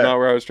now, which is not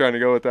where I was trying to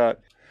go with that.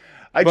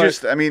 but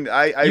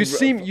I You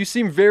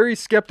seem very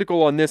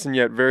skeptical on this, and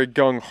yet very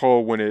gung ho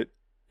when it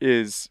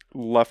is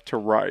left to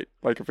right.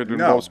 Like if it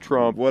involves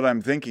Trump. What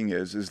I'm thinking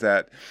is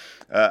that,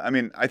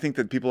 I think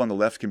that people on the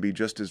left can be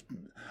just as.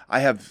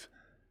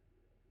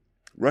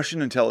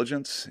 Russian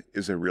intelligence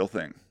is a real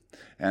thing,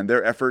 and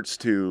their efforts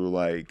to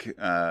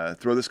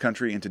throw this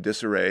country into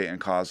disarray and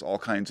cause all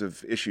kinds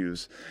of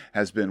issues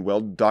has been well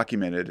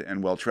documented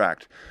and well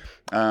tracked.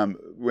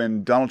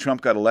 When Donald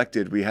Trump got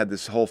elected, we had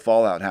this whole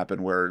fallout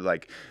happen where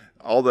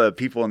all the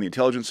people in the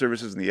intelligence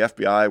services and the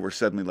FBI were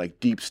suddenly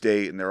deep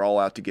state, and they're all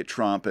out to get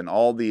Trump, and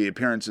all the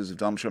appearances of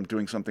Donald Trump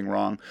doing something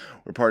wrong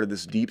were part of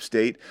this deep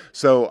state.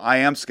 So I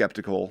am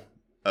skeptical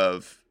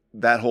of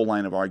that whole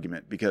line of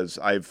argument because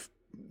I've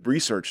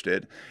researched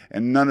it,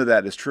 and none of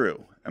that is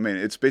true. I mean,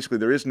 it's basically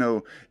there is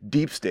no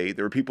deep state.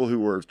 There were people who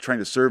were trying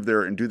to serve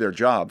there and do their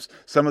jobs.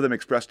 Some of them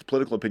expressed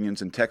political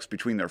opinions in text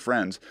between their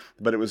friends,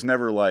 but it was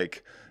never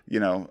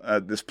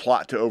this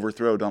plot to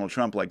overthrow Donald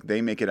Trump like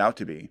they make it out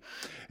to be.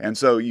 And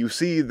so you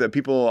see the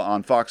people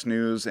on Fox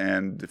News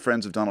and the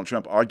friends of Donald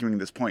Trump arguing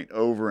this point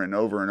over and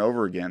over and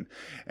over again,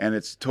 and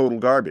it's total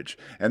garbage.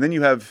 And then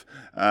you have,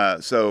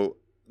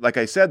 like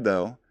I said,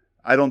 though,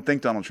 I don't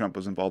think Donald Trump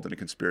was involved in a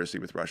conspiracy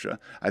with Russia.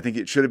 I think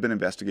it should have been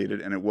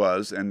investigated, and it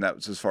was, and that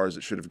was as far as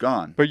it should have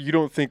gone. But you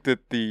don't think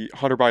that the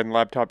Hunter Biden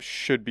laptop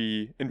should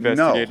be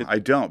investigated? No, I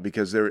don't,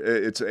 because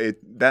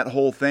that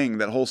whole thing,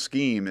 that whole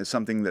scheme is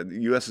something that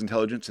U.S.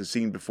 intelligence has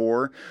seen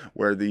before,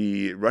 where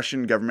the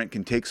Russian government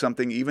can take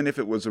something, even if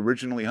it was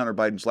originally Hunter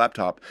Biden's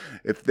laptop,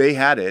 if they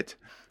had it,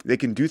 they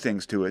can do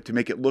things to it to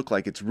make it look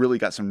like it's really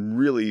got some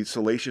really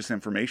salacious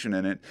information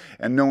in it,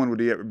 and no one would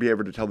be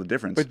able to tell the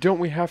difference. But don't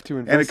we have to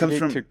And it comes investigate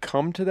from- to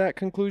come to that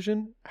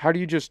conclusion? How do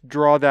you just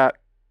draw that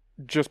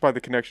just by the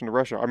connection to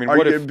Russia? I mean,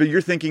 But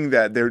you're thinking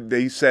that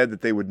they said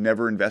that they would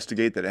never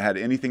investigate, that it had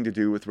anything to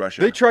do with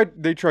Russia?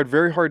 they tried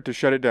very hard to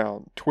shut it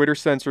down. Twitter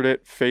censored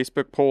it.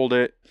 Facebook pulled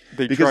it.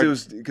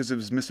 because it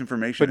was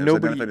misinformation. But It was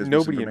identified as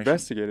nobody misinformation.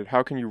 investigated.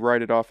 How can you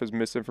write it off as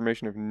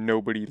misinformation if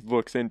nobody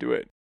looks into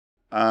it?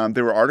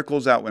 There were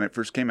articles out when it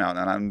first came out,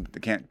 and I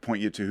can't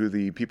point you to who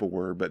the people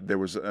were, but there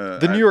was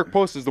The New York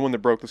Post is the one that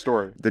broke the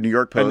story. the New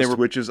York and they Post,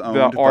 were- which is the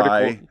owned by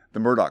article- the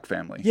Murdoch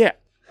family. Yeah,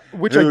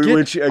 which Who- I get.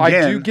 which, I do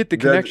again, get the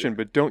the- connection,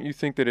 but don't you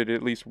think that it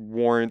at least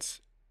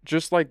warrants,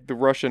 just like the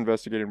Russia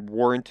investigated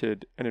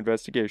warranted an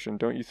investigation?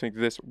 Don't you think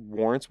this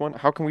warrants one?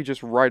 How can we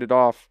just write it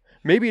off?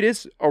 Maybe it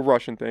is a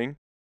Russian thing.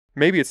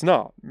 Maybe it's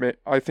not.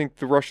 I think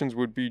the Russians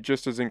would be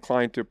just as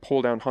inclined to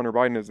pull down Hunter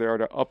Biden as they are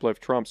to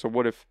uplift Trump. So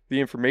what if the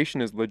information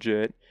is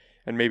legit?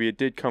 And maybe it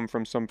did come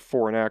from some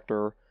foreign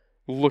actor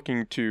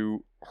looking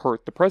to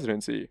hurt the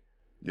presidency.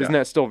 Yeah. Isn't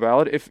that still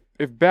valid? If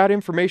bad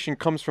information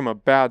comes from a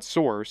bad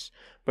source,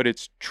 but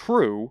it's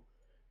true,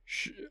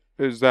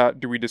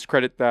 do we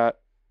discredit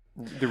that,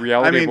 the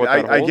reality of what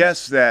that I holds?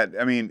 guess that,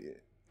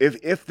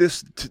 if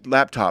this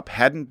laptop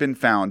hadn't been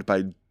found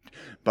by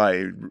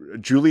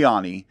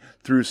Giuliani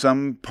through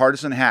some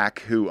partisan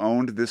hack who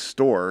owned this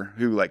store,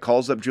 who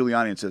calls up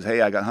Giuliani and says,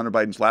 "Hey, I got Hunter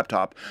Biden's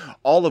laptop,"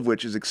 all of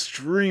which is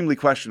extremely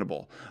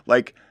questionable.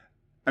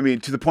 I mean,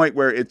 to the point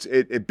where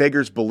it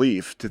beggars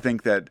belief to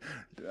think that.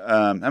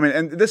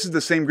 And this is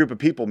the same group of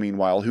people,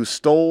 meanwhile, who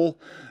stole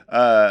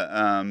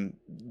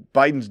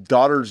Biden's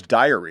daughter's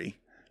diary,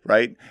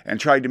 right, and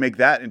tried to make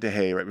that into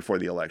hay right before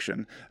the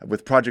election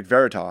with Project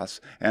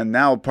Veritas, and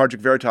now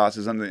Project Veritas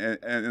is in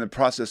the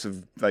process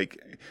of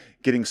like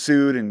getting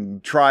sued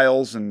and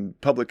trials and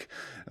public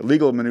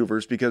legal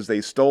maneuvers because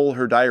they stole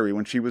her diary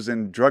when she was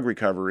in drug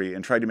recovery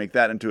and tried to make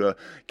that into a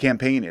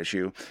campaign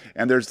issue.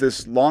 And there's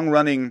this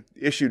long-running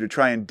issue to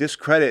try and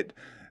discredit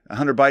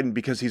Hunter Biden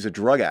because he's a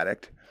drug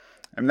addict.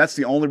 I mean, that's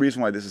the only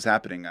reason why this is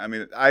happening. I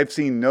mean, I've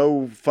seen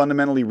no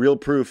fundamentally real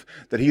proof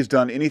that he's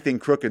done anything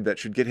crooked that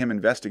should get him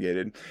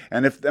investigated.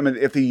 And if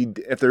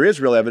there is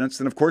real evidence,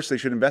 then of course they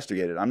should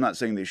investigate it. I'm not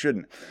saying they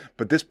shouldn't.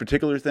 But this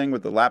particular thing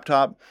with the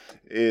laptop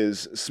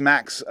is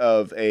smacks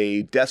of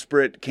a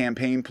desperate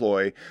campaign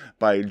ploy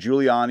by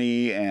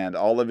Giuliani and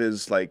all of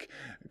his like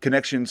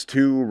connections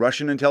to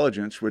Russian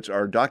intelligence, which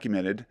are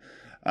documented.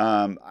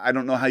 I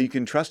don't know how you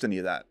can trust any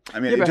of that. I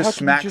mean, it just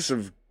smacks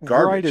of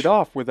garbage. Write it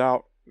off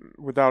without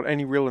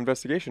any real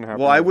investigation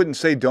happening. Well, I wouldn't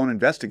say don't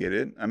investigate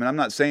it. I mean, I'm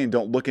not saying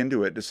don't look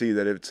into it to see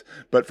that it's,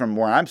 but from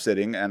where I'm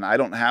sitting, and I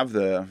don't have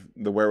the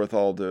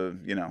wherewithal to,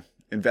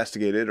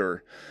 investigate it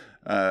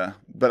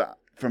but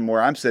from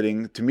where I'm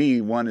sitting, to me,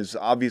 one is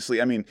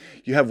obviously, I mean,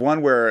 you have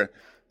one where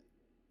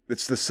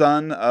it's the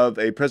son of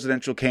a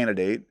presidential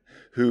candidate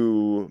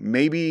who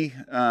maybe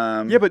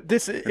but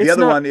the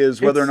other one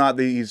is whether or not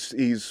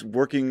he's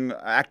working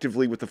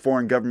actively with the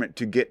foreign government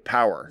to get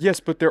power. Yes,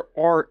 but there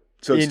are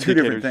So it's two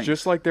different things.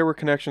 Just like there were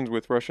connections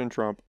with Russia and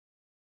Trump.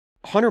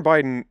 Hunter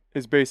Biden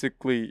is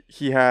basically,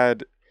 he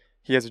has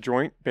a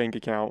joint bank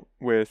account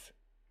with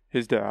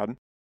his dad.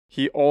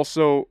 He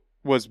also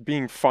was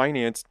being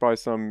financed by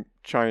some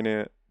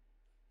China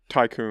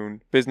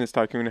business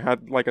tycoon,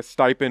 had like a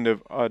stipend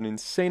of an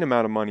insane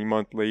amount of money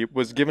monthly,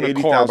 was given a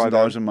car by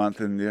 $80,000 a month,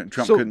 and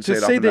Trump couldn't say it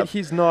off to say enough. that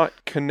he's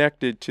not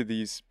connected to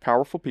these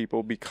powerful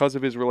people because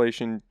of his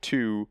relation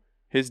to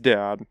his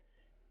dad.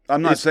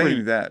 I'm not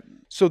saying that.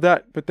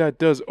 But that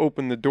does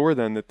open the door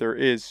then that there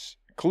is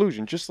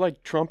collusion, just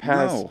like Trump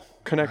has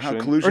connection.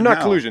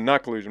 Not collusion,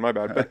 my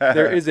bad. But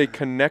there is a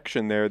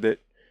connection there that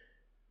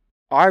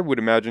I would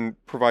imagine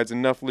provides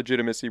enough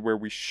legitimacy where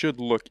we should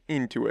look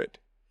into it.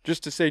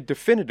 Just to say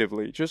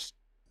definitively,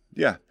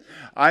 yeah.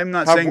 I'm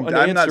not saying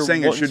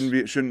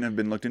it shouldn't have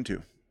been looked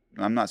into.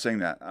 I'm not saying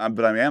that.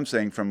 But I am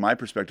saying from my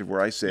perspective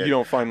where I sit, you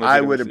don't find I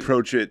would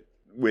approach it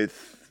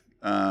with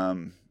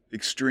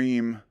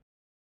extreme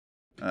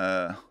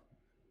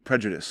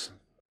prejudice,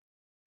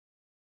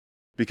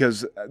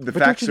 because the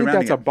facts don't you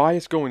think that's a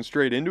bias going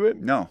straight into it?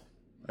 No,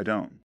 I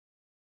don't.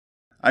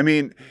 I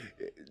mean,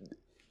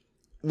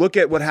 look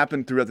at what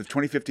happened throughout the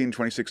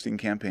 2015-2016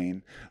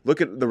 campaign.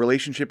 Look at the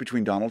relationship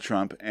between Donald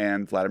Trump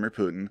and Vladimir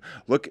Putin.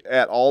 Look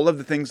at all of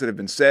the things that have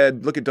been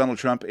said. Look at Donald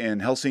Trump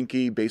in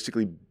Helsinki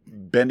basically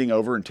bending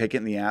over and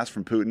taking the ass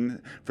from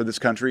Putin for this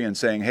country and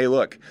saying, hey,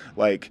 look,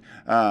 like,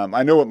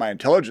 I know what my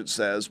intelligence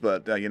says,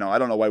 but, I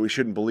don't know why we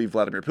shouldn't believe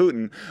Vladimir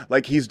Putin.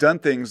 Like, he's done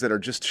things that are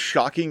just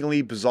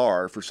shockingly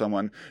bizarre for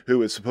someone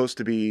who is supposed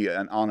to be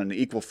on an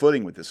equal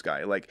footing with this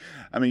guy. Like,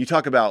 I mean, you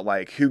talk about,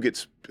 like,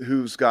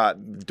 who's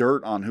got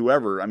dirt on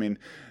whoever. I mean,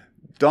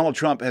 Donald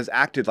Trump has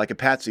acted like a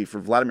patsy for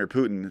Vladimir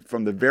Putin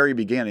from the very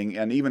beginning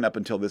and even up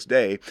until this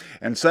day.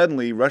 And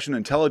suddenly Russian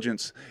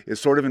intelligence is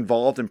sort of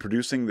involved in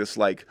producing this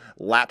like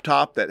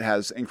laptop that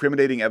has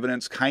incriminating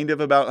evidence kind of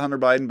about Hunter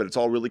Biden, but it's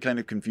all really kind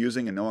of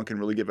confusing and no one can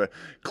really give a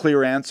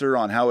clear answer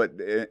on how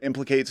it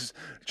implicates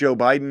Joe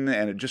Biden,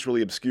 and it just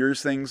really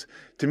obscures things.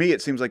 To me,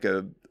 it seems like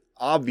a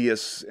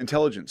obvious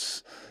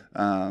intelligence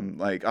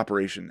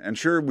operation. And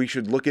sure, we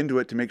should look into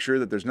it to make sure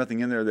that there's nothing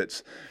in there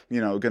that's,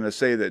 going to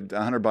say that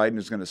Hunter Biden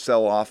is going to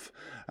sell off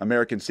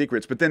American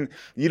secrets. But then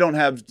you don't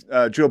have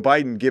Joe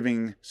Biden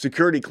giving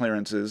security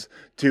clearances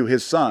to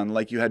his son,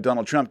 like you had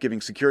Donald Trump giving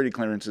security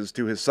clearances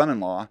to his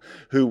son-in-law,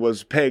 who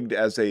was pegged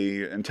as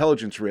a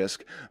intelligence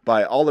risk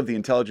by all of the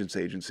intelligence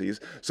agencies.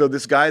 So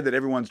this guy that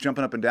everyone's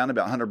jumping up and down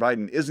about, Hunter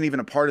Biden, isn't even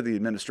a part of the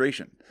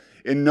administration.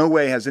 In no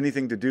way has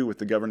anything to do with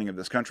the governing of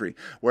this country.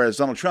 Whereas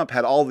Donald Trump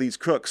had all these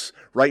crooks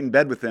right in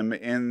bed with him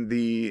in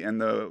the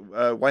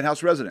White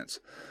House residence.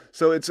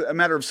 So it's a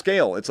matter of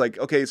scale. It's like,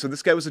 okay, so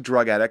this guy was a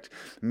drug addict.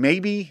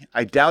 Maybe,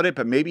 I doubt it,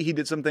 but maybe he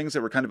did some things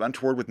that were kind of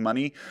untoward with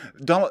money.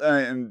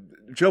 And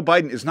Joe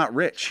Biden is not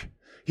rich.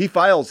 He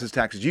files his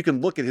taxes. You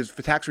can look at his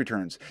tax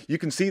returns. You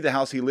can see the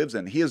house he lives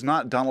in. He is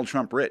not Donald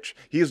Trump rich.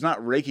 He is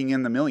not raking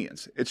in the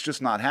millions. It's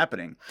just not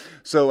happening.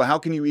 So how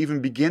can you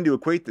even begin to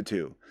equate the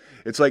two?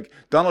 It's like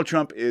Donald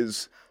Trump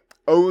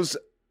owes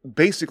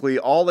basically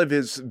all of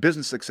his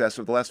business success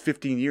of the last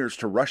 15 years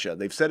to Russia.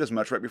 They've said as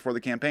much right before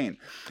the campaign.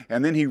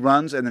 And then he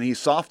runs, and then he's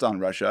soft on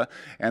Russia,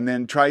 and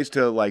then tries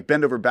to like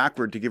bend over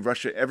backward to give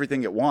Russia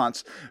everything it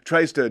wants,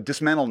 tries to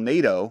dismantle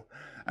NATO.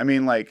 I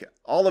mean, like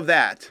all of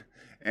that.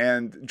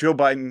 And Joe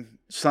Biden's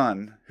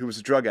son, who was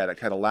a drug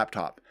addict, had a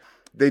laptop.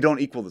 They don't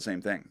equal the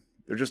same thing.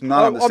 They're just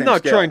not on the same scale. I'm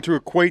not trying to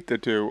equate the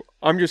two.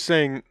 I'm just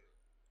saying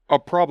a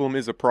problem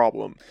is a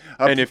problem.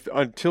 Up- And if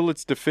until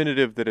it's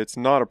definitive that it's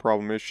not a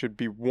problem, it should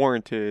be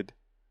warranted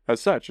as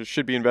such. It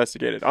should be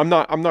investigated. I'm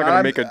not going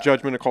to make a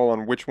judgment call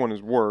on which one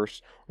is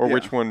worse or Yeah,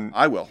 which one.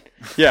 I will.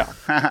 Yeah.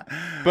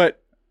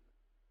 But,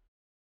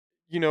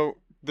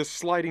 the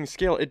sliding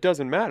scale, it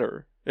doesn't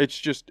matter. It's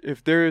just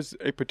if there is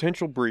a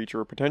potential breach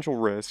or a potential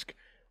risk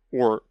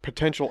or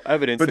potential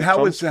evidence. But that how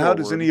comes does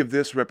forward- any of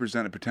this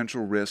represent a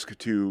potential risk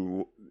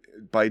to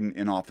Biden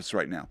in office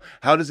right now?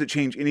 How does it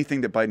change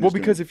anything that Biden is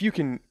doing? because if you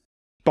can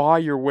buy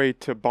your way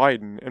to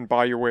Biden and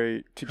buy your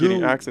way to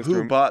getting access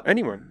to him,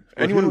 anyone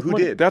with who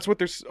money. did? That's what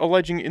they're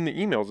alleging in the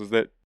emails, is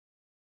that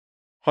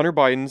Hunter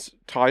Biden's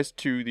ties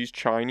to these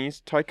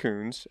Chinese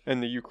tycoons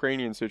and the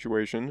Ukrainian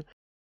situation,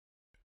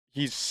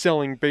 he's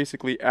selling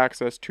basically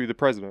access to the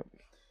president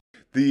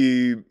for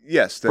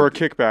a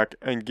kickback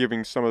and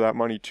giving some of that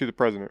money to the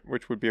president,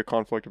 which would be a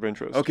conflict of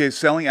interest. Okay,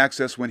 selling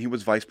access when he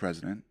was vice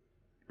president,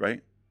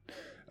 right?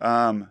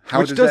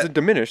 Which doesn't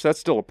diminish. That's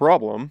still a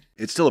problem.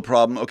 It's still a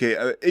problem.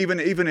 Okay, even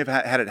if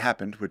had it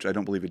happened, which I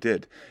don't believe it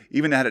did,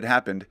 even had it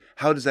happened,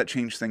 how does that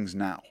change things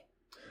now?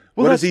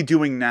 Well, what is he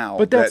doing now?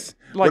 But that's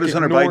what is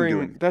Hunter Biden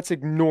doing? That's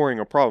ignoring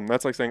a problem.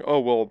 That's like saying, oh,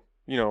 well,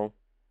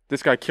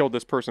 this guy killed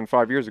this person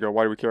 5 years ago.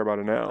 Why do we care about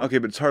it now? Okay,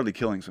 but it's hardly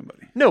killing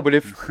somebody. No, but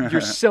if you're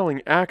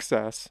selling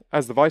access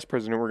as the vice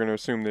president, we're going to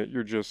assume that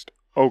you're just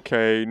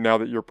okay now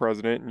that you're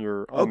president and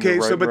you're on the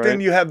right, but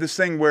then you have this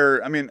thing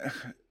where, I mean,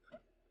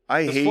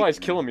 this fly's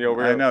killing me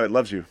over here. I know, it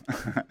loves you.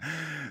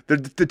 the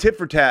tit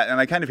for tat, and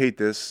I kind of hate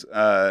this,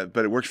 but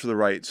it works for the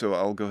right, so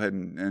I'll go ahead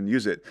and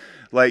use it.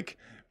 Like,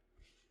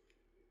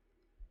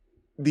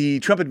 the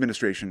Trump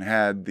administration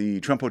had the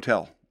Trump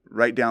Hotel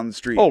right down the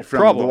street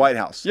from the White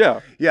House. Yeah.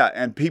 Yeah,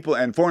 and people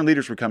and foreign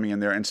leaders were coming in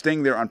there and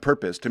staying there on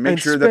purpose to make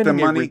sure that the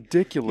money... a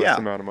ridiculous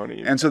amount of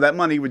money. And so that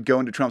money would go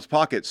into Trump's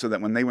pocket so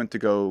that when they went to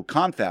go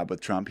confab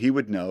with Trump, he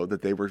would know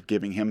that they were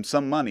giving him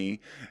some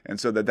money, and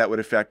so that would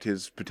affect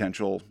his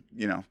potential,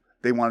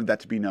 they wanted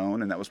that to be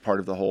known, and that was part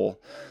of the whole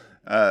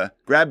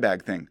grab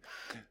bag thing.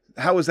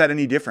 How is that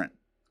any different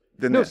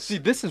than this? See,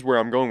 this is where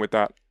I'm going with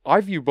that. I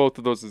view both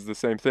of those as the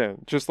same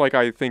thing. Just like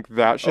I think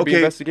that should be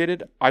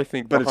investigated, I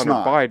think the Hunter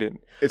Biden...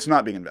 It's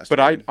not being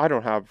investigated. But I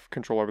don't have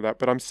control over that,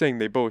 but I'm saying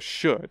they both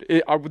should.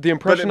 The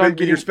impression I'm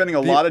getting... You're spending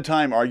a lot of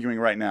time arguing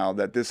right now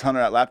that this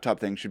Hunter laptop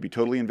thing should be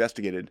totally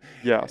investigated.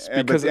 Yes,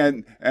 because...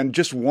 And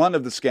just one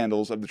of the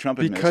scandals of the Trump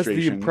administration...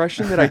 Because the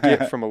impression that I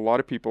get from a lot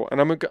of people, and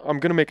I'm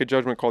going to make a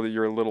judgment call that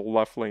you're a little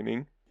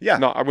left-leaning. Yeah.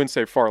 No, I wouldn't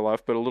say far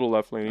left, but a little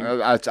left-leaning.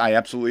 I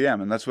absolutely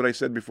am, and that's what I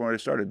said before I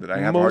started, that I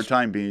have a hard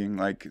time being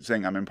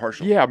saying I'm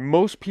impartial. Yeah,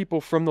 most people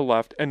from the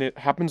left, and it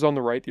happens on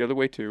the right the other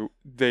way too,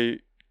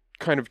 they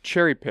kind of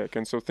cherry pick,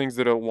 and so things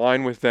that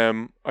align with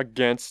them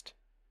against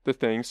the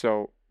thing.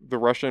 So the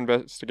Russia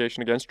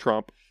investigation against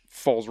Trump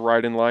falls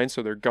right in line,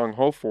 so they're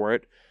gung-ho for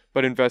it.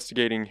 But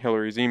investigating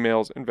Hillary's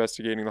emails,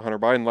 investigating the Hunter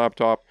Biden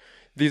laptop,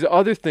 these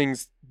other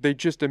things, they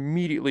just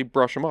immediately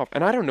brush them off.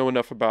 And I don't know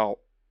enough about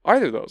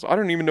either of those. I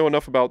don't even know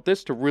enough about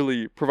this to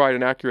really provide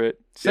an accurate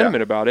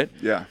sentiment about it.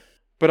 Yeah.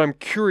 But I'm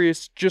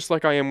curious, just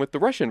like I am with the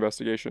Russia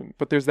investigation.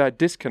 But there's that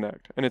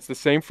disconnect. And it's the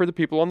same for the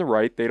people on the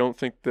right. They don't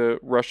think the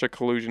Russia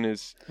collusion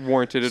is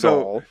warranted at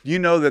all. You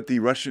know that the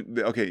Russian...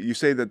 Okay, you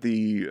say that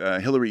the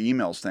Hillary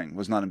emails thing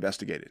was not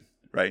investigated,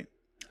 right?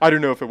 I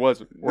don't know if it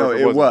was. No,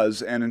 it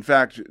was. And in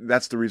fact,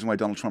 that's the reason why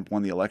Donald Trump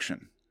won the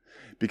election.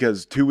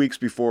 Because 2 weeks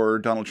before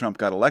Donald Trump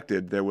got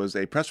elected, there was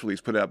a press release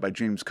put out by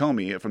James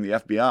Comey from the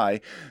FBI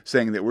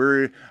saying that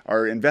we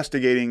are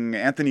investigating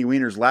Anthony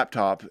Weiner's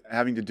laptop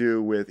having to do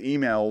with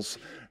emails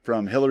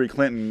from Hillary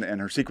Clinton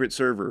and her secret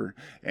server.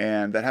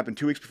 And that happened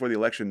 2 weeks before the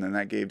election, and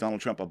that gave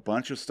Donald Trump a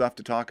bunch of stuff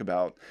to talk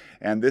about.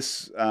 And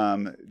this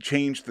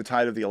changed the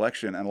tide of the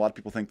election, and a lot of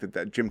people think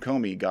that Jim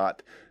Comey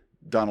got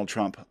Donald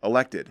Trump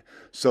elected.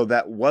 So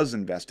that was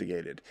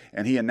investigated.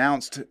 And he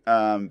announced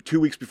 2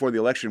 weeks before the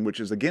election, which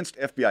is against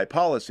FBI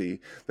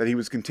policy, that he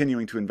was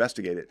continuing to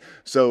investigate it.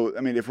 So,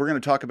 I mean, if we're going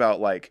to talk about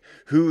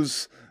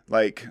who's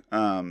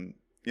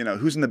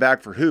who's in the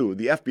bag for who,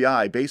 the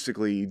FBI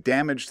basically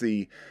damaged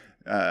the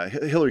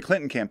Hillary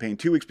Clinton campaign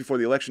 2 weeks before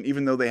the election,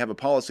 even though they have a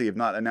policy of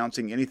not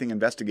announcing anything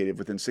investigative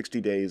within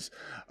 60 days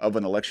of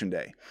an election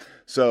day.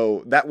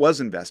 So that was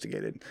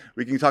investigated.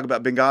 We can talk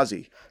about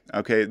Benghazi.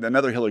 Okay,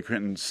 another Hillary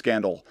Clinton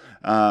scandal.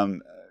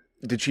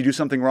 Did she do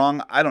something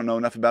wrong? I don't know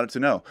enough about it to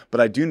know. But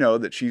I do know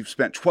that she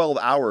spent 12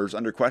 hours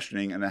under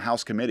questioning in a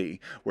House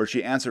committee where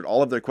she answered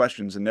all of their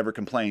questions and never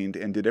complained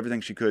and did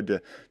everything she could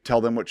to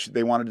tell them what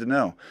they wanted to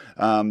know.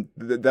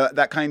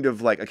 That kind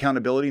of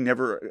accountability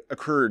never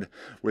occurred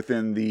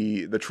within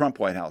the Trump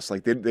White House.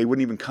 They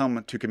wouldn't even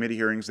come to committee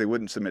hearings. They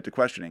wouldn't submit to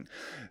questioning.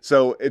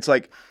 So it's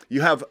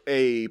you have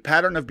a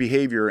pattern of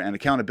behavior and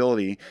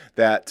accountability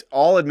that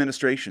all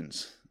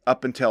administrations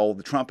up until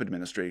the Trump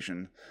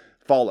administration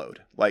followed.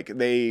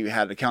 They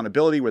had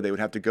accountability where they would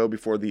have to go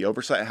before the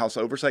House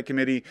Oversight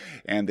Committee,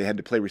 and they had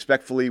to play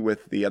respectfully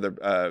with the other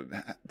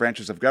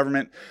branches of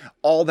government.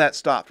 All that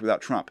stopped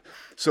without Trump.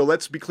 So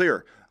let's be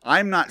clear.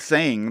 I'm not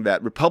saying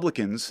that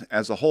Republicans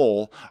as a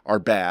whole are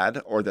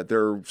bad or that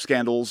their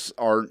scandals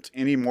aren't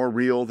any more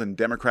real than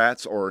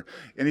Democrats or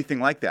anything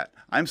like that.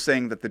 I'm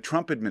saying that the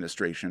Trump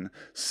administration,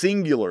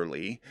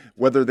 singularly,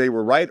 whether they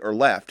were right or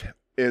left,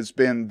 has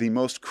been the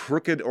most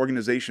crooked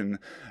organization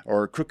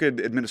or crooked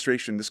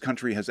administration this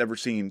country has ever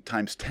seen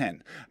times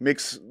 10.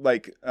 Makes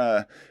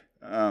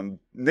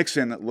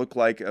Nixon look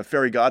like a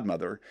fairy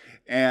godmother,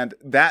 and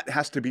that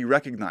has to be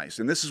recognized.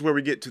 And this is where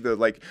we get to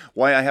the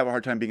why I have a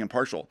hard time being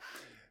impartial.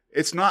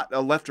 It's not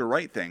a left or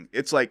right thing.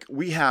 It's like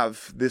we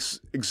have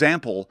this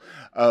example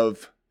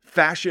of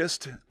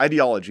fascist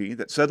ideology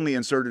that suddenly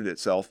inserted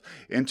itself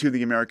into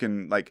the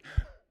American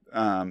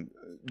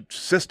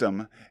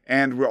system,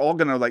 and we're all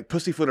going to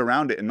pussyfoot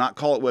around it and not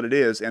call it what it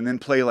is, and then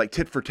play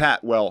tit for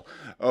tat. Well,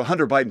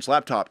 Hunter Biden's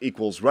laptop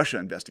equals Russia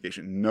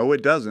investigation. No,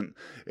 it doesn't.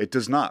 It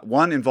does not.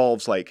 One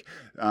involves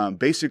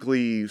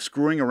basically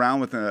screwing around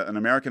with an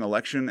American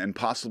election and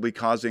possibly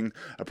causing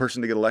a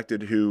person to get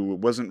elected who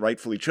wasn't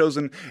rightfully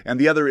chosen, and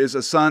the other is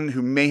a son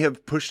who may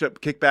have pushed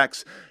up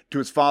kickbacks to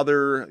his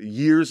father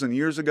years and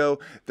years ago.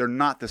 They're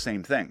not the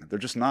same thing. They're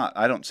just not.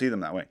 I don't see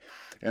them that way.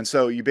 And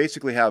so you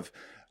basically have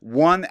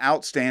one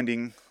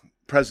outstanding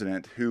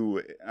president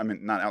who,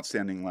 not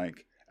outstanding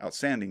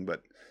outstanding,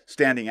 but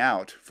standing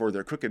out for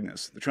their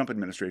crookedness, the Trump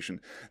administration.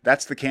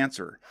 That's the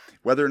cancer.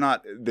 Whether or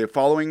not the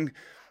following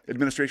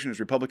administration is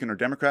Republican or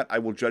Democrat, I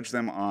will judge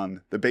them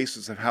on the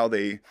basis of how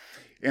they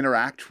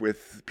interact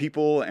with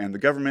people and the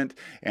government,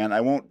 and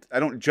I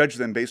don't judge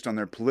them based on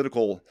their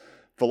political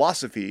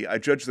philosophy. I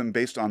judge them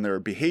based on their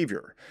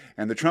behavior.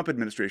 And the Trump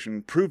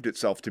administration proved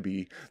itself to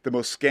be the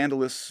most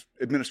scandalous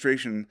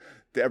administration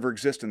to ever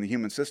exist in the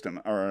human system,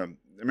 or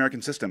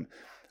American system.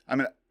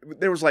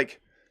 There was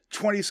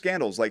 20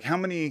 scandals. How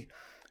many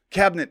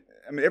cabinet,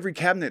 every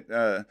cabinet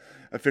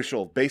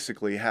official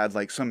basically had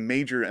some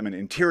major,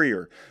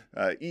 Interior,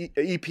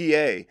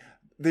 EPA.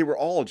 They were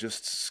all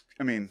just,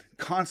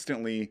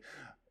 constantly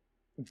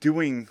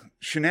doing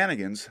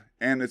shenanigans.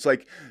 And it's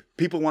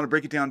people want to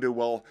break it down to,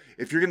 well,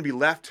 if you're going to be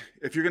left,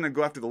 if you're going to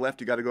go after the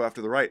left, you got to go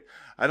after the right.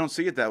 I don't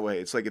see it that way.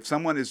 It's if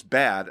someone is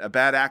bad, a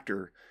bad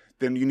actor,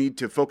 then you need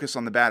to focus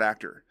on the bad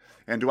actor.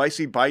 And do I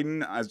see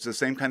Biden as the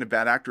same kind of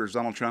bad actor as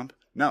Donald Trump?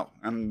 No.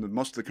 And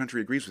most of the country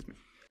agrees with me.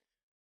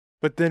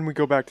 But then we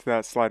go back to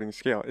that sliding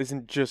scale.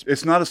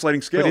 It's not a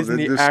sliding scale.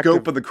 The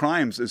scope of the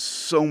crimes is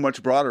so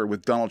much broader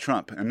with Donald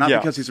Trump, and not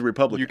because he's a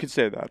Republican. You could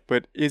say that,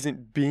 but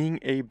isn't being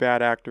a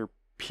bad actor,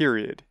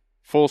 period,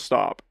 full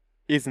stop,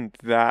 isn't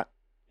that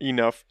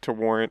enough to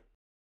warrant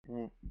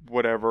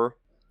whatever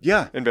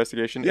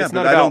investigation? Yeah, it's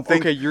not about, I don't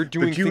think, you're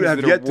doing things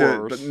that are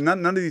worse. But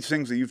none of these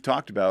things that you've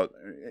talked about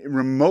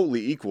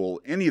remotely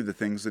equal any of the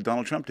things that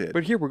Donald Trump did.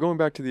 But here, we're going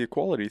back to the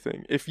equality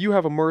thing. If you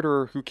have a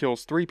murderer who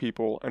kills 3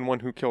 people and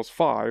one who kills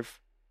 5,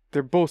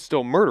 they're both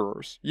still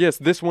murderers. Yes,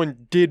 this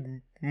one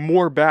did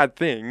more bad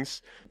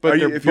things, but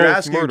if you're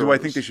asking, murderers. Do I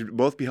think they should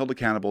both be held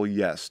accountable?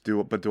 Yes.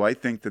 But do I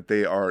think that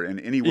they are in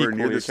anywhere equally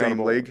near the same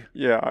league?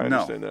 Yeah, I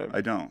understand that. No,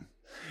 I don't.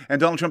 And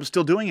Donald Trump is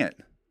still doing it.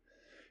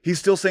 He's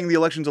still saying the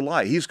election's a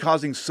lie. He's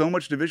causing so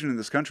much division in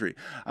this country.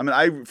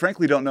 I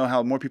frankly don't know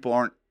how more people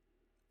aren't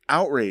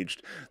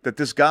outraged that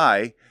this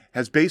guy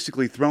has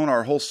basically thrown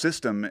our whole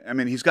system.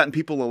 He's gotten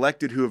people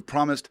elected who have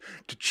promised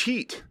to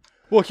cheat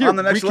on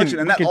the next election,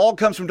 and that all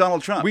comes from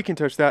Donald Trump. We can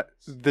touch that.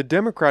 The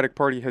Democratic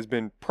Party has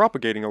been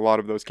propagating a lot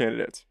of those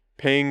candidates,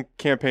 paying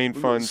campaign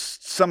funds.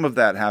 Some of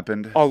that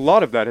happened. A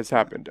lot of that has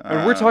happened.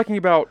 And we're talking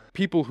about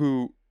people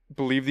who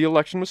believe the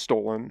election was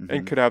stolen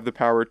and could have the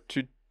power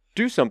to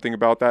do something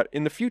about that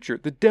in the future.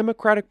 The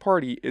Democratic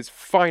Party is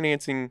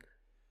financing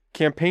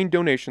campaign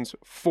donations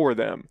for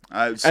them.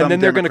 And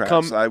then they're going to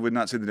come. I would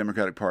not say the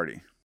Democratic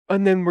Party.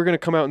 And then we're going to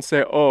come out and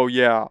say, oh,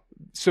 yeah,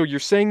 so you're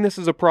saying this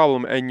is a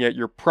problem, and yet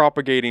you're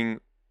propagating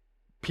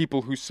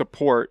people who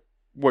support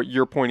what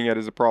you're pointing at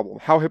as a problem.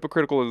 How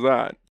hypocritical is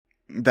that?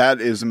 That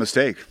is a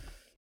mistake.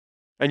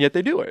 And yet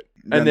they do it.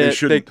 And they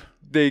shouldn't.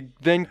 They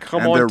then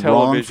come and on they're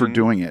television. Wrong for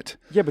doing it.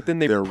 Yeah, but then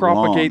they're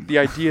propagate the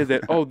idea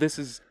that, oh, this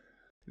is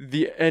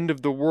the end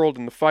of the world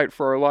and the fight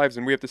for our lives,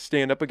 and we have to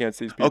stand up against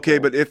these people. Okay,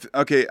 but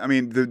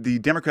the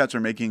Democrats are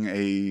making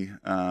a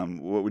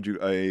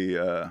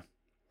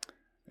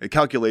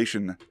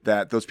calculation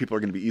that those people are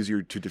going to be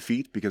easier to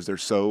defeat because they're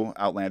so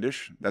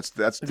outlandish. That's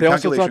the they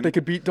calculation. Also thought they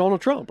could beat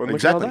Donald Trump. And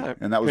exactly, look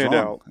at and that was wrong.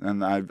 Out.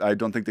 And I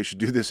don't think they should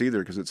do this either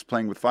because it's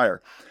playing with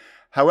fire.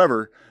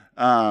 However,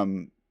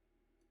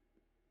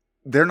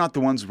 they're not the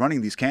ones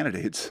running these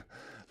candidates.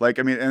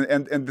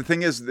 And the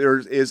thing is, there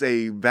is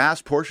a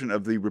vast portion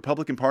of the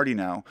Republican Party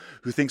now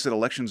who thinks that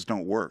elections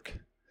don't work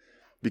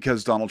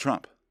because Donald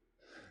Trump.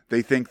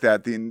 They think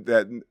that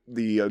the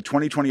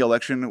 2020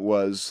 election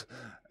was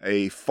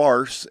a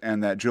farce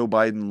and that Joe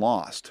Biden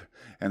lost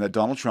and that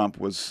Donald Trump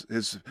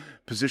his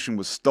position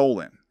was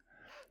stolen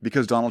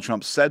because Donald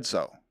Trump said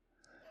so.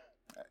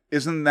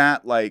 Isn't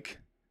that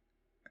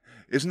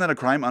Isn't that a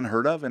crime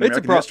unheard of in It's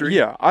American history?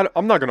 Yeah,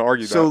 I'm not going to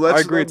argue So that. I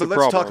agree it's a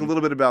problem. let's talk a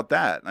little bit about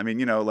that. I mean,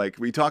 like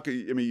we talk. I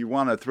mean, you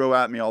want to throw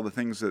at me all the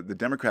things that the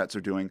Democrats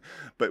are doing,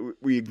 but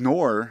we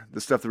ignore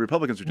the stuff the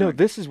Republicans are doing. No,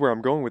 this is where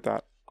I'm going with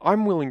that.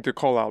 I'm willing to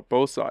call out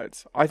both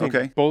sides. I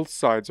think both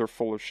sides are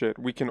full of shit.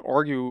 We can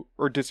argue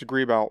or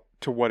disagree about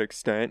to what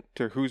extent,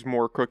 to who's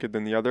more crooked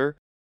than the other.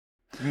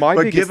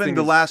 But given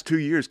the last 2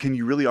 years, can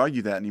you really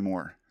argue that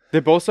anymore?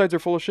 That both sides are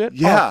full of shit?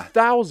 Yeah.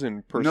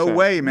 1,000%. No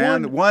way,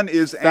 man. One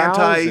is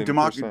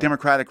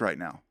anti-democratic right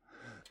now.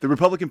 The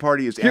Republican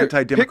Party is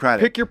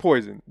anti-democratic. Pick your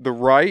poison. The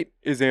right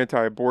is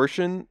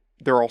anti-abortion.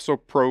 They're also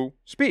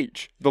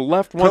pro-speech. The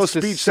left wants to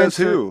pro-speech says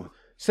who?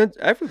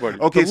 Everybody.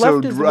 Okay, so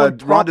Ron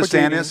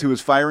DeSantis, who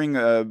is firing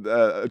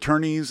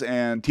attorneys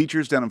and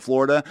teachers down in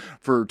Florida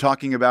for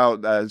talking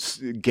about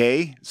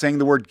saying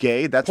the word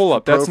gay. That's pull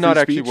up. That's not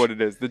actually speech. What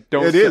it is. It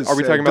is. Are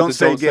we talking about the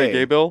Don't Say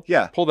Gay bill?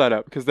 Yeah. Pull that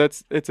up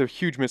because it's a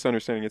huge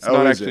misunderstanding. It's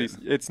not actually.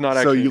 It's not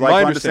actually. So you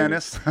like Ron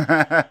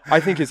DeSantis? I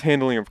think his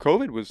handling of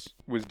COVID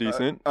was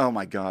decent. Oh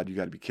my God, you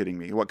got to be kidding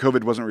me! What,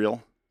 COVID wasn't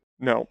real?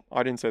 No,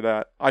 I didn't say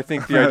that. I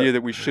think the idea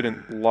that we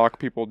shouldn't lock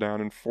people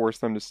down and force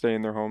them to stay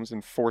in their homes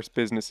and force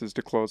businesses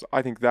to close,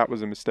 I think that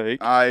was a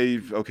mistake.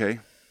 Okay.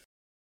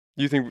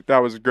 You think that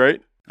was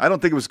great? I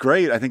don't think it was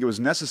great. I think it was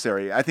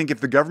necessary. I think if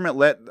the government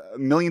let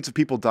millions of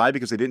people die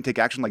because they didn't take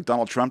action like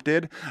Donald Trump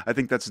did, I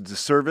think that's a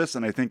disservice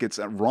and I think it's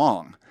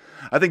wrong.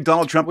 I think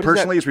Donald Trump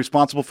personally is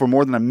responsible for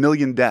more than 1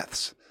 million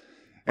deaths.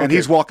 And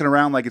he's walking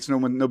around like it's no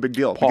big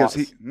deal. Pause.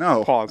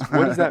 Because Pause.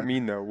 What does that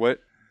mean though?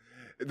 What?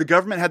 The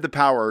government had the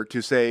power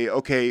to say,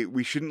 okay,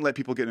 we shouldn't let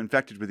people get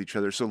infected with each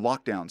other, so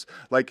lockdowns.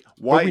 Like,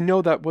 why? But we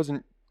know that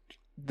wasn't.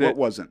 What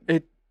wasn't?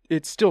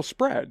 It still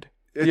spread.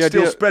 It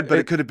still spread, but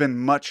it could have been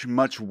much,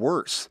 much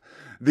worse.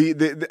 I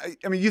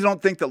mean, you don't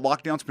think that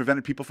lockdowns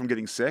prevented people from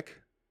getting sick?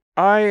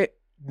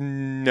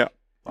 No.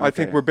 I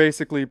think we're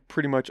basically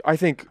pretty much. I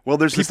think. Well,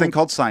 there's this thing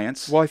called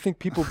science. Well, I think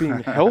people being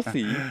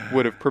healthy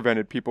would have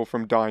prevented people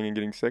from dying and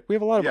getting sick. We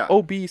have a lot of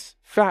obese,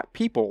 fat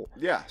people.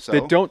 Yeah.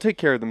 That don't take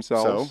care of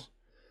themselves. So?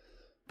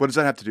 What does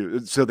that have to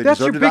do? So they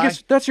deserve to die?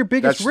 That's your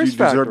biggest risk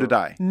factor. You deserve to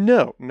die.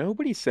 No,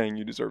 nobody's saying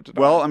you deserve to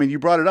die. Well, I mean, you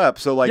brought it up.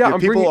 So, like,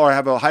 if people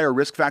have a higher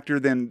risk factor,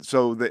 then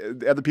so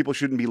the other people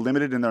shouldn't be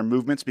limited in their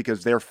movements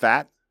because they're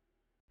fat?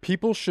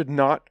 People should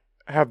not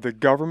have the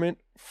government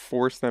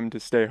force them to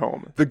stay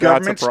home. The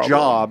government's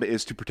job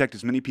is to protect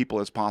as many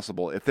people as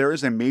possible. If there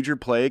is a major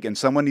plague and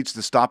someone needs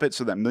to stop it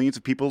so that millions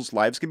of people's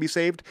lives can be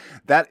saved,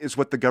 that is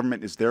what the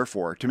government is there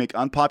for, to make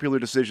unpopular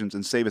decisions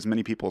and save as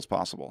many people as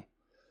possible.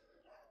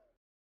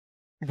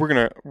 We're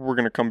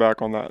gonna come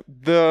back on that.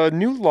 The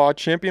new law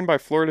championed by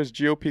Florida's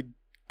GOP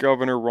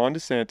Governor Ron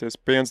DeSantis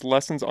bans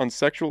lessons on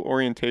sexual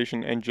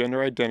orientation and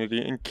gender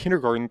identity in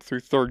kindergarten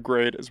through 3rd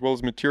grade, as well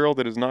as material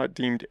that is not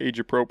deemed age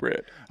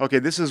appropriate. Okay,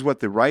 this is what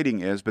the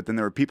writing is, but then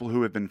there are people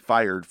who have been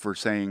fired for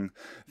saying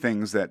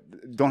things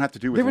that don't have to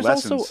do with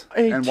lessons.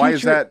 And why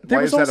is that?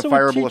 Why is that a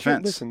fireable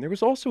offense? Listen, there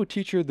was also a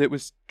teacher that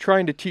was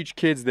trying to teach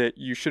kids that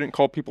you shouldn't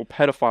call people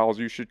pedophiles.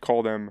 You should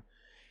call them,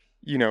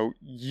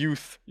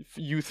 youth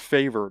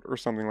favored or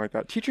something like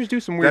that. Teachers do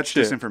some weird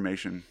shit. That's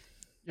disinformation.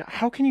 Yeah,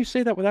 how can you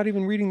say that without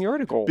even reading the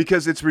article?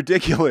 Because it's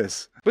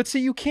ridiculous. But see,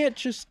 you can't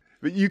just...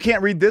 But you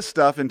can't read this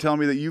stuff and tell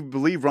me that you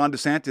believe Ron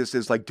DeSantis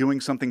is like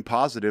doing something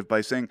positive by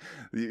saying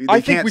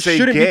I think we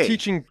shouldn't be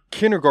teaching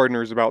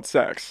kindergartners about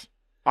sex.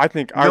 I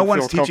think no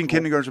one's teaching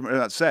kindergartners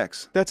about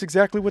sex. That's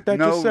exactly what that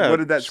just said. What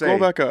did that say? Scroll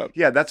back up.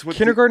 Yeah, that's what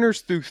kindergartners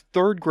through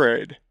 3rd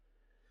grade.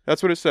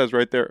 That's what it says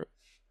right there.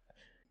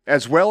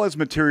 As well as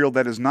material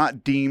that is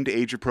not deemed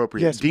age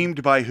appropriate. Yes.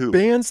 Deemed by who?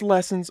 Bans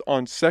lessons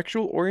on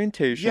sexual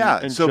orientation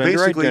and so gender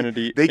basically,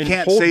 identity. They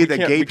can't say that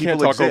gay people exist. We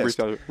can't talk over each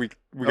other.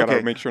 We got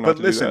to make sure not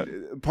to do that. But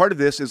listen, part of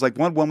this is like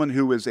one woman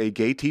who is a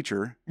gay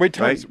teacher. Wait,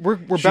 Thomas, we're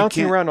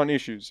bouncing around on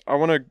issues. I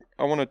want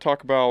to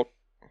talk about,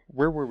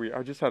 where were we?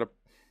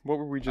 What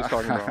were we just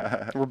talking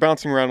about? We're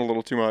bouncing around a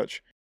little too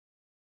much.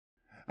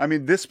 I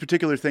mean, this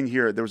particular thing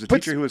here, there was a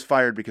teacher who was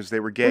fired because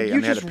they were gay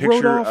and they had a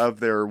picture of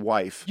their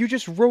wife. You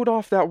just wrote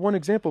off that one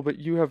example, but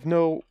you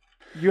haven't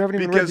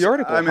even read the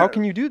article. How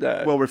can you do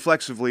that? Well,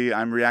 reflexively,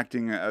 I'm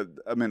reacting. I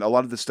mean, a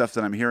lot of the stuff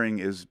that I'm hearing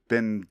has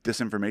been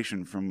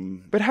disinformation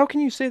from... But how can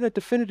you say that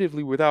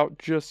definitively without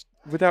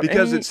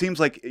Because it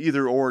seems like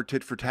either or,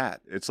 tit for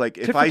tat. It's like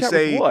if I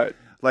say... What?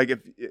 Like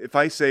if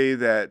I say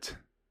that...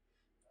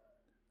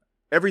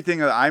 Everything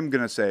that I'm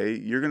going to say,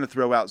 you're going to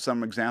throw out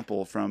some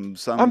example from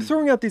some... I'm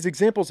throwing out these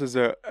examples as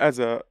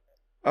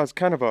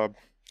kind of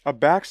a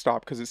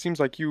backstop because it seems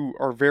like you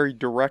are very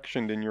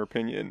directioned in your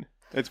opinion.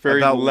 It's very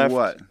about left.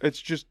 What?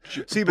 It's just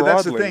See, but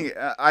that's the thing.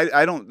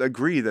 I don't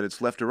agree that it's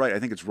left or right. I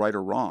think it's right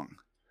or wrong.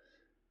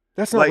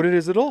 That's not what it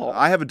is at all.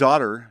 I have a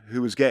daughter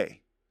who is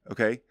gay.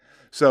 Okay,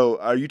 so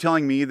are you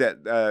telling me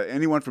that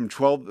anyone from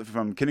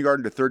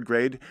kindergarten to 3rd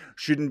grade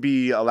shouldn't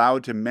be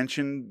allowed to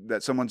mention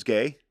that someone's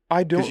gay?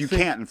 I don't. Because you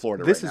can't in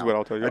Florida. This is what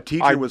I'll tell you. A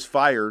teacher was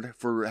fired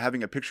for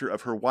having a picture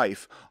of her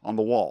wife on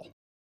the wall.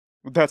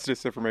 That's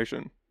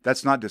disinformation.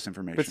 That's not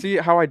disinformation. But see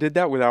how I did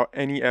that without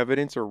any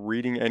evidence or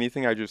reading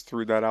anything? I just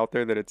threw that out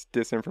there that it's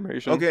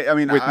disinformation. Okay, I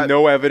mean, with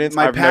no evidence,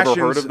 I've never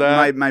heard of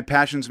that. My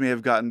passions may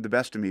have gotten the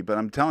best of me, but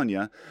I'm telling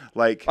you,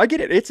 like, I get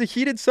it. It's a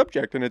heated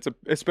subject, and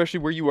especially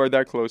where you are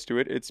that close to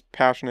it. It's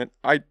passionate.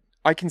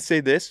 I can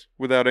say this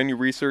without any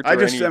research.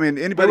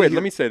 Anybody. Wait,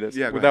 let me say this.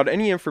 Yeah, without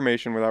any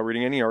information, without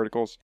reading any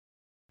articles,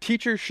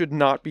 teachers should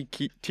not be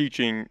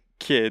teaching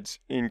kids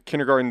in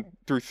kindergarten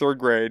through third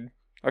grade.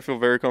 I feel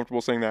very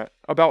comfortable saying that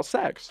about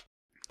sex.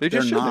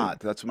 They're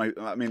not. That's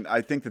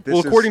I think that this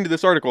Well, according to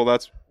this article,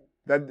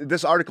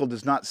 this article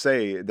does not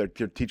say that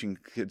they're teaching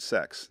kids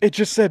sex. It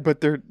just said, but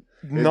they're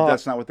not.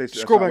 That's not what they said.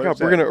 Scroll back up.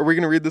 Are we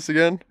gonna read this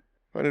again?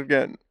 Find it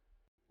again.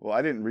 Well,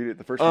 I didn't read it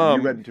the first time.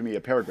 You read to me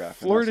a paragraph.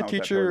 Florida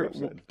teacher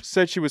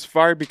said she was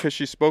fired because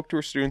she spoke to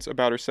her students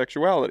about her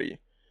sexuality.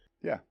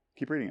 Yeah,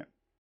 keep reading it.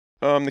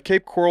 The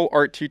Cape Coral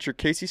art teacher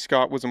Casey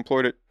Scott was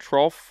employed at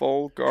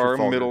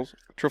Trafalgar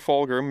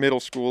Middle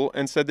School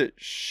and said that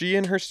she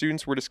and her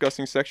students were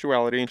discussing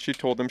sexuality and she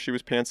told them she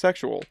was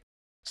pansexual.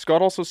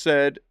 Scott also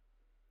said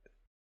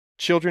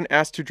children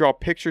asked to draw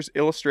pictures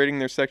illustrating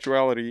their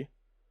sexuality,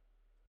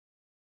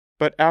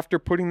 but after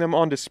putting them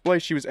on display,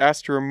 she was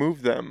asked to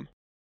remove them.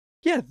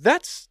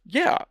 That's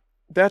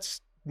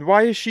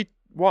why?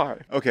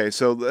 Okay,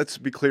 so let's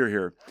be clear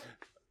here.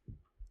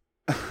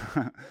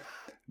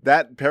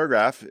 That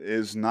paragraph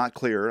is not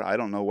clear. I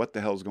don't know what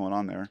the hell's going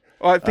on there.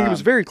 Well, I think it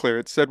was very clear.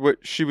 It said what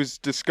she was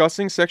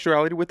discussing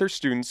sexuality with her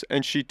students,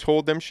 and she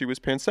told them she was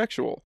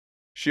pansexual.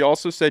 She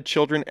also said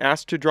children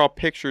asked to draw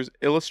pictures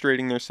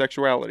illustrating their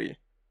sexuality.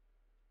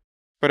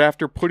 But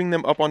after putting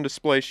them up on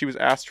display, she was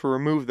asked to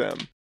remove them.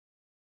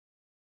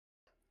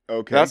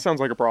 Okay. That sounds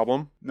like a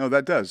problem. No,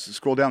 that does.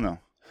 Scroll down, though.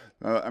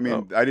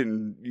 I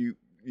didn't...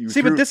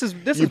 But this is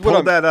you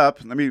pulled that up.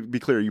 Let me be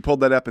clear. You pulled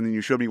that up, and then you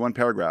showed me one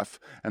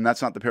paragraph, and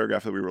that's not the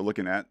paragraph that we were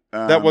looking at.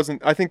 That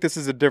wasn't. I think this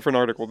is a different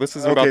article. This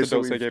is about the so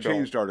Dose Gay bill.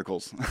 Changed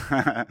articles.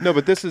 No,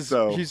 but this is.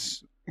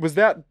 Was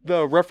that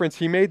the reference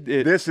he made?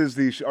 This is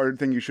the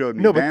thing you showed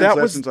me. No, but that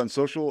lessons on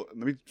social.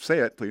 Let me say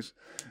it, please.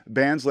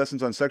 Bans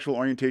lessons on sexual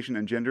orientation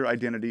and gender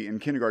identity in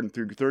kindergarten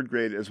through third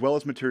grade, as well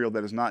as material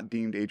that is not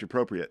deemed age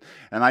appropriate.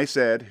 And I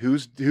said,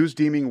 who's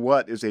deeming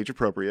what is age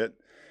appropriate?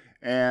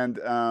 And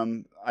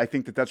I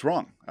think that that's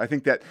wrong. I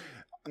think that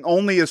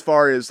only as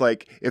far as,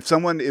 like, if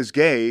someone is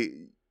gay,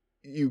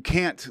 you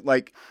can't,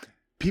 like,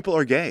 people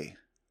are gay.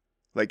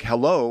 Like,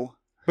 hello.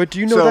 But do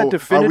you know that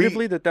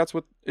definitively that's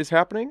what is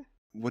happening?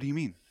 What do you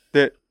mean?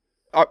 That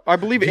I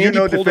believe Andy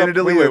pulled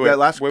definitively up... Wait, that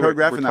last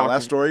paragraph in that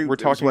last story we're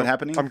talking what's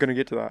happening? I'm going to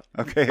get to that.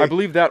 Okay. I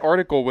believe that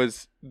article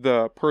was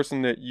the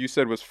person that you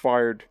said was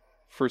fired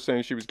for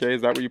saying she was gay.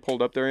 Is that what you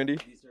pulled up there, Andy?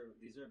 These are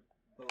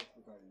both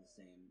regarding the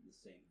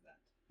same VAT.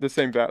 The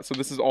same VAT. So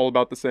this is all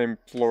about the same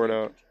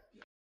Florida.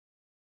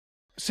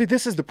 See,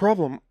 this is the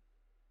problem.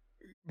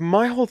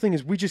 My whole thing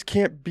is we just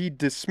can't be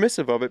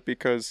dismissive of it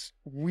because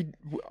we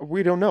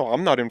don't know.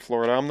 I'm not in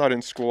Florida. I'm not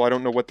in school. I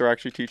don't know what they're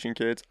actually teaching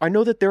kids. I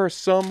know that there are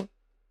some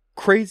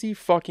crazy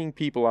fucking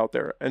people out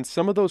there, and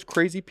some of those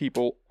crazy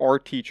people are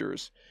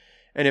teachers.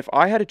 And if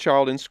I had a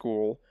child in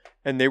school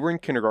and they were in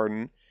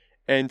kindergarten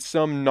and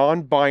some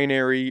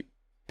non-binary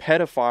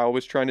pedophile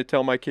was trying to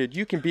tell my kid,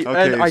 you can be,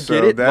 okay, and I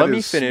get it. Let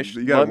me finish.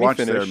 You gotta watch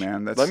there,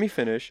 man. Let me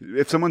finish.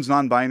 If someone's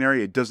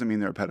non-binary, it doesn't mean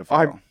they're a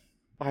pedophile.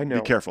 I know.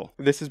 Be careful.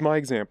 This is my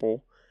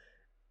example.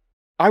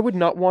 I would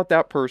not want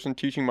that person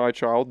teaching my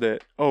child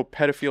that,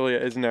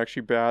 pedophilia isn't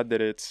actually bad,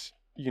 that it's,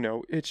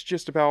 it's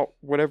just about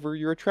whatever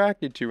you're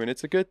attracted to and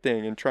it's a good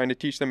thing, and trying to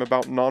teach them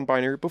about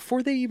non-binary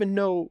before they even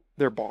know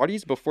their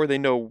bodies, before they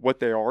know what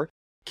they are.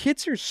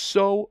 Kids are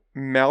so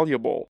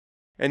malleable.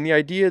 And the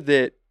idea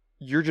that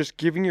you're just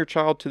giving your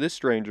child to this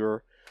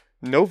stranger,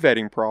 no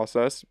vetting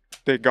process,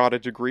 they got a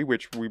degree,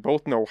 which we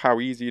both know how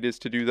easy it is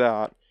to do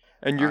that.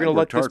 And you're going to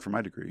let this... hard for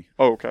my degree.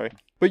 Oh, okay.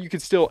 But you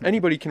could still...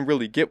 Anybody can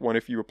really get one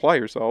if you apply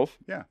yourself.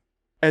 Yeah.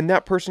 And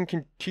that person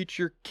can teach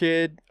your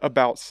kid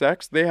about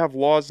sex. They have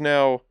laws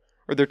now,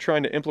 or they're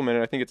trying to implement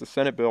it. I think it's a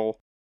Senate bill,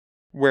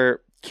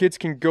 where kids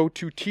can go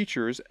to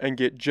teachers and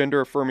get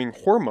gender-affirming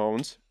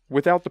hormones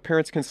without the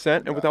parents'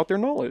 consent and without their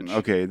knowledge.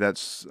 Okay,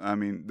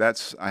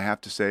 I have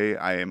to say,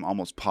 I am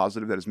almost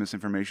positive that is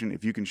misinformation.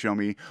 If you can show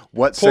me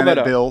what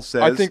Senate bill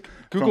says... I think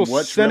Google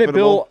Senate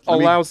bill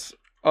allows...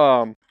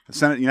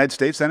 United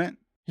States Senate?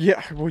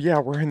 Yeah, well, yeah,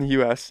 we're in the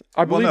U.S.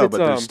 I believe but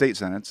there's state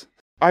senates.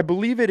 I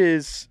believe it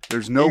is.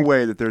 There's no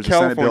way that there's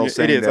California, a Senate bill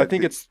saying it is. That I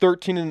think it's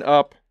 13 and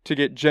up to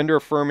get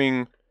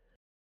gender-affirming...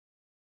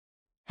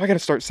 I got to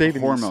start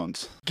saving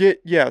hormones.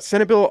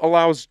 Senate bill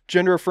allows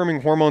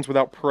gender-affirming hormones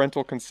without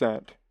parental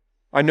consent.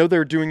 I know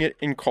they're doing it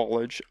in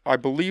college. I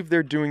believe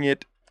they're doing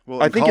it...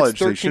 Well, I think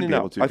college, it's 13 and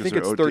up. I think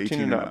it's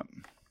 13 and up.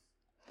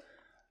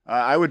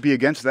 I would be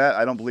against that.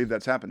 I don't believe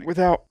that's happening.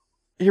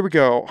 Here we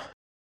go.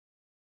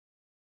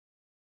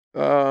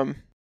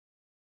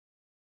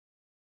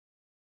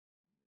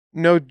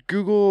 No,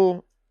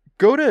 Google,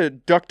 go to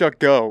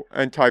DuckDuckGo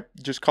and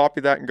just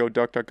copy that and go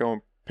DuckDuckGo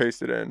and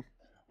paste it in.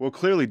 Well,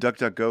 clearly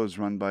DuckDuckGo is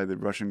run by the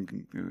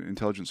Russian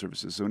intelligence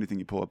services, so anything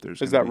you pull up there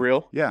is that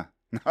real? Yeah,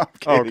 No, I'm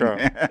kidding.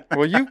 Okay.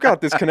 Well, you've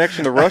got this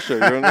connection to Russia.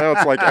 Now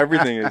it's like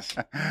everything is.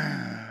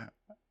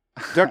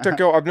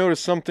 DuckDuckGo, I've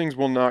noticed some things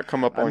will not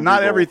come up on Not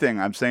Google. everything.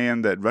 I'm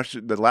saying that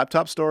Russia, the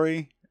laptop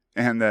story,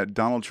 and that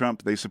Donald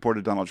Trump, they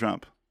supported Donald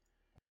Trump.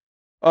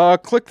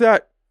 Click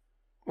that.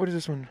 What is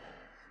this one?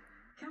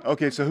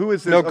 Okay, so who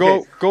is this? No,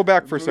 Okay, go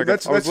back for a second.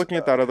 Let's- I was let's, looking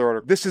at that other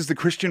article. This is the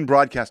Christian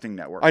Broadcasting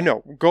Network. I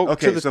know. Go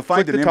Okay, to the, so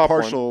find click an the top one.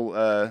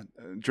 impartial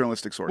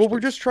journalistic source. Well, we're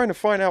please. just trying to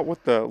find out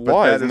what the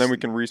law that is, and then is- we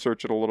can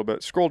research it a little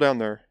bit. Scroll down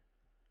there.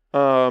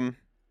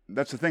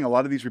 That's the thing. A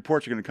lot of these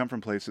reports are going to come from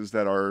places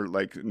that are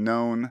like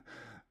known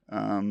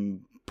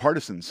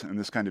partisans in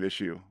this kind of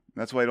issue.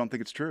 That's why I don't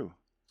think it's true.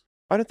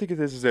 I don't think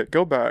this is it.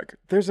 Go back.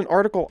 There's an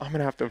article. I'm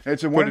gonna have to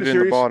It's a put one it in a in the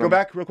series. bottom. Go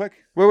back real quick.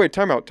 Wait.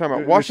 Time out. It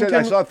said- Washington.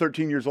 I saw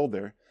 13 years old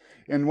there.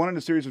 In one in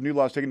a series of new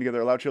laws taken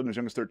together allow children as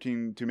young as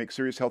 13 to make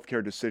serious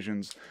healthcare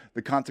decisions.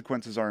 The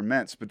consequences are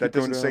immense, but that Keep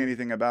going doesn't say down.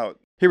 anything about.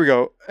 Here we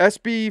go.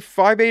 SB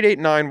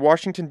 5889,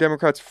 Washington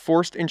Democrats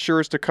forced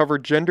insurers to cover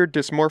gender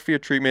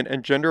dysmorphia treatment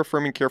and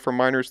gender-affirming care for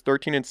minors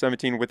 13 and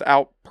 17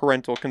 without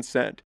parental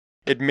consent.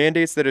 It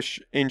mandates that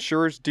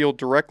insurers deal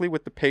directly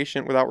with the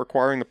patient without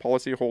requiring the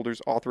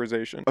policyholder's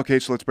authorization. Okay,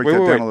 so let's break Wait,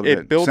 that wait, down wait. a little It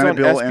bit. builds Senate on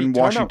bill SB and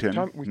time out,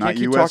 Washington, we not can't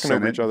keep U.S. talking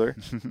over Senate. each other.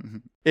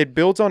 It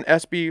builds on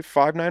SB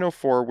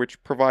 5904,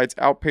 which provides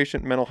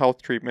outpatient mental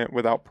health treatment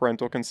without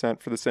parental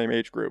consent for the same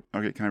age group.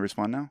 Okay, can I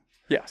respond now?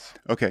 Yes.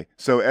 Okay,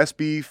 so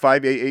SB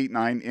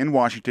 5889 in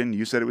Washington,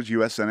 you said it was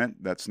U.S. Senate.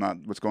 That's not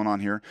what's going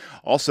on here.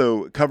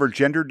 Also, covered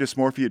gender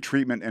dysmorphia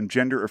treatment and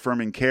gender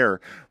affirming care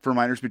for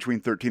minors between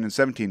 13 and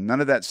 17. None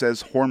of that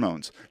says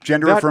hormones.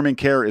 Gender affirming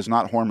care is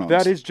not hormones.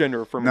 That is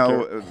gender affirming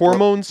No, care.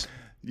 Hormones.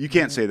 You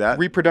can't say that.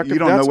 Reproductive- You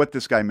don't know that's- what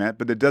this guy meant,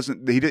 but it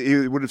doesn't. He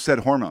would have said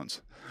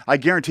hormones. I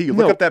guarantee you. No,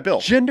 Look up that bill.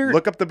 gender-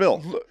 Look up the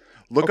bill.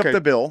 Look okay. up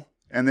the bill,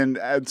 and then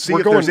see we're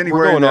if going, there's anywhere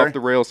we're going in there. off the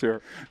rails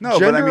here. No, but I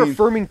gender mean-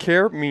 affirming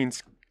care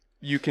means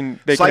they can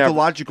have,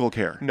 Psychological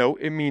care. no,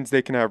 it means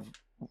they can have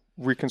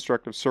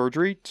reconstructive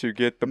surgery to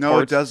get the No, it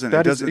parts. doesn't.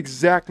 That It is doesn't.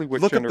 exactly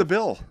what Look gender. up the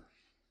bill.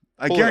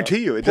 I Pull it guarantee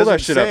up. you, it Pull that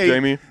doesn't shit up, say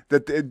Jamie.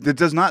 that. It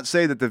does not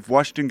say that the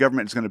Washington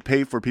government is going to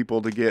pay for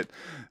people to get,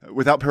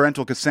 without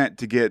parental consent,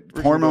 to get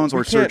hormones We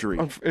or can't- surgery.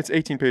 It's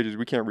 18 pages.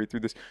 We can't read through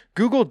this.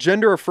 Google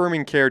gender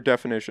affirming care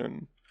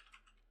definition.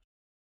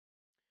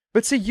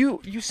 But see, you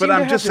seem But to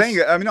I'm have just this,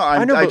 saying. I mean, no,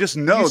 I but just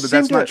know you that seem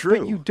that's not But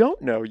true. you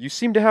don't know. You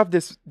seem to have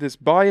this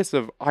bias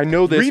of I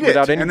know this Read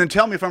without it any. and then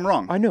tell me if I'm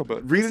wrong. I know,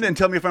 but Read it and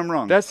tell me if I'm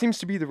wrong. that seems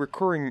to be the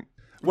recurring.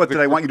 What, the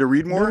did I want you to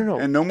read more no,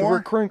 and no the more?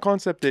 recurring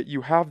concept that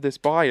you have this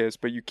bias,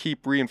 but you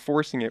keep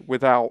reinforcing it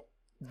without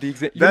the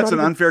exact. That's an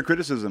unfair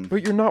criticism.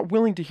 But you're not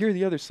willing to hear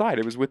the other side.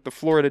 It was with the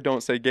Florida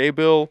Don't Say Gay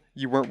bill.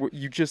 You weren't.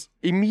 You just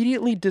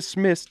immediately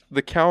dismissed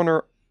the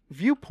counter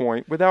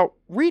viewpoint without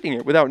reading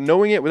it, without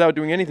knowing it, without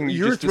doing anything.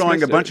 You're just throwing a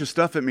dismissed bunch it. of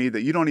stuff at me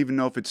that you don't even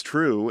know if it's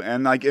true,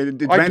 and like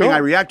demanding don't. I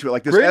react to it.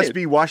 Like this Granted.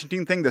 SB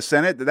Washington thing, the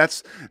Senate.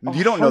 That's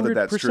you don't know that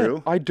that's 100%.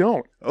 true. I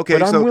don't. Okay,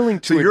 but so I'm willing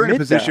to so you're in a admit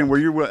position that. where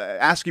you're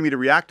asking me to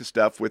react to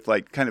stuff with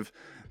like kind of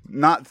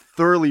not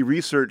thoroughly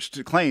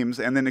researched claims,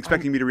 and then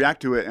expecting me to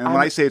react to it. And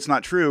when I say it's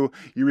not true,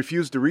 you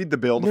refuse to read the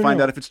bill to No, find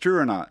no. out if it's true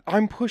or not.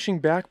 I'm pushing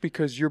back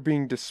because you're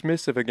being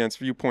dismissive against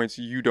viewpoints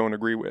you don't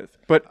agree with.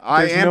 But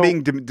I there's am no-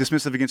 being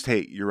dismissive against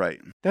hate. You're right.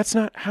 That's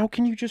not. How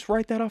can you just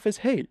write that off as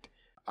hate?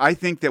 I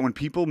think that when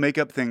people make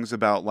up things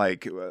about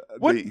like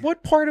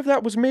What part of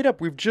that was made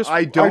up? We've just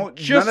I don't-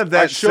 just, none of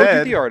that I showed said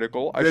you the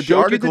article. I that the showed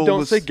you article the Don't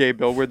was- Say Gay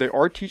bill where they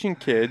are teaching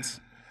kids.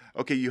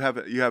 Okay, you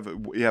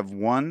have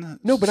one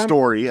No, but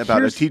story about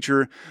a here's-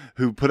 teacher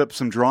who put up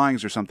some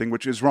drawings or something,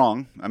 which is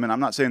wrong. I mean, I'm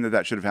not saying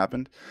that should have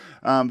happened,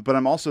 but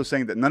I'm also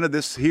saying that none of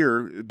this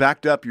here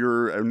backed up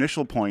your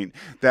initial point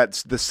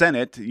that the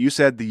Senate. You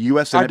said the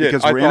U.S. I Senate did.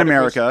 because I we're in thought it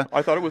was- America.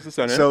 I thought it was the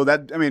Senate. So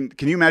that, I mean,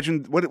 can you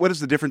imagine what is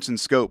the difference in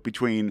scope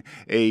between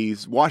a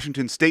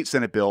Washington State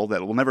Senate bill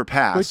that will never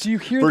pass But do you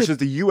hear versus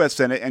the U.S.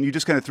 Senate, and you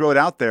just kind of throw it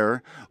out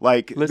there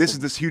like this Listen. is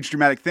this huge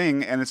dramatic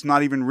thing, and it's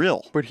not even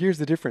real. But here's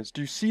the difference.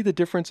 Do you see the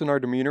difference in our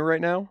demeanor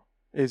right now?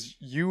 Is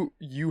you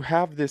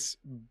have this.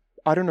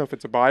 I don't know if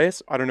it's a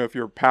bias. I don't know if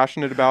you're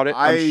passionate about it.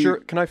 I'm sure.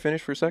 Can I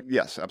finish for a sec?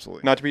 Yes,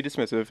 absolutely. Not to be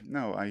dismissive.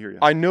 No, I hear you.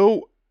 I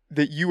know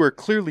that you are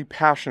clearly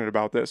passionate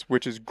about this,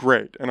 which is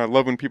great, and I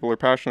love when people are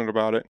passionate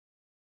about it.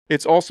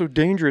 It's also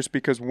dangerous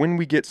because when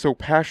we get so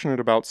passionate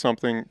about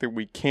something that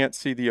we can't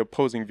see the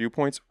opposing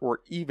viewpoints or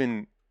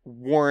even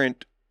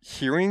warrant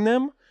hearing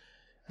them,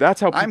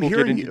 that's how I'm people get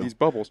hearing into you. these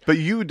bubbles. But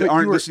you But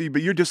aren't. you are-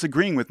 But you're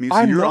disagreeing with me, so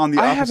I'm you're not- on the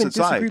I opposite haven't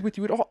disagreed side. with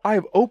you at all. I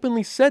have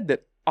openly said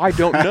that I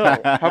don't know.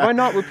 Have I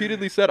not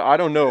repeatedly said I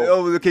don't know?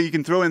 Oh, okay. You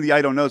can throw in the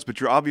I don't knows,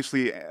 but you're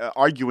obviously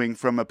arguing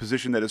from a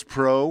position that is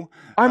pro.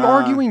 I'm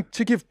arguing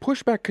to give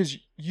pushback because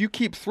you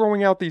keep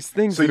throwing out these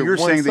things. So that are you're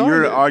saying that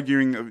you're one-sided.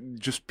 arguing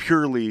just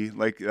purely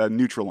like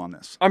neutral on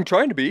this. I'm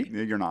trying to be.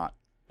 You're not.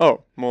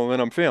 Oh, well, then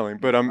I'm failing.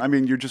 But I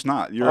mean, you're just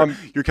not.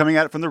 You're coming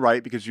at it from the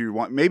right because you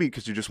want, maybe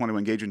because you just want to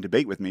engage in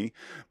debate with me,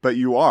 but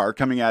you are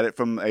coming at it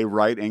from a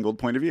right-angled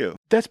point of view.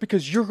 that's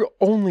because you're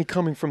only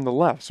coming from the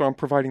left. So I'm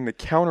providing the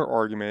counter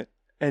argument,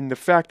 and the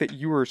fact that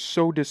you are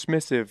so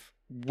dismissive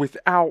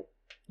without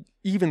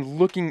even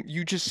looking.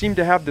 You just seem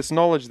to have this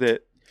knowledge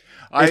that.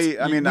 I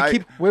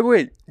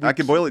Wait. I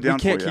can boil it down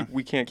for you.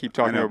 We can't keep I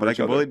talking know, over but I each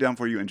can other. boil it down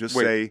for you and just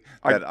say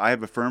that I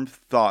have a firm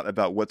thought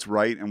about what's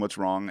right and what's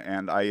wrong,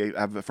 and I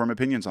have firm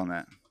opinions on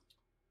that.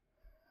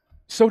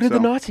 So did the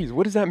Nazis.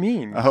 What does that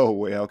mean?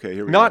 Oh, yeah, okay,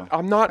 here we go.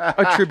 I'm not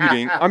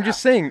attributing. I'm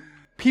just saying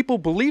people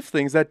believe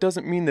things. That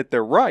doesn't mean that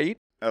they're right.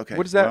 Okay.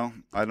 What is that? Well,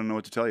 I don't know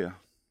what to tell you.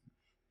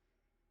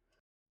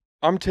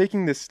 I'm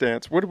taking this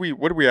stance. What are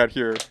we at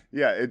here?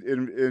 Yeah,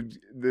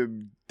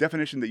 the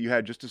definition that you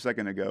had just a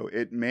second ago,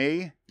 it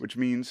may, which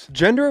means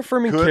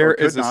Gender-affirming could or care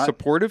could is a not.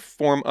 supportive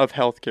form of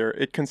healthcare.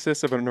 It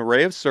consists of an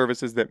array of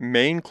services that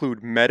may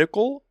include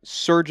medical,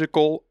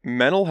 surgical,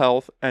 mental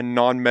health, and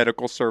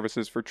non-medical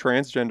services for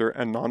transgender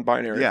and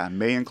non-binary. yeah,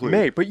 may include.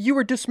 May, but you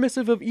were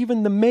dismissive of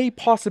even the may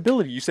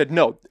possibility. You said,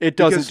 no, it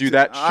doesn't Because do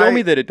that. Show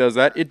me that it does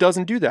that. It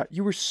doesn't do that.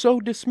 You were so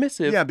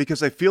dismissive. Yeah,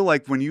 because I feel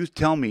like when you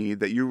tell me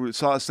that you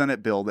saw a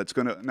Senate bill that's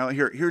going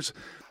to here's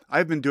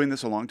I've been doing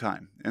this a long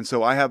time, and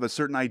so I have a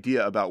certain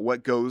idea about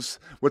what's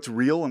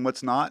real and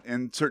what's not,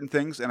 and certain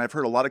things. And I've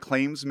heard a lot of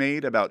claims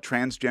made about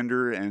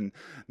transgender and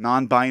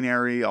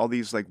non-binary, all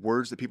these like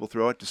words that people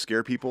throw out to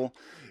scare people.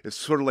 It's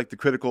sort of like the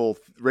critical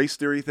race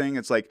theory thing.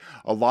 It's like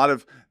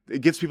it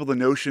gives people the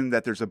notion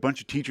that there's a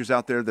bunch of teachers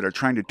out there that are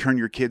trying to turn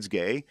your kids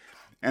gay.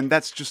 And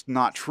that's just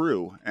not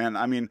true. And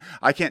I mean,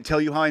 I can't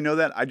tell you how I know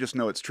that. I just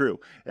know it's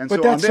true. And But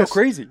so that's on this, so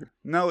crazy.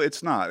 No,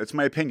 it's not. It's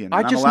my opinion. I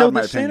and just I'm know allowed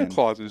my that Santa opinion.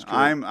 Claus is true.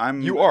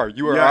 You are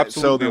yeah,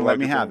 absolutely so then allowed let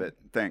me to have think. it.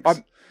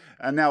 Thanks.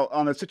 And now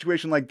on a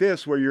situation like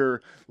this where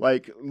you're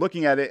like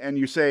looking at it and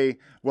you say,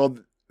 well,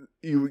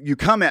 you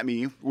come at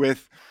me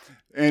with,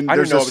 and I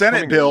didn't there's know a it was Senate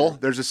coming bill. here.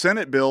 There's a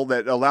Senate bill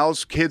that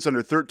allows kids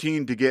under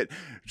 13 to get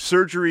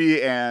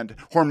surgery and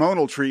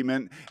hormonal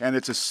treatment, and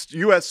it's a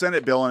U.S.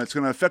 Senate bill, and it's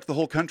going to affect the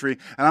whole country.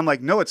 And I'm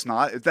like, no, it's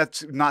not.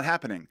 That's not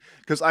happening,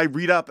 because I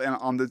read up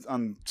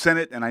on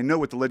Senate, and I know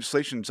what the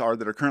legislations are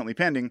that are currently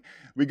pending.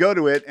 We go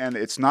to it, and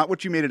it's not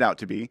what you made it out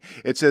to be.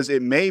 It says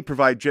it may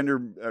provide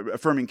gender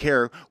affirming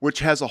care, which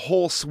has a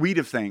whole suite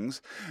of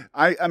things.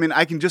 I mean,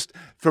 I can just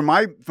from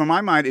my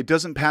mind, it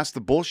doesn't pass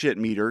the bullshit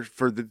meter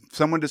for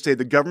someone to say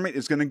the government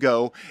is going to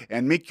go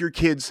and make your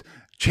kids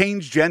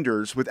change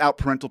genders without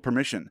parental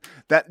permission.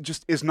 That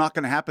just is not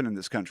going to happen in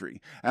this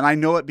country. And I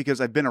know it because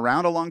I've been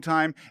around a long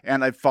time,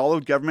 and I've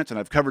followed governments, and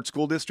I've covered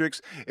school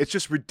districts. It's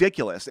just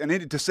ridiculous.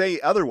 And to say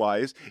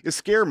otherwise is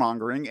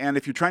scaremongering. And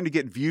if you're trying to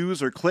get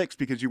views or clicks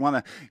because you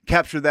want to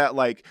capture that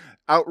like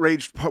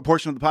outraged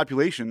portion of the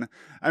population,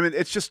 I mean,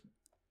 it's just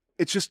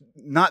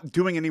not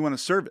doing anyone a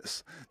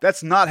service.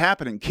 That's not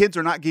happening. Kids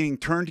are not getting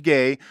turned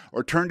gay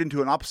or turned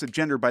into an opposite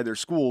gender by their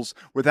schools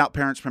without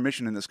parents'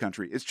 permission in this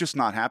country. It's just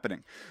not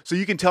happening. So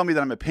you can tell me that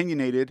I'm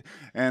opinionated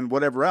and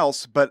whatever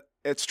else, but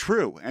it's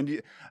true.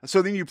 And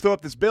so then you throw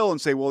up this bill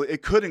and say, well,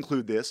 it could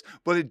include this,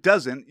 but it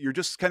doesn't. You're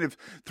just kind of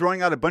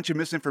throwing out a bunch of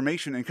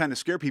misinformation and kind of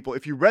scare people.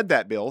 If you read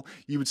that bill,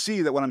 you would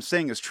see that what I'm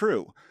saying is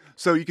true.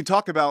 So you can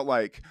talk about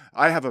like,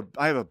 I have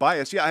a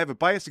bias. Yeah, I have a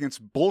bias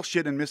against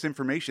bullshit and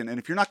misinformation. And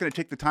if you're not going to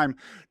take the time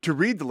to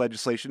read the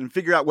legislation and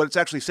figure out what it's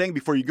actually saying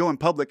before you go in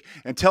public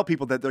and tell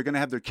people that they're going to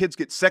have their kids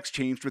get sex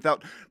changed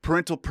without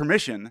parental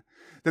permission,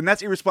 then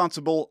that's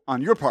irresponsible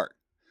on your part.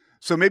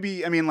 So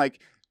maybe, I mean, like,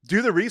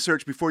 do the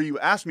research before you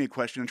ask me a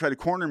question and try to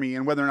corner me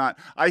and whether or not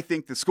I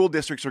think the school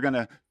districts are going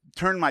to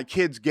turn my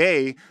kids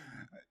gay.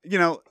 You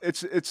know,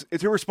 it's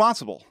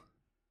irresponsible.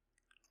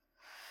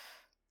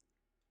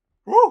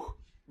 Woo!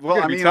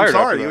 Well, I mean, I'm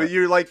sorry.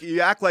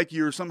 You act like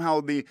you're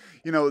somehow the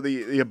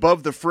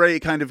above the fray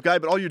kind of guy,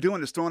 but all you're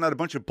doing is throwing out a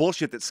bunch of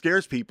bullshit that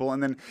scares people,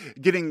 and then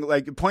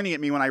pointing at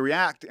me when I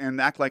react and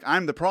act like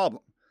I'm the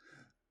problem.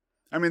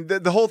 I mean,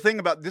 the whole thing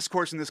about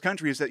discourse in this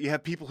country is that you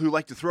have people who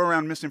like to throw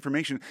around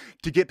misinformation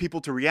to get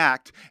people to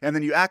react, and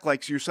then you act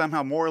like you're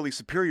somehow morally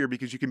superior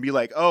because you can be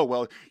like, oh,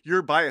 well,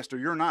 you're biased or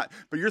you're not.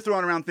 But you're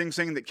throwing around things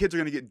saying that kids are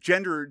going to get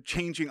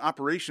gender-changing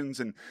operations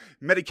and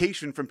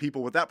medication from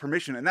people without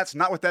permission, and that's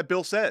not what that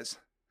bill says.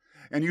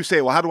 And you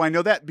say, well, how do I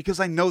know that? Because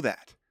I know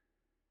that.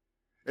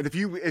 And if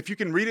you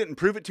can read it and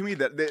prove it to me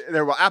that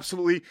they will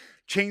absolutely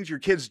change your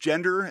kid's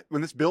gender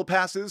when this bill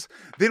passes,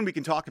 then we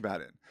can talk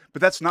about it.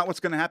 But that's not what's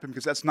going to happen,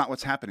 because that's not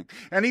what's happening.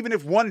 And even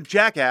if one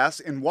jackass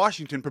in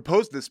Washington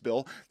proposed this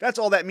bill, that's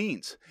all that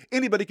means.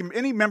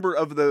 Any member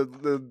of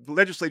the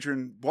legislature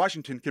in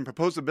Washington can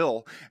propose a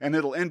bill, and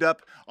it'll end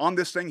up on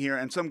this thing here,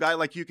 and some guy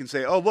like you can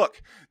say, oh,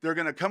 look, they're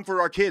going to come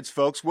for our kids,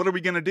 folks. What are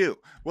we going to do?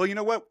 Well, you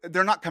know what?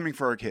 They're not coming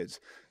for our kids.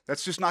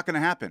 That's just not going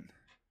to happen.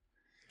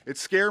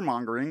 It's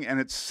scaremongering, and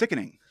it's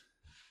sickening.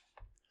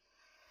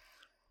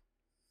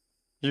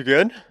 You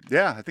good?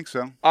 Yeah, I think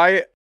so.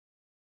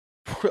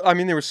 I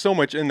mean, there was so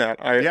much in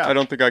that. I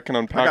don't think I can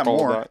unpack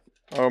all of that.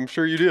 I'm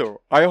sure you do.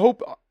 I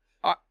hope.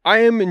 I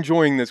am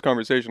enjoying this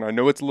conversation. I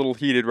know it's a little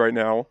heated right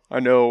now.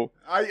 I know.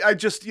 I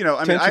just,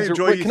 I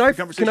enjoy Wait, the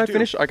conversation. Can I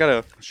finish? I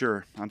gotta.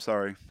 Sure. I'm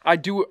sorry. I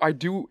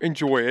do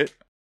enjoy it.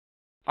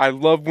 I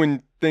love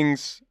when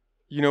things,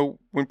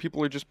 when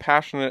people are just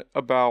passionate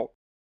about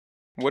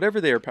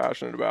whatever they are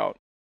passionate about.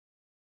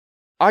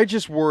 I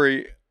just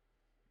worry.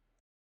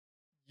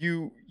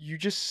 you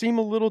just seem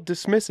a little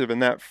dismissive,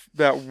 and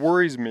that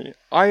worries me.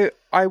 I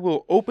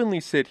will openly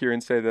sit here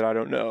and say that I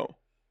don't know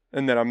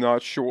and that I'm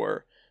not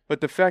sure. But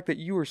the fact that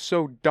you are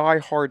so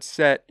die-hard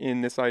set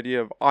in this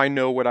idea of I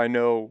know what I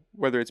know,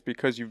 whether it's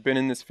because you've been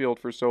in this field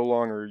for so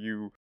long or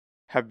you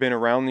have been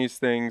around these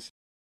things,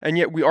 and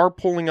yet we are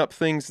pulling up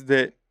things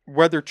that,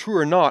 whether true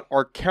or not,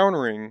 are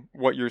countering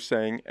what you're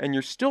saying, and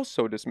you're still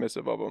so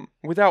dismissive of them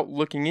without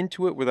looking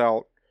into it,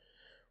 without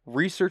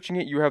researching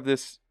it. You have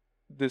this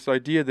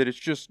idea that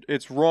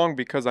it's wrong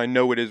because I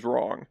know it is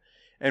wrong.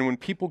 And when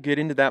people get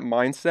into that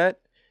mindset,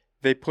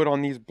 they put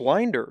on these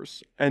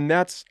blinders. And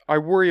I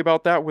worry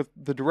about that with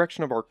the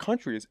direction of our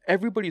country, is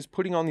everybody's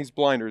putting on these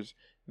blinders.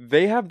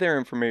 They have their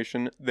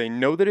information. They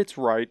know that it's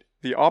right.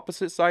 The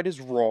opposite side is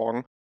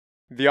wrong.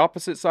 The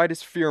opposite side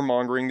is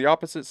fear-mongering. The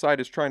opposite side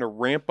is trying to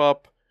ramp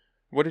up.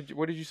 What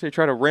did you say?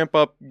 Try to ramp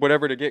up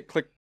whatever to get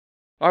click.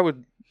 I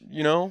would,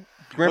 ramp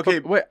Okay,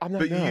 up. Wait, I'm not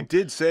but done. you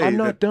did say I'm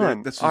not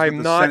done. That's I'm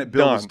what the not Senate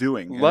bill done. was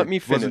doing. Let and me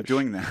it wasn't finish.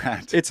 doing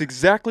that. It's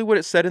exactly what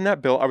it said in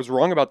that bill. I was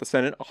wrong about the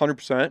Senate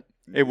 100%.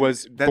 It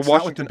was That's the not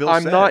what Washington. the bill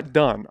I'm said. not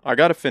done. I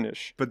got to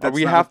finish. But that's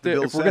we not have what the to.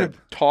 bill If we're going to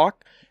said.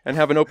 talk and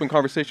have an open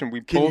conversation,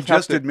 we Can you both have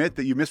just to admit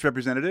that you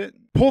misrepresented it?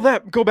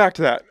 go back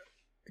to that.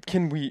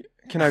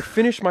 Can I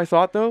finish my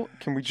thought though?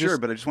 Can we just? Sure,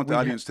 but I just want the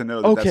audience to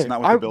know that that's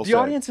not what the bill said. The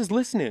audience is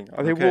listening.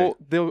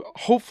 They'll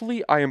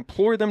hopefully, I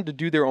implore them to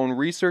do their own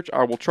research.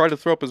 I will try to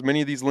throw up as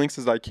many of these links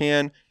as I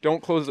can.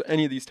 Don't close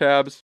any of these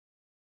tabs.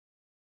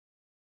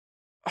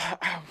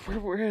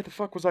 Where the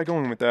fuck was I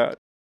going with that?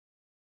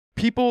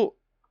 People,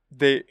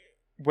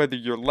 whether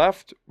you're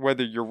left,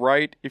 whether you're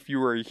right, if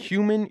you are a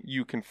human,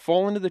 you can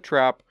fall into the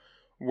trap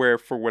where,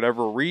 for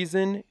whatever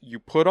reason, you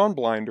put on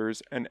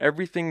blinders and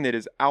everything that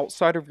is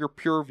outside of your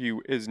pure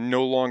view is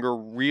no longer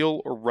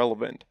real or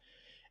relevant.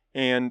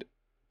 And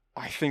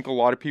I think a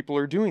lot of people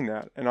are doing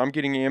that. And I'm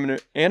getting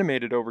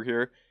animated over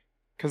here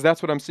because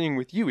that's what I'm seeing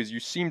with you, is you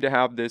seem to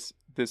have this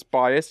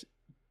bias.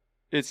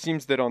 It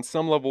seems that on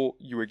some level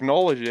you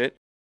acknowledge it,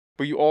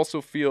 but you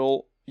also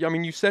feel,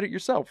 you said it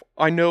yourself.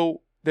 I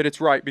know that it's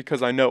right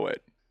because I know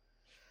it.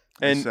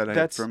 And I said I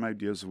have firm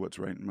ideas of what's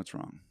right and what's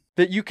wrong.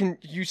 That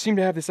you seem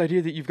to have this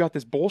idea that you've got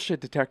this bullshit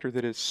detector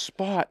that is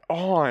spot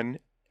on,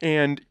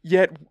 and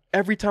yet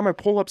every time I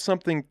pull up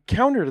something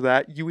counter to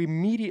that, you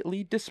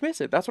immediately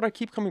dismiss it. That's what I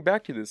keep coming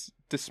back to, this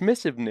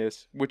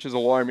dismissiveness, which is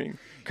alarming.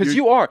 Because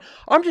you are.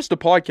 I'm just a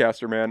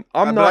podcaster, man.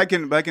 I'm not.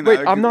 I'm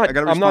not.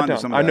 I'm not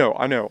done.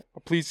 I know.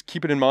 Please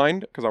keep it in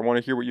mind because I want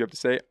to hear what you have to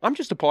say. I'm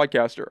just a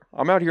podcaster.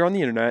 I'm out here on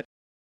the internet.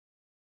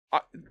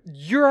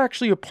 You're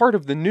actually a part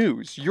of the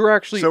news. You're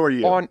actually so are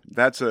you. On.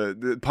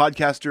 The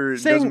podcaster.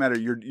 It doesn't matter.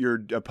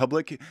 You're a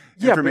public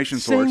information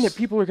source. Saying that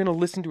people are going to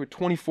listen to a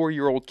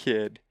 24-year-old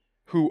kid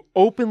who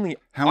openly.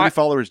 How many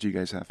followers do you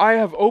guys have? I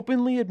have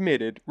openly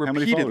admitted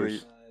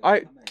repeatedly. How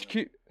many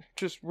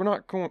followers? We're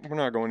not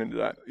going into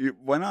that.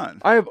 Why not?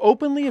 I have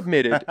openly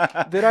admitted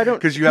that I don't.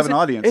 Because you have an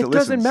audience that listens. It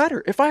doesn't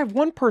matter if I have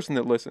one person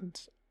that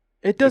listens.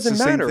 It doesn't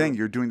matter. It's the same thing.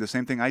 You're doing the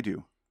same thing I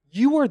do.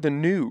 You are the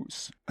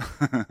news.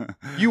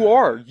 You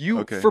are.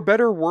 Okay. For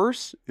better or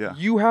worse, yeah.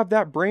 You have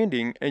that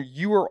branding and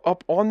you are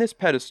up on this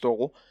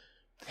pedestal.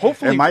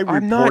 Hopefully, am I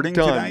reporting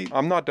tonight?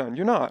 I'm not done.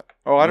 You're not.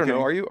 Oh, I don't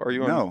know. Are you?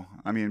 No.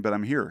 But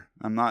I'm here.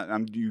 I'm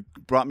not. You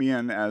brought me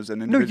in as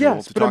an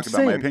individual to talk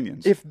about my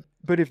opinions. If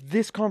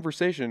this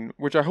conversation,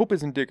 which I hope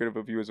is indicative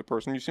of you as a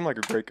person, you seem like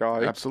a great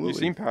guy. Absolutely. You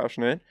seem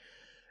passionate.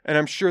 And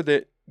I'm sure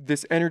that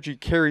this energy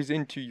carries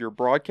into your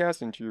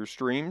broadcast, into your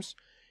streams.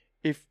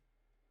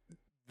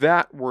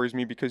 That worries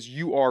me because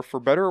you are, for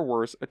better or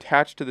worse,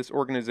 attached to this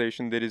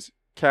organization that is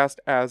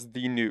cast as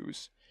the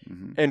news.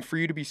 Mm-hmm. And for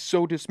you to be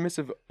so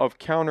dismissive of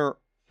counter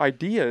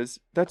ideas,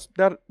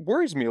 that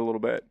worries me a little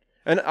bit.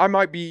 And I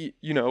might be,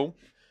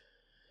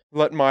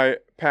 let my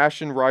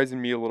passion rise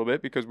in me a little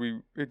bit because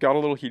it got a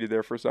little heated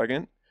there for a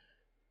second.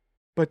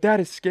 But that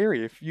is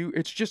scary.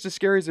 It's just as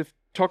scary as if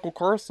Tucker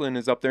Carlson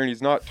is up there and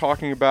he's not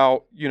talking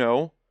about,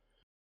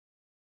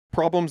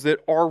 problems that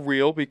are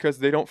real because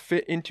they don't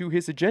fit into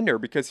his agenda,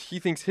 because he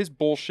thinks his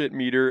bullshit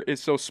meter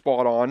is so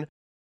spot on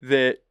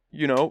that,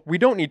 we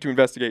don't need to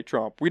investigate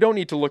Trump. We don't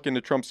need to look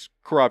into Trump's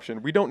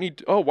corruption. We don't need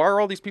to, why are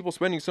all these people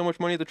spending so much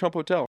money at the Trump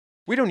Hotel?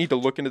 We don't need to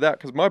look into that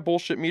because my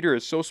bullshit meter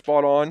is so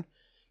spot on.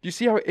 Do you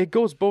see how it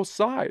goes both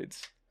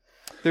sides?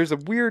 There's a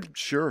weird...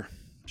 Sure.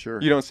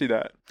 You don't see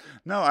that?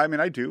 No,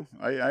 I do.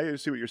 I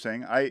see what you're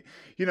saying.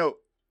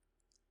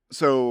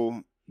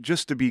 So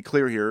just to be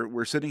clear here,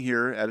 we're sitting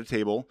here at a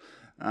table.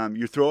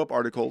 You throw up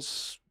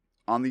articles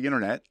on the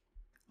internet,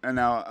 and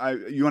now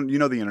you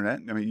know the internet.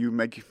 I mean, you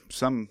make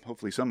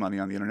hopefully some money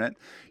on the internet.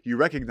 You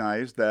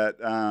recognize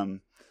that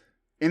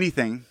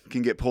anything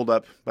can get pulled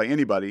up by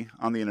anybody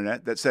on the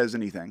internet that says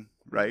anything,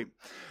 right?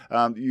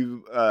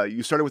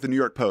 You started with the New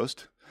York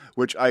Post,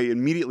 which I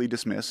immediately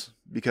dismiss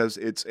because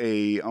it's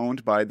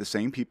owned by the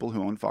same people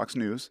who own Fox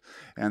News,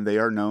 and they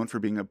are known for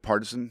being a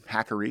partisan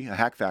hackery, a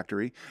hack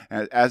factory,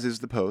 as is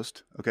the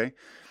Post. Okay.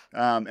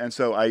 And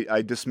so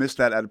I dismissed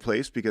that out of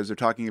place because they're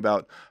talking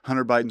about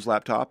Hunter Biden's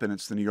laptop and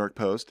it's the New York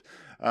Post.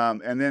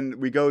 And then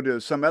we go to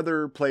some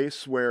other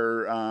place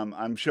where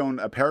I'm shown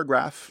a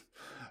paragraph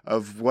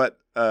of what,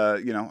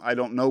 I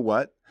don't know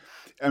what.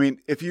 I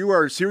mean, if you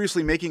are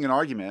seriously making an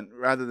argument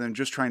rather than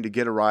just trying to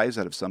get a rise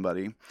out of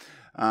somebody.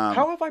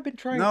 How have I been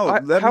trying? No,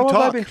 let me how talk.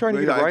 have I been trying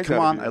to get a rise Come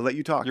out on, of you? I let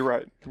you talk. You're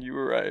right. You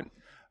were right.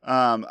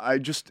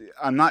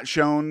 I'm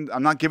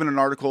not given an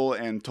article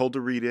and told to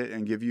read it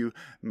and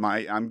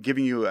I'm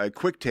giving you a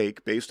quick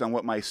take based on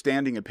what my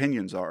standing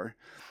opinions are.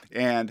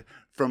 And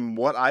from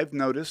what I've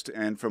noticed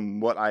and from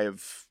what I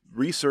have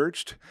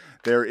researched,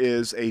 there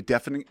is a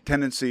definite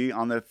tendency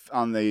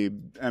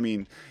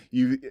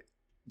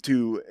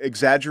to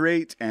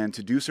exaggerate and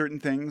to do certain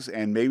things.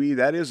 And maybe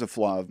that is a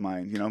flaw of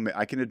mine.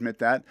 I can admit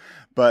that,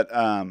 but,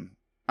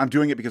 I'm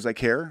doing it because I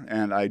care,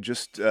 and I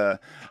just, to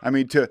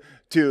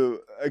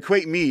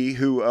equate me,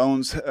 who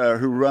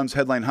runs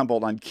Headline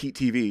Humboldt on Keat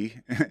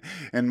TV,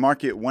 and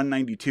market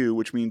 192,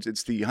 which means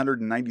it's the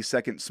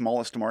 192nd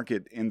smallest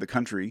market in the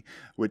country,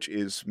 which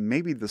is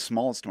maybe the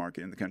smallest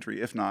market in the country,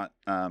 if not,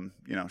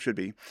 should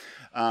be.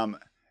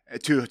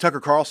 To Tucker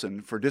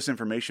Carlson for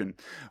disinformation,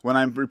 when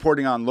I'm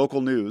reporting on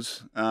local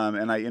news,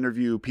 and I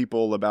interview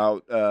people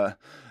about,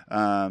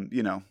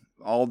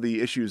 all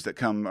the issues that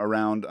come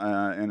around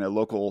in a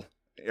local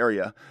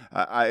area.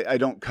 I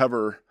don't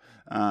cover,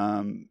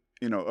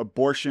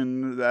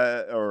 abortion,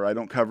 or I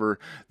don't cover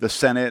the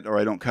Senate, or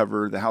I don't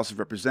cover the House of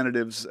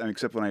Representatives,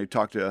 except when I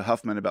talk to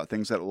Huffman about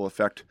things that will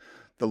affect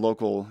the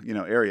local,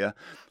 area.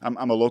 I'm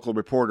a local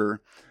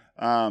reporter.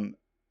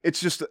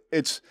 It's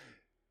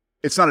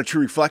not a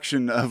true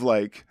reflection of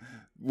like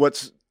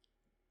who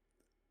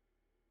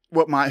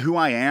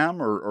I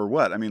am or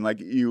what. I mean, like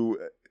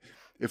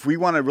if we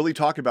want to really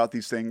talk about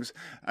these things,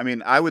 I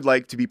mean, I would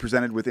like to be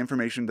presented with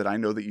information that I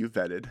know that you've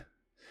vetted,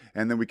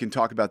 and then we can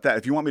talk about that.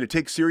 If you want me to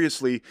take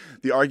seriously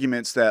the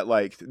arguments that,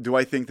 like, do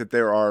I think that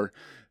there are,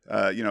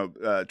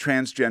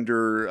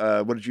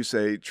 transgender, what did you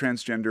say,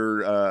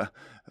 transgender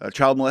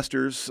child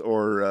molesters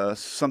or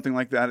something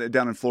like that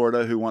down in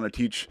Florida who want to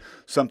teach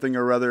something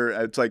or other?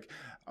 It's like,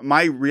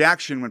 my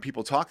reaction when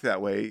people talk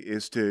that way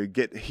is to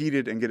get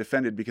heated and get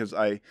offended because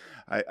I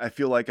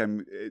feel like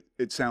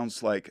it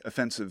sounds like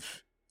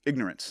offensive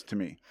ignorance to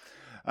me.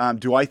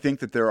 Do I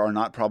think that there are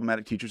not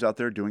problematic teachers out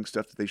there doing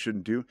stuff that they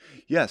shouldn't do?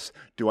 Yes.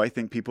 Do I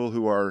think people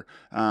who are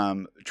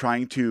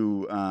trying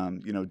to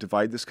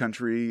divide this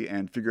country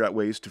and figure out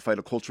ways to fight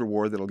a culture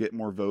war that'll get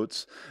more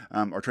votes,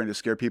 are trying to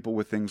scare people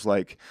with things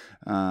like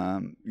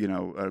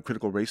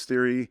critical race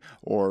theory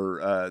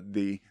or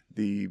the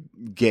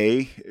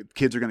gay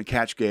kids are going to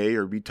catch gay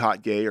or be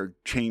taught gay or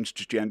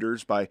changed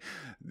genders by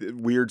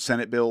weird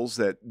Senate bills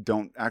that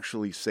don't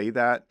actually say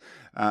that?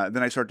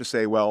 Then I start to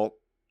say, well,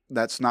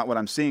 that's not what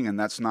I'm seeing, and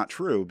that's not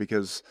true,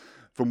 because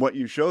from what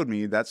you showed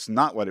me, that's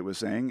not what it was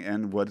saying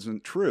and what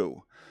isn't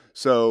true.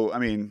 So, I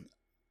mean,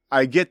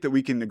 I get that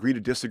we can agree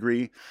to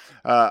disagree.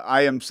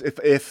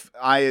 If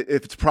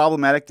it's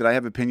problematic that I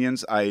have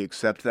opinions, I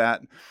accept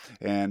that.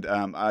 And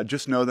I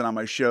just know that on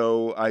my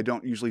show, I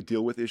don't usually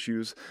deal with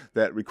issues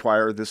that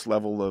require this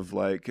level of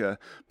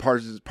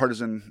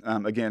partisan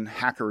again,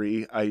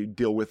 hackery. I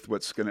deal with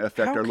what's going to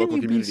affect our local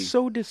community. How can you be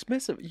so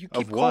dismissive? You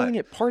keep calling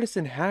it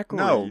partisan hackery.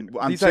 No,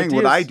 I'm saying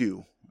what I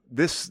do.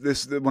 This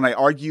when I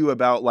argue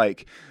about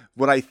like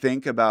what I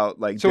think about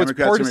like so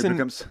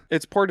Democrats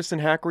it's partisan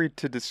hackery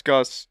to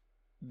discuss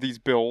these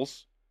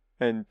bills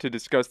and to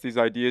discuss these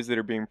ideas that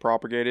are being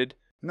propagated.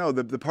 No,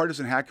 the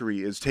partisan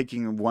hackery is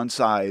taking one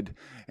side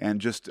and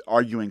just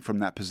arguing from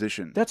that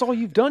position. That's all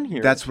you've done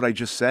here. That's what I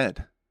just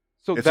said.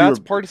 So that's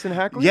partisan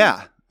hackery?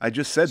 Yeah, I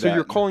just said that. So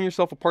you're calling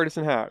yourself a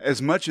partisan hack?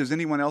 As much as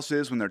anyone else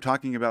is when they're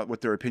talking about what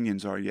their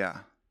opinions are, yeah.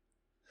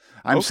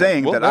 I'm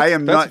saying that I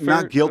am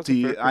not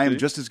guilty. I am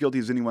just as guilty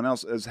as anyone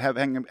else as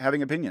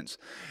having opinions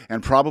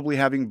and probably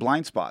having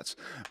blind spots.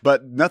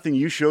 But nothing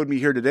you showed me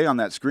here today on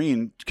that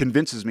screen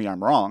convinces me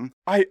I'm wrong.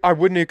 I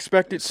wouldn't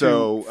expect it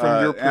to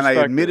from your perspective. And I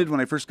admitted when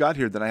I first got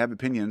here that I have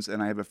opinions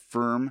and I have a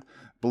firm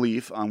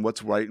belief on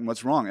what's right and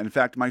what's wrong. And in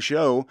fact, my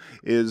show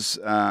has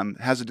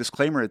a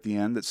disclaimer at the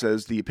end that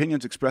says the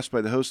opinions expressed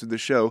by the host of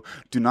this show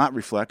do not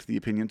reflect the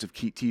opinions of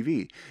Keat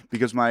TV,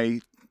 because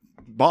my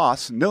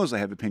boss knows I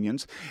have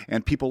opinions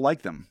and people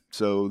like them,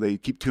 so they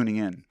keep tuning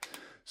in.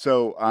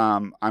 So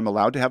I'm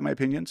allowed to have my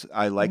opinions.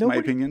 I like my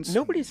opinions.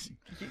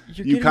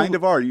 You kind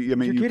of are. You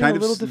kind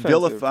of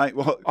vilify.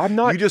 Well, I'm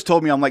not. You just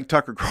told me I'm like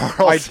Tucker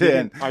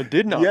Carlson. I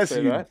did not. Yes,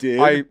 say you that. did.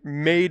 I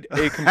made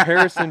a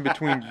comparison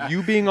between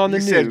you being on the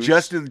news. You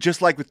said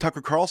just like with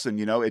Tucker Carlson.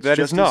 It's that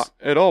just is not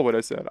at all what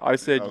I said. I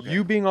said Okay.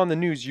 You being on the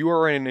news, you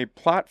are in a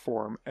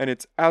platform, and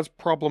it's as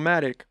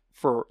problematic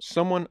for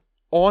someone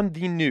on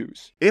the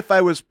news. If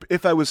I was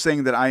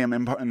saying that I am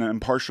an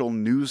impartial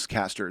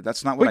newscaster,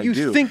 that's not what I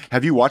do.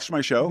 Have you watched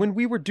my show? When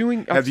we were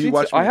doing,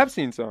 I have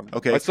seen some.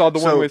 Okay, I saw the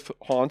one with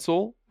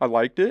Hansel. I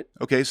liked it.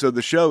 Okay, so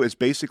the show is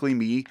basically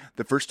me.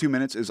 The first 2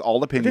 minutes is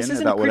all opinion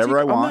about whatever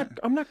I want.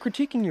 I'm not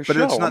critiquing your show.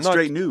 But it's not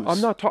straight news.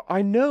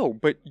 I know,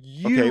 but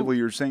you. Okay, well,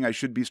 you're saying I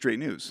should be straight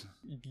news.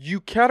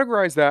 You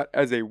categorize that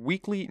as a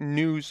weekly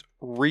news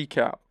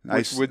recap,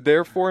 which would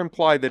therefore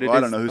imply that it is. I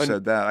don't know who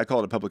said that. I call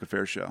it a public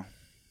affairs show.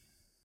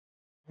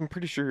 I'm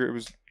pretty sure it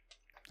was.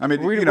 I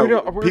mean, We- you we know,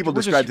 don't- we're- people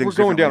we're describe just- things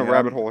We're going down a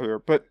differently. rabbit hole here,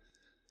 but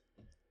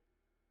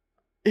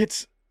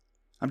it's.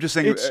 I'm just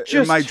saying, It's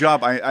in my just-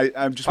 job,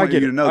 I'm just I wanting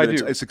get you to it. know I that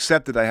do. it's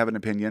accepted I have an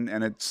opinion,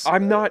 and it's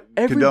I'm not.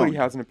 Everybody condoned.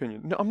 has an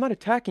opinion. No, I'm not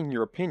attacking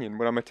your opinion.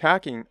 What I'm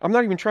attacking, I'm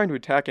not even trying to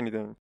attack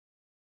anything.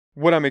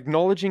 What I'm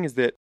acknowledging is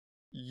that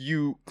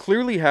you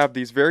clearly have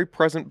these very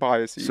present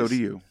biases. So do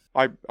you.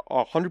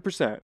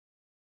 100%.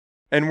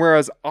 And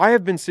whereas I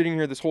have been sitting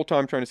here this whole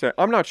time trying to say,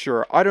 I'm not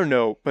sure, I don't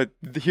know, but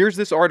here's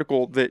this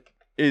article that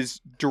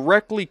is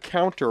directly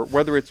counter,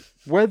 whether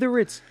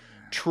it's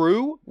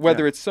true,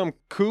 whether Yeah. it's some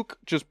kook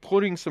just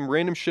putting some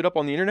random shit up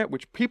on the internet,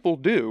 which people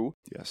do.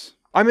 Yes.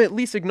 I'm at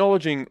least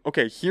acknowledging,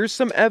 okay, here's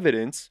some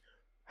evidence.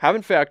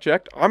 Haven't fact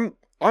checked.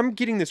 I'm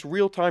getting this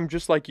real time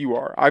just like you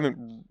are. I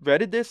haven't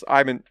vetted this.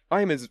 I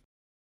am as,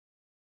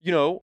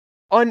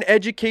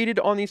 uneducated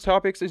on these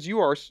topics as you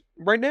are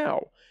right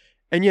now.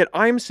 And yet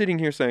I'm sitting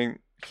here saying,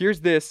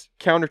 here's this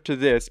counter to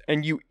this,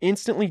 and you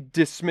instantly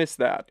dismiss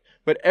that.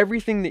 But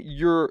everything that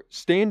you're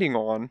standing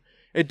on,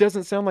 it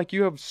doesn't sound like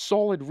you have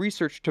solid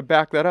research to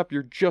back that up.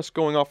 You're just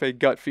going off a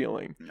gut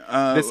feeling.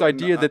 This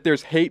idea that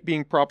there's hate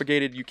being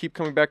propagated, you keep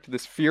coming back to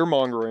this fear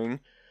mongering.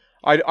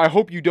 I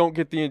hope you don't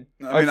get the. I mean,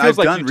 it feels I've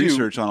like done you do.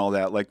 research on all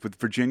that, like with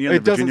Virginia. It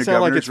the doesn't Virginia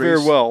sound like governor's it's very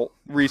race. well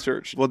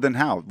researched. Well, then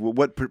how?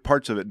 What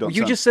parts of it don't?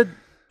 You sound... just said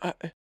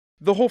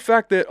the whole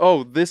fact that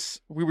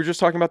we were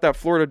just talking about that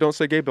Florida Don't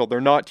Say Gay bill. They're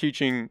not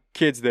teaching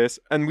kids this,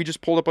 and we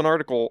just pulled up an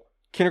article,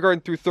 kindergarten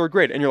through third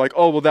grade, and you're like,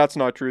 oh well, that's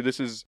not true. This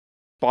is,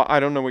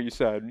 I don't know what you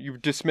said. You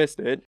dismissed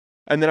it,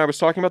 and then I was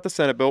talking about the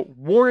Senate bill,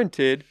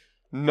 warranted,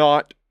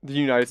 not the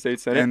United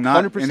States Senate, and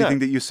not 100%. anything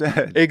that you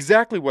said.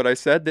 Exactly what I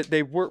said. That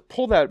they were.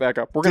 Pull that back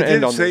up. We're going to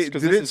end on this.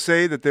 Did it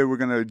say that they were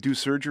going to do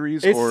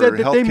surgeries It or said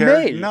that they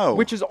healthcare? may. No,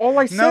 which is all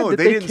I said. no, that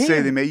they didn't say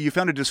can. they may. You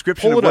found a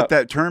description Pull of it what up.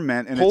 that term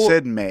meant, and Pull it it-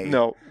 said may.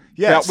 No.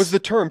 Yes. That was the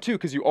term, too,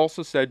 because you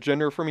also said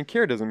gender affirming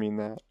care doesn't mean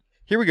that.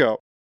 Here we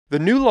go. The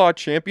new law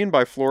championed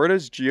by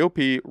Florida's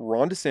GOP,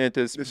 Ron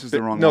DeSantis. This is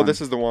the wrong No, one.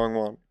 this is the wrong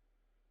one.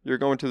 You're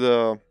going to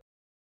the.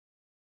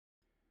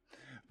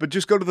 But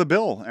just go to the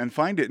bill and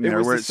find it in there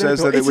was where the it Senate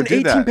says bill. that it would do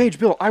It's an that. 18-page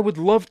bill. I would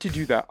love to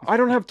do that. I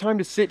don't have time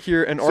to sit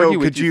here and So argue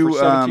with could you for you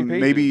 17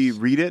 pages. maybe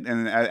read it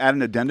and add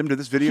an addendum to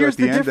this video Here's at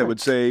the end that difference. would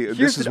say Here's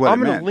this is the- what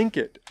I'm it going meant? to link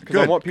it because I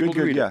Good, want people good,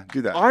 to read yeah, it.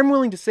 do that. I'm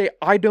willing to say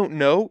I don't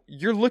know.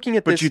 You're looking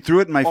at But this. you threw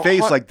it in my a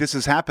face hot- like this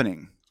is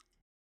happening.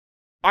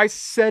 I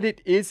said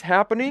it is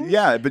happening.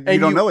 Yeah, but you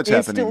and don't know it's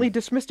instantly happening.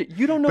 dismissed it.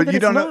 You don't know But that you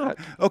it's don't not.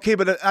 know. Okay,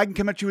 but I can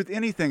come at you with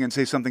anything and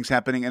say something's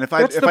happening, and if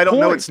I That's the don't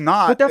know point. it's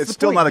not, But that's it's the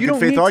still point. not a You good don't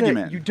faith need to-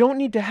 argument. You don't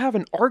need to have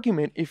an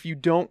argument if you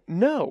don't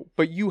know.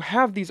 But you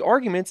have these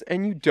arguments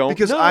and you don't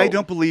Because know. I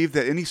don't believe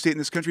that any state in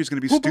this country is going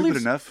to be Who stupid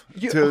believes- enough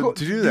you- to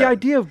do that. The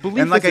idea of belief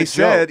and like I is a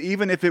said, joke.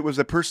 even if it was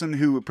a person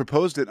who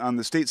proposed it on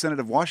the state senate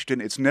of Washington,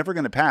 it's never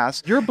going to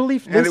pass. Your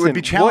belief, and it would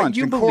be listen, challenged what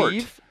you in court.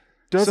 believe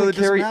doesn't So it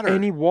doesn't carry matter.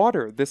 any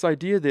water. This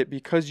idea that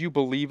because you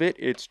believe it,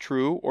 it's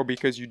true, or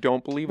because you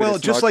don't believe it, Well,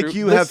 it's just not like true.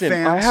 you Listen,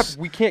 have fans.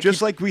 we can't just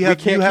keep, like we have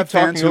can't you have keep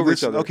talking fans who over each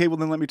listen. other. Okay, well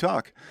then let me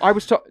talk. I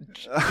was talking,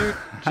 dude,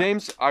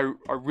 James. I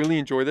really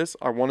enjoy this.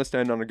 I want to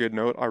stand on a good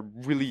note. I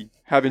really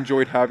have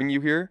enjoyed having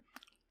you here.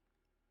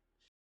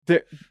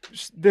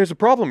 There's a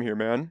problem here,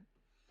 man.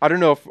 I don't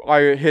know if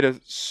I hit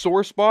a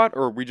sore spot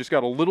or we just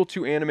got a little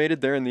too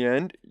animated there in the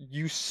end.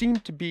 You seem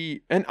to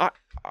be, and I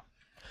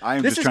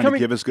am This just is trying coming-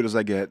 to give as good as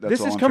I get. That's this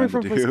all is I'm coming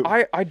trying from to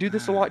place. do. I do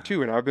this a lot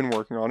too, and I've been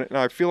working on it, and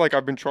I feel like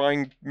I've been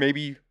trying,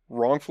 maybe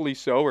wrongfully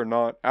so, or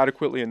not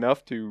adequately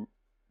enough to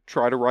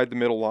try to ride the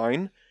middle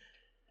line.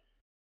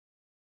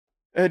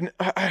 And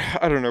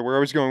I don't know where I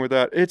was going with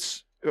that.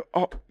 It's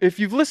if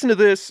you've listened to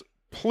this,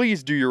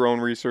 please do your own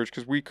research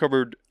because we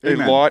covered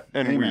Amen. a lot,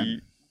 and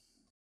Amen.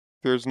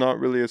 there's not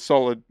really a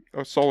solid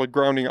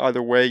grounding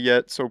either way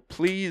yet. So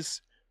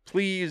please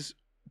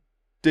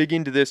dig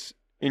into this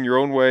in your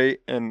own way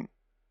and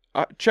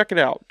check it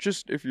out.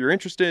 Just if you're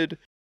interested,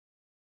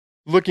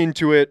 look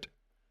into it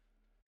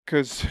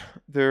because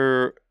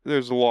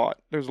there's a lot.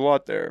 There's a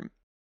lot there.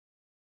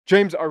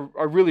 James,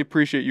 I really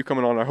appreciate you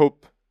coming on. I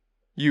hope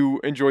you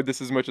enjoyed this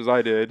as much as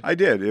I did. I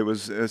did. It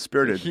was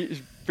spirited.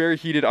 Very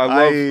heated. I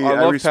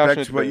love respect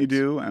passionate what you debates.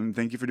 do, and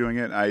thank you for doing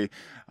it.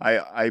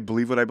 I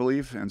believe what I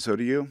believe, and so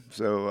do you.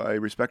 So I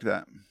respect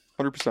that.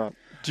 100%.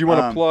 Do you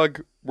want to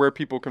plug where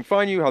people can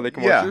find you, how they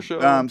can watch your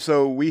show?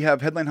 So we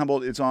have Headline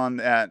Humboldt. It's on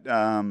at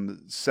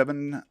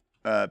 7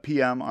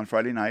 p.m. on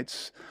Friday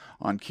nights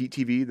on Keat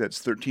TV. That's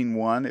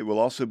 13.1. It will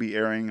also be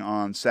airing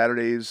on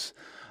Saturdays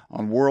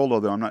on World,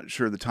 although I'm not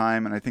sure the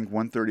time, and I think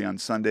 1:30 on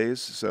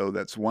Sundays. So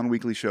that's one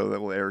weekly show that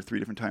will air 3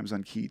 different times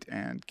on Keat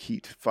and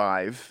Keat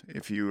 5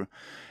 if you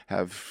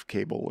have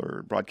cable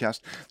or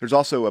broadcast. There's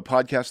also a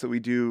podcast that we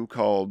do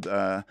called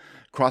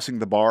Crossing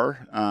the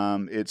Bar.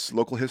 It's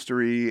local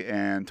history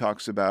and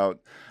talks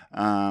about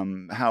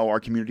how our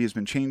community has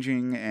been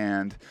changing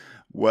and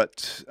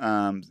what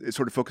it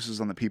sort of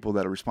focuses on the people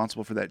that are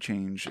responsible for that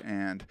change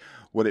and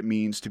what it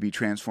means to be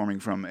transforming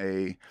from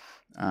an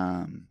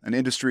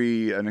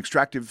industry, an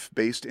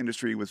extractive-based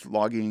industry with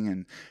logging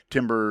and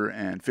timber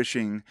and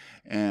fishing,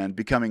 and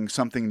becoming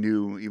something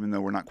new, even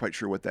though we're not quite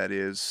sure what that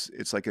is.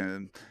 It's like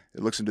it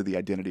looks into the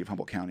identity of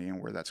Humboldt County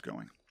and where that's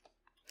going.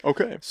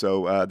 Okay.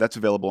 So that's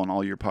available on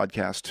all your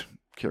podcast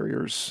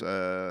carriers,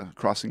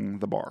 Crossing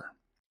the Bar.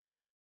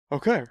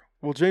 Okay.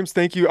 Well, James,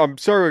 thank you. I'm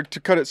sorry to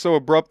cut it so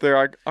abrupt there.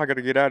 I got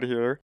to get out of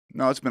here.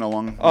 No, it's been a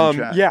long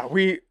chat. Yeah,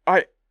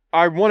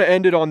 I want to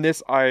end it on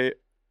this. I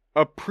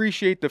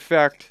appreciate the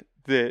fact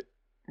that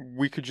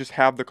we could just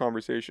have the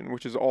conversation,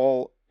 which is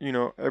all,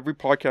 every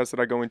podcast that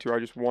I go into, I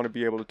just want to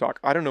be able to talk.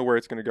 I don't know where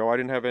it's going to go. I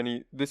didn't have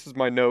any, this is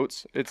my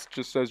notes. It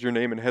just says your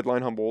name and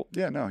headline Humboldt.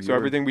 Yeah, no. So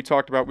everything we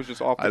talked about was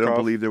just off the cuff. I don't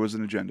believe there was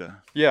an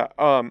agenda. Yeah.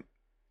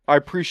 I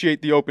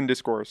appreciate the open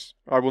discourse.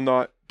 I will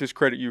not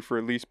discredit you for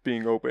at least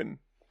being open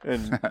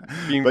and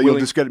being But willing. you'll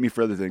discredit me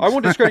for other things. I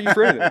won't discredit you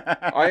for anything.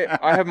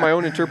 I have my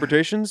own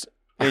interpretations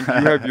and you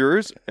have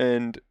yours,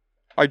 and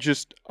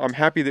I'm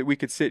happy that we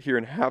could sit here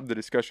and have the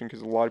discussion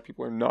because a lot of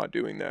people are not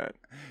doing that.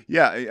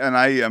 Yeah, and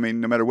I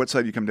mean, no matter what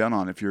side you come down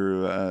on, if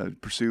you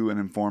pursue an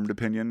informed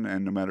opinion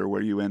and no matter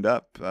where you end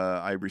up,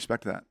 I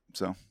respect that.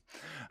 So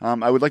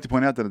I would like to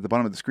point out that at the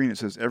bottom of the screen it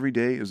says, "Every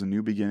day is a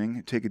new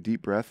beginning. Take a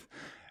deep breath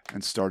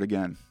and start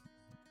again."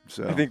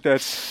 So I think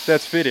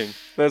that's fitting.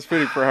 That's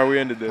fitting for how we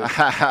ended this.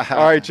 All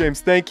right, James.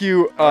 Thank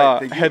you. All right,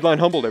 thank you. Headline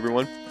Humboldt,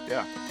 everyone.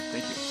 Yeah.